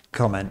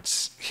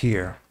comments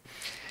here.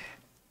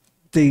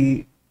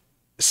 The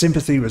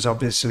sympathy was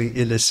obviously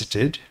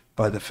elicited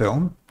by the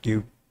film.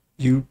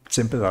 You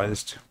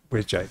sympathized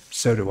with Jake.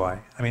 So do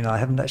I. I mean, I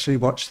haven't actually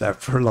watched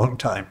that for a long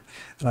time.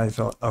 And I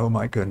thought, oh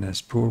my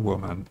goodness, poor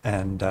woman.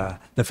 And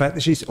the fact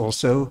that she's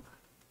also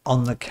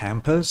on the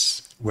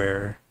campus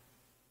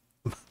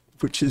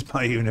which is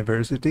my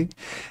university,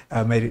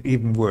 made it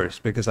even worse,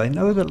 because I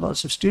know that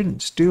lots of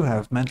students do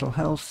have mental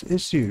health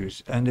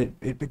issues, and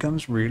it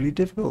becomes really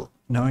difficult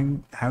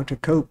knowing how to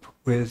cope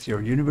with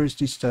your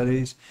university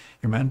studies,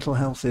 your mental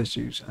health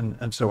issues,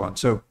 and so on.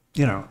 So,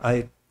 you know,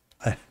 I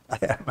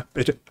am a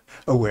bit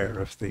aware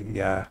of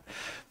the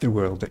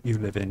world that you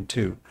live in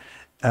too.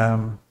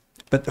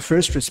 But the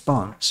first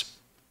response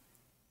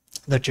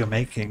that you're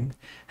making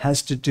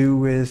has to do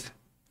with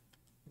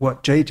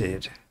what Jay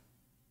did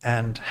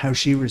and how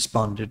she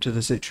responded to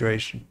the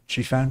situation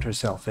she found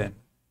herself in.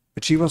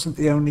 But she wasn't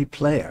the only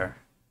player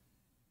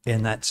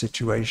in that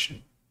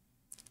situation.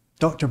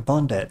 Dr.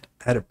 Bondet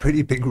had a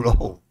pretty big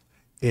role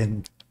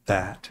in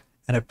that,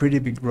 and a pretty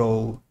big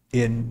role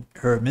in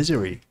her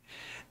misery.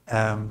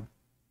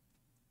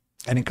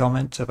 Any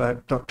comments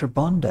about Dr.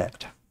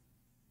 Bondet?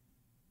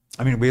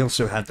 I mean, we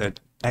also had that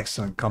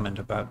excellent comment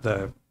about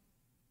the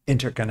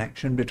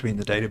interconnection between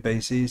the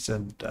databases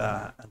and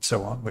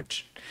so on,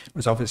 which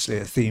was obviously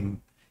a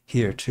theme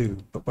here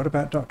too. But what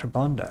about Dr.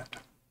 Bondet?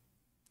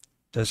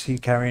 Does he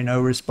carry no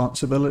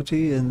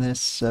responsibility in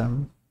this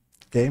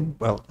game?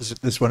 Well,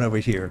 this one over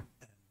here,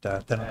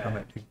 and then I'll come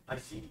back to you. I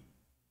see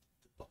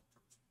the doctor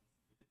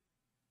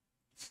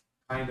is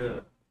kind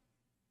of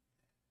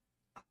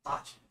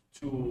attached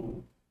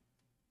to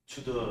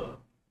the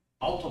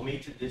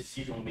automated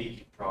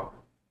decision-making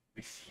problem.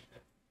 We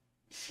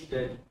see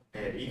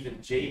that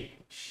even Jay,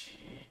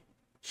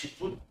 she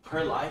put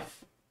her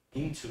life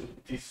into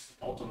these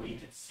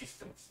automated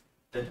systems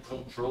that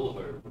control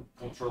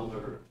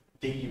her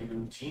daily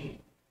routine,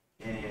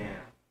 and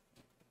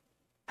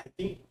I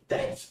think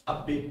that's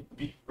a bit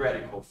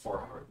radical for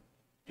her.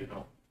 You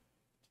know,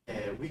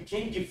 we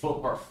can't give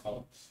up our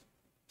phones,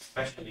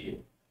 especially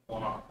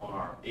on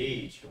our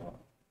age, on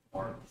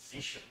our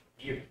position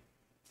here.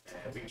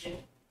 We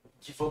can't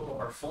give up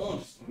our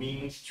phones.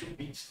 Means to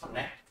be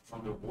disconnected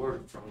from the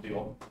world, from the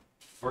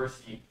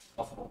diversity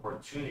of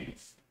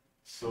opportunities.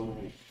 So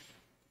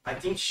I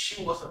think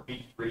she was a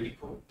bit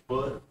radical,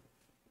 but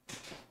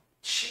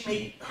she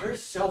made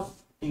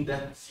herself in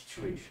that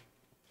situation.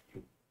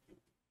 You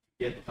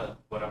get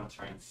what I'm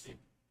trying to say.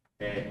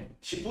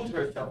 She put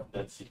herself in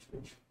that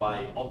situation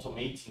by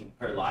automating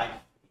her life.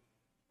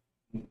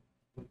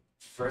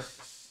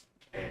 First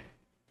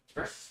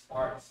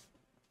parts.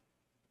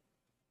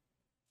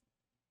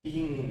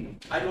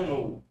 I don't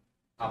know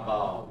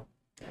about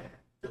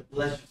the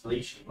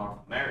legislation in North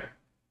America,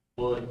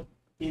 but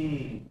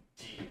in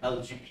the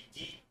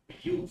LGBT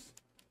youth,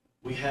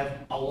 we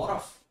have a lot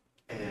of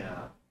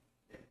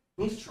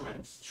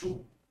instruments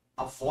to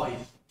avoid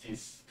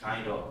this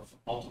kind of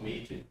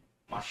automated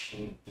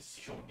machine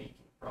decision-making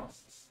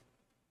process.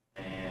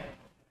 And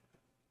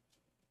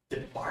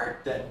the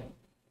part that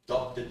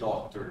the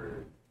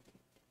doctor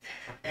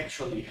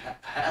actually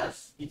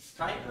has, it's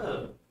kind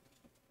of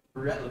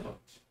relevant.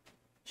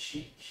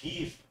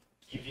 He's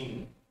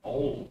giving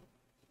all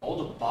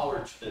the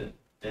power to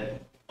the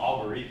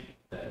algorithm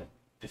that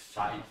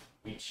decides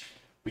which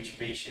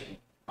patient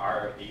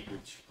are able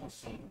to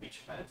consume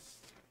which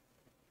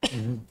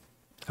medicine.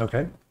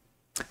 Okay,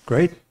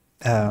 great.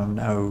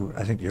 Now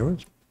I think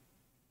yours.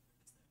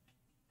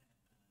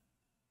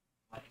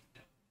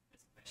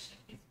 This question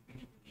is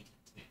really related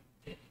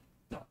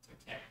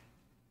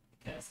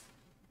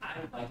I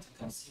would like to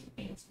consume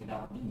things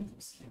without being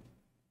consumed.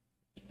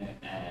 You know,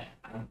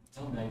 I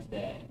don't know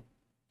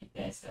if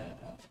there's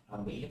a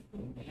way of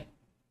doing that,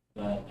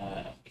 but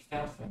it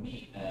felt for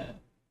me,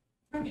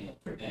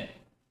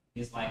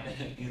 it's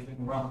like doing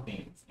wrong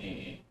things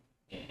in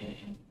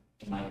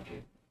my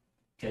view.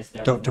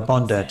 Dr.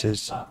 Bondet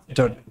is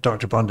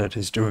Dr. Bondet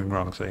is doing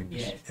wrong things.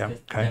 Yes, Yeah.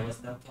 Okay. there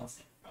was no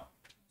consent from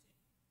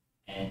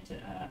and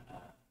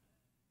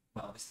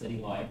well, the study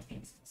law,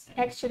 everything is consent.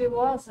 Actually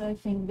was, I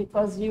think,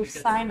 because you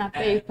Because, sign a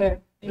paper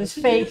with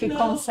fake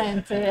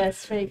consent,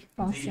 yes, fake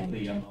consent.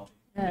 Deeply on all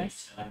the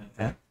Yes. information.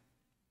 Yeah.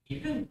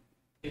 Even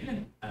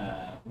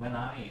when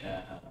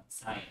I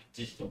sign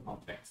digital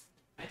contracts,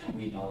 I don't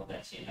read all of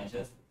that shit. I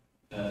just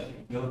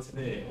go to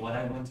the what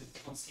I want to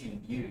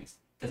consume, use,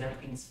 because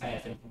everything is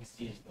fast, everything is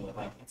digital.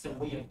 Like it's a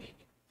way of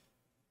living.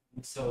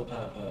 So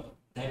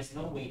there's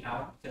no way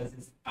out because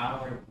it's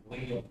our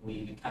way of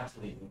living,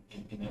 capitalism.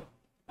 You know,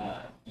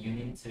 you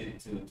need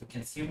to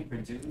consume,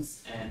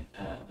 produce, and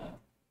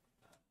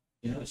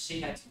you know,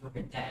 she had to do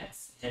her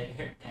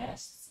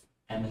tests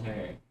and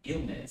her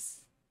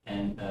illness,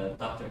 and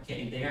Dr.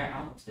 K, they are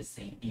almost the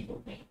same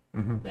evil thing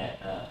that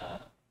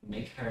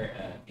make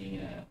her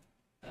being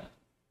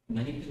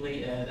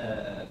manipulated,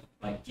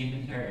 like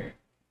giving her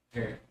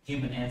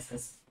human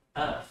essence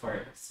up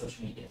for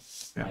social media,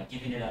 like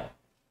giving it up.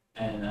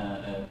 And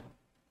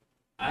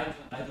I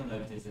don't know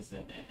if this is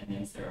an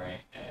answer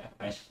or a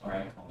question or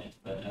a comment,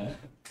 but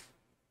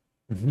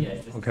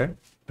yes. Okay.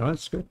 No,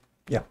 that's good.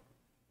 Yeah.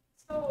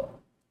 So,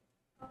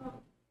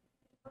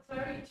 what's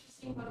very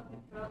interesting what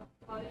the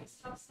colleagues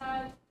have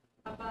said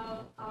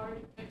about our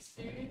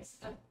experience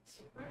as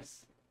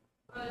consumers,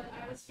 but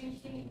I was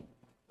thinking,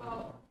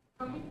 well,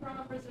 coming from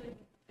a Brazilian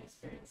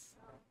experience,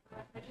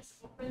 I just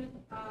opened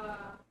a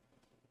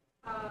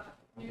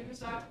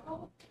news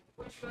article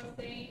which was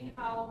saying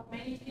how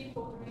many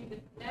people during the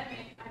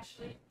pandemic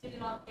actually did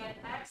not get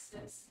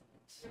access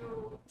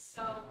to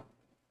some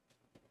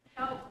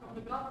help from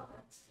the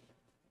government.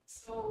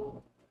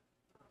 So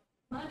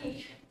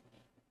money,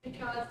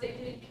 because they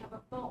didn't have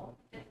a phone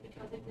and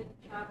because they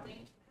didn't have the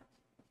internet.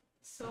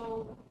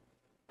 So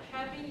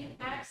having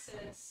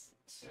access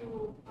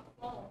to a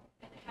phone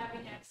and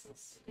having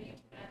access to the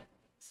internet,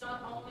 it's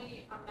not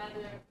only a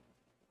matter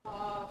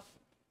of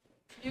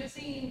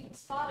using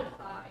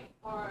Spotify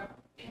or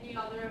any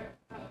other,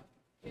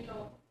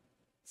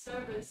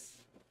 service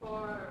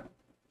for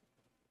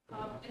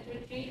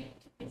entertainment.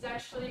 It's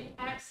actually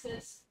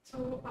access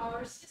to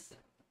our system.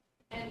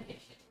 And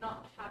if you do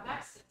not have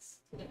access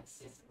to that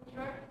system,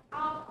 you're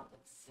out of the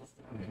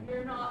system.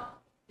 You're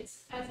not,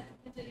 it's as if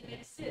it didn't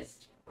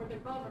exist for the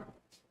government.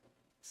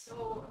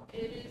 So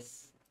it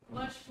is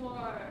much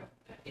more,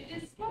 it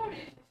is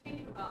scary to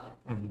think about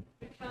it.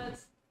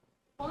 Because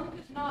one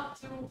could not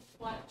do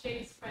what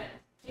Jay's friend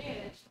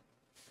did.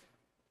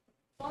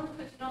 One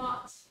could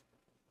not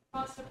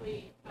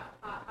possibly,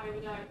 I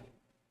would argue,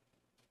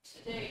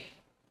 today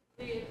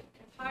live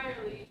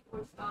entirely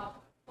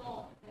without a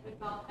phone and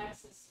without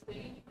access to the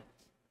internet,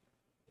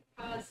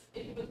 because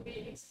it would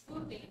be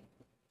excluding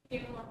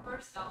him or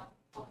herself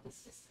of the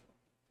system.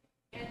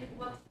 And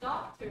what the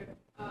doctor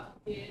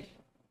did,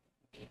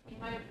 in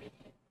my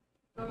opinion,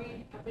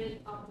 going a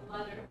bit of the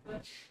ladder,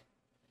 but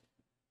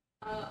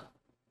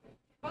it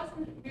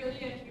wasn't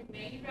really a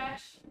humane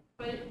reaction,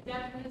 but it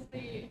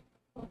definitely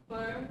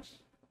confirmed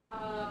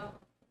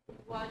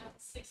what the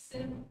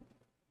system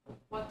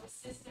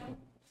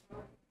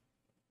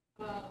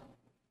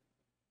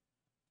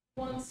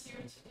wants you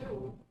to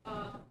do,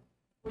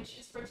 which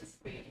is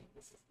participate in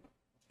the system.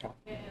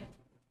 And,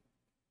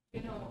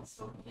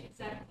 so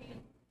exactly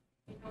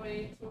in a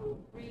way to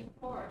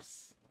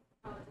reinforce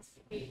this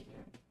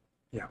behavior.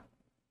 Yeah.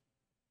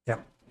 Yeah.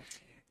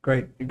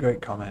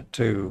 Great comment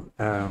too.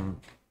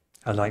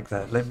 I like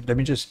that. Let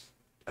me just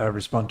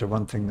respond to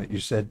one thing that you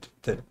said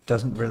that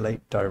doesn't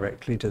relate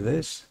directly to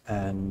this,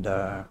 and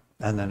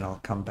then I'll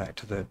come back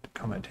to the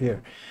comment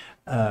here.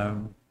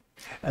 And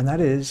that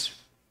is,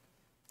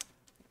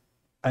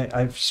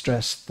 I've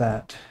stressed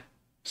that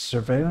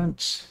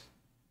surveillance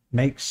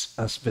makes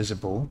us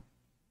visible.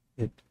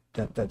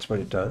 That's what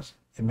it does.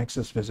 It makes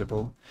us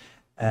visible,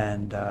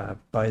 and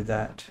by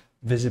that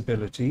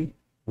visibility,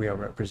 we are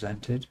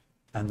represented,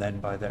 and then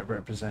by that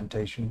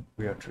representation,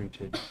 we are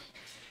treated.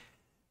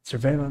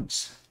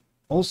 Surveillance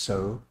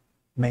also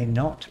may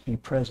not be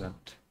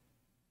present,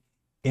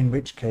 in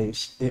which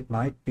case it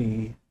might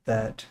be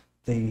that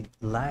the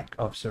lack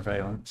of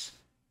surveillance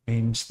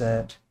means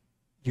that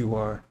you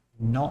are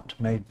not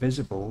made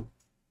visible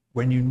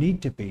when you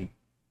need to be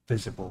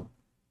visible.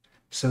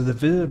 So the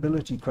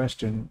visibility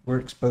question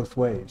works both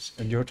ways,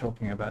 and you're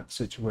talking about the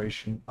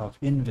situation of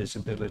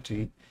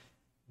invisibility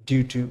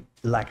due to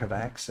lack of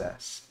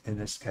access in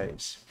this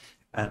case.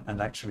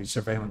 And actually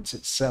surveillance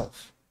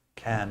itself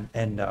can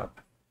end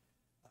up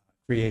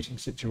creating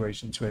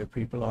situations where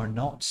people are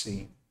not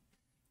seen.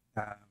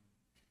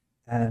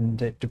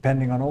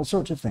 Depending on all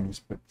sorts of things,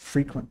 but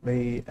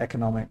frequently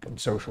economic and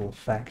social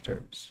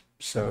factors.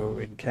 So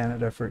in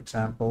Canada, for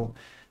example,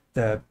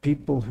 the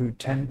people who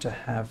tend to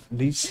have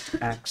least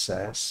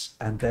access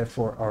and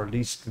therefore are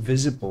least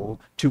visible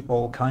to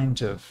all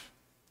kinds of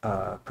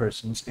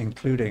persons,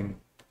 including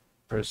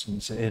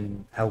persons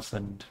in health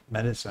and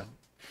medicine,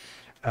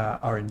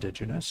 are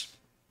Indigenous.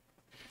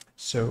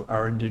 So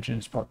our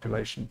Indigenous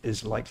population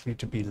is likely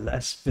to be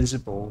less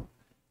visible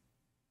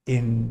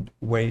in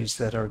ways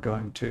that are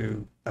going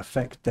to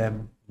affect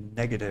them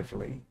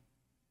negatively.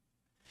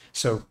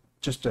 So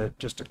just a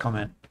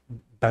comment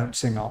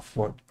bouncing off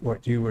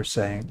what you were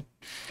saying,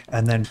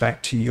 and then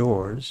back to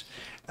yours,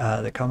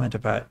 the comment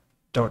about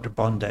Dr.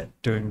 Bondet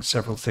doing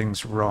several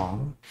things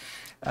wrong.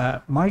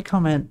 My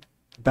comment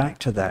back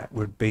to that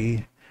would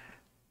be,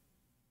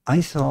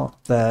 I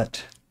thought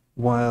that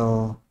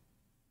while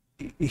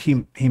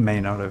he may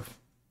not have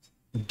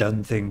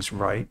done things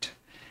right,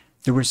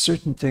 there were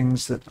certain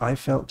things that I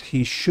felt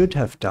he should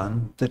have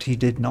done that he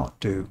did not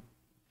do.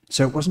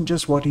 So it wasn't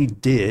just what he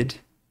did,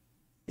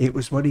 it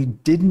was what he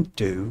didn't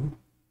do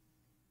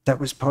that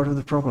was part of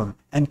the problem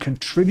and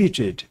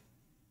contributed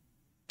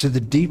to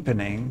the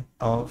deepening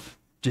of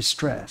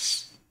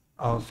distress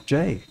of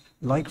Jay.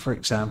 Like, for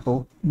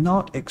example,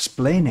 not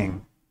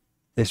explaining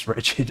this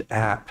wretched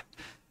app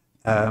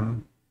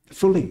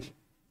fully.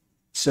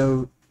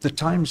 So the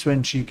times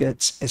when she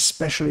gets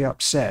especially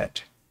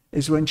upset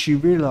is when she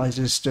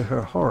realizes to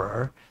her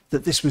horror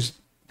that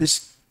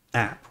this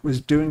app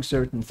was doing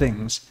certain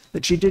things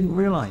that she didn't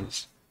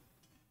realize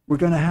were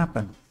going to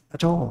happen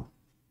at all.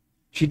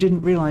 She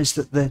didn't realize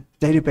that the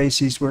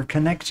databases were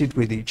connected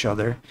with each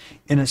other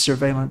in a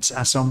surveillance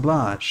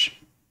assemblage.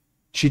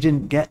 She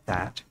didn't get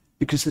that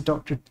because the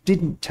doctor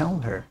didn't tell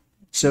her.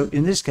 So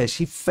in this case,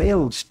 he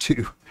failed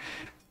to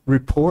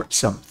report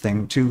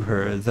something to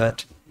her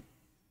that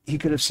he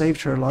could have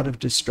saved her a lot of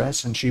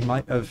distress, and she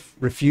might have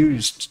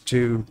refused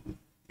to,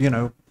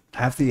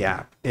 have the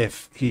app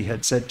if he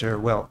had said to her,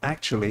 well,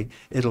 actually,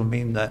 it'll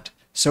mean that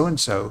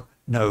so-and-so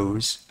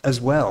knows as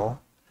well,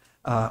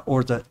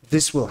 or that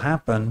this will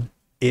happen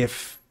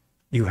if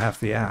you have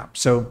the app.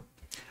 So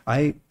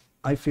I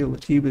feel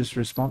that he was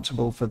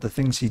responsible for the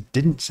things he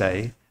didn't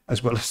say,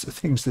 as well as the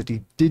things that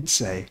he did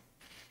say.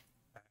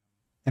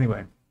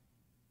 Anyway,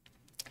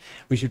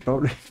 we should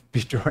probably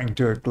be drawing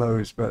to a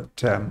close,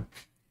 but I'm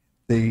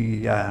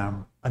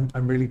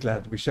really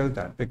glad we showed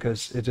that,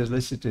 because it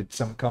elicited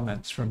some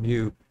comments from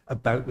you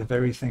about the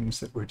very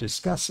things that we're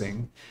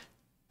discussing,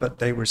 but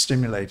they were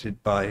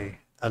stimulated by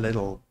a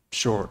little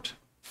short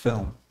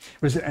film.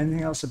 Was there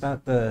anything else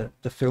about the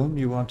film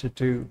you wanted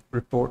to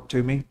report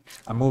to me?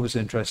 I'm always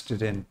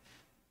interested in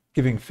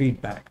giving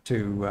feedback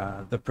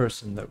to the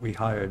person that we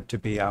hired to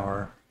be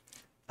our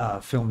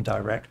film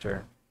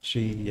director.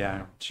 She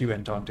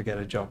went on to get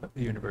a job at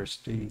the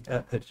university,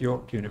 at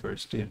York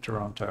University in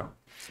Toronto.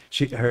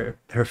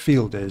 Her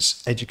field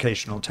is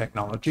educational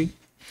technology,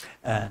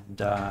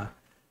 and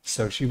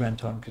so she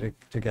went on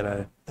to get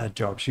a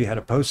job. She had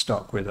a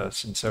postdoc with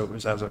us, and so it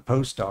was as a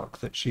postdoc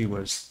that she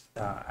was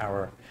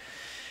our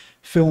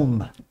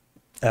film.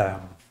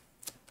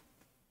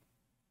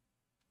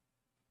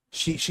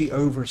 She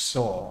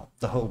oversaw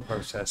the whole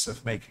process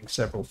of making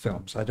several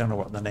films. I don't know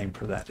what the name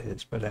for that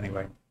is, but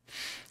anyway.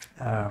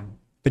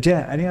 But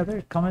yeah, any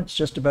other comments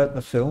just about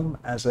the film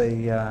as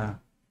a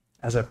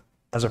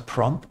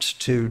prompt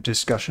to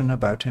discussion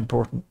about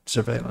important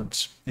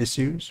surveillance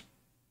issues?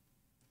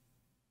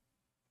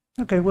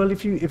 Okay, well,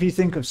 if you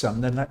think of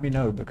some, then let me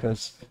know,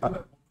 because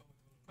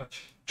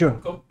sure.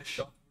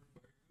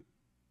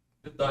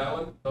 The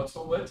dialogue, not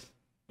so much,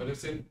 but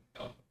it's in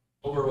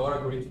overall a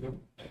great film.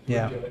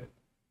 Yeah.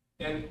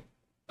 And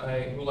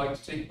I would like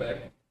to take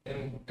back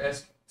and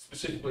ask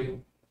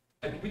specifically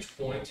at which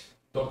point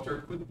doctor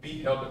could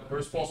be held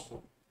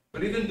responsible.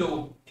 But even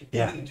though he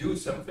didn't do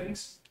some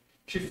things,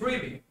 she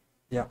freely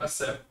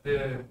accept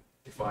the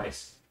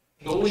device,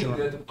 knowing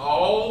that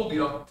all the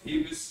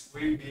activities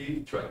will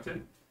be tracked.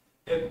 And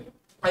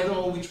I don't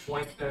know which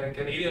point the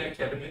Canadian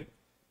Academy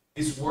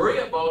is worried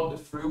about the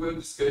free will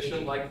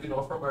discussion like the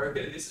North America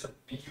is,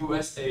 the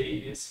USA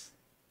is,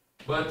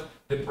 but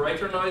the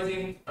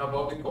patronizing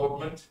about the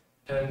government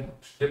and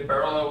the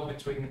parallel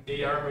between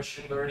AR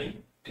machine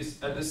learning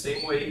is at the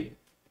same way,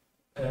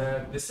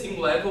 the same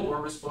level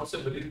or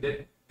responsibility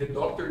that the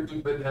doctor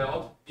could be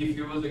held if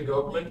he was a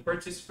government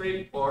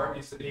participant or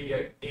is an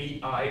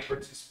AI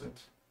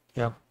participant.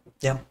 Yeah,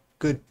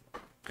 good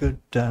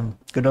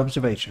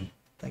observation.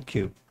 Thank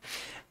you.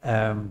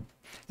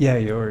 Yeah,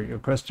 your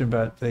question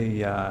about the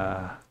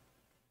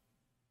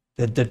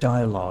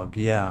dialogue.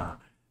 Yeah,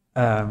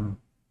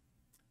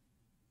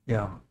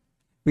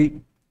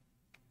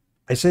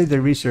 I say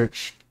the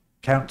research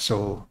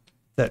council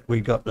that we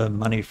got the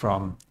money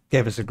from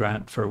gave us a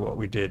grant for what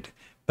we did,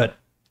 but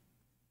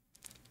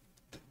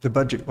the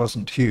budget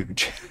wasn't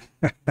huge.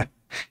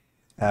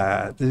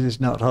 This is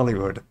not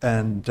Hollywood,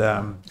 and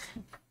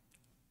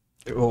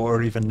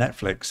or even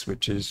Netflix,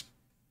 which is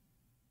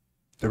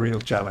the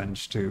real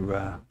challenge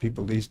to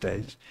people these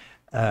days.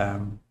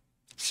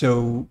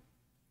 So,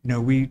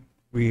 we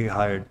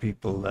hired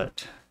people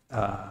that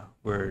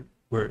were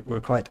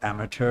quite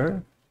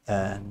amateur,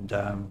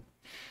 and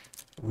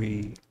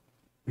we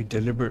we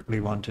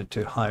deliberately wanted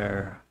to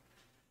hire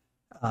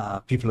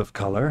people of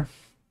color,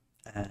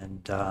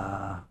 and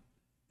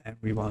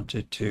we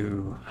wanted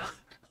to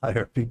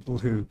hire people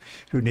who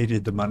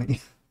needed the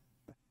money.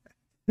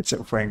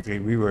 So frankly,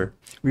 we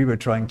were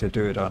trying to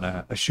do it on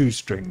a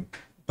shoestring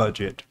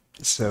budget.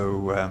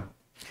 So,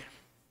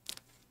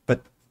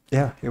 but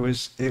yeah, it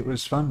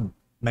was fun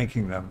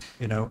making them.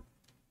 You know,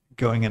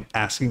 going and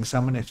asking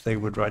someone if they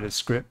would write a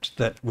script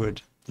that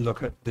would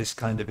look at this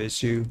kind of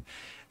issue,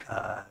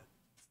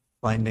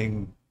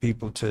 finding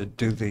people to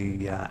do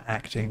the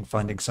acting,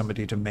 finding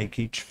somebody to make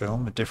each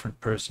film. A different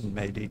person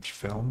made each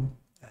film,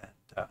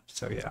 and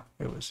so yeah,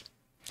 it was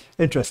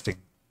interesting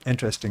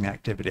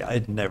activity.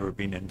 I'd never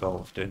been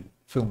involved in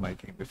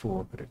filmmaking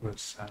before, but it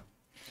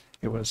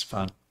was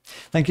fun.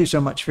 Thank you so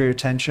much for your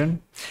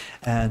attention,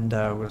 and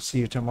we'll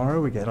see you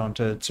tomorrow. We get on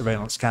to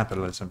surveillance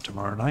capitalism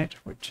tomorrow night,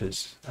 which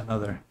is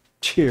another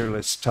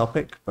cheerless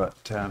topic,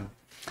 but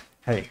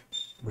hey,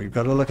 we've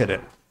got to look at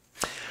it.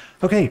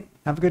 Okay,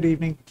 have a good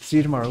evening. See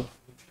you tomorrow.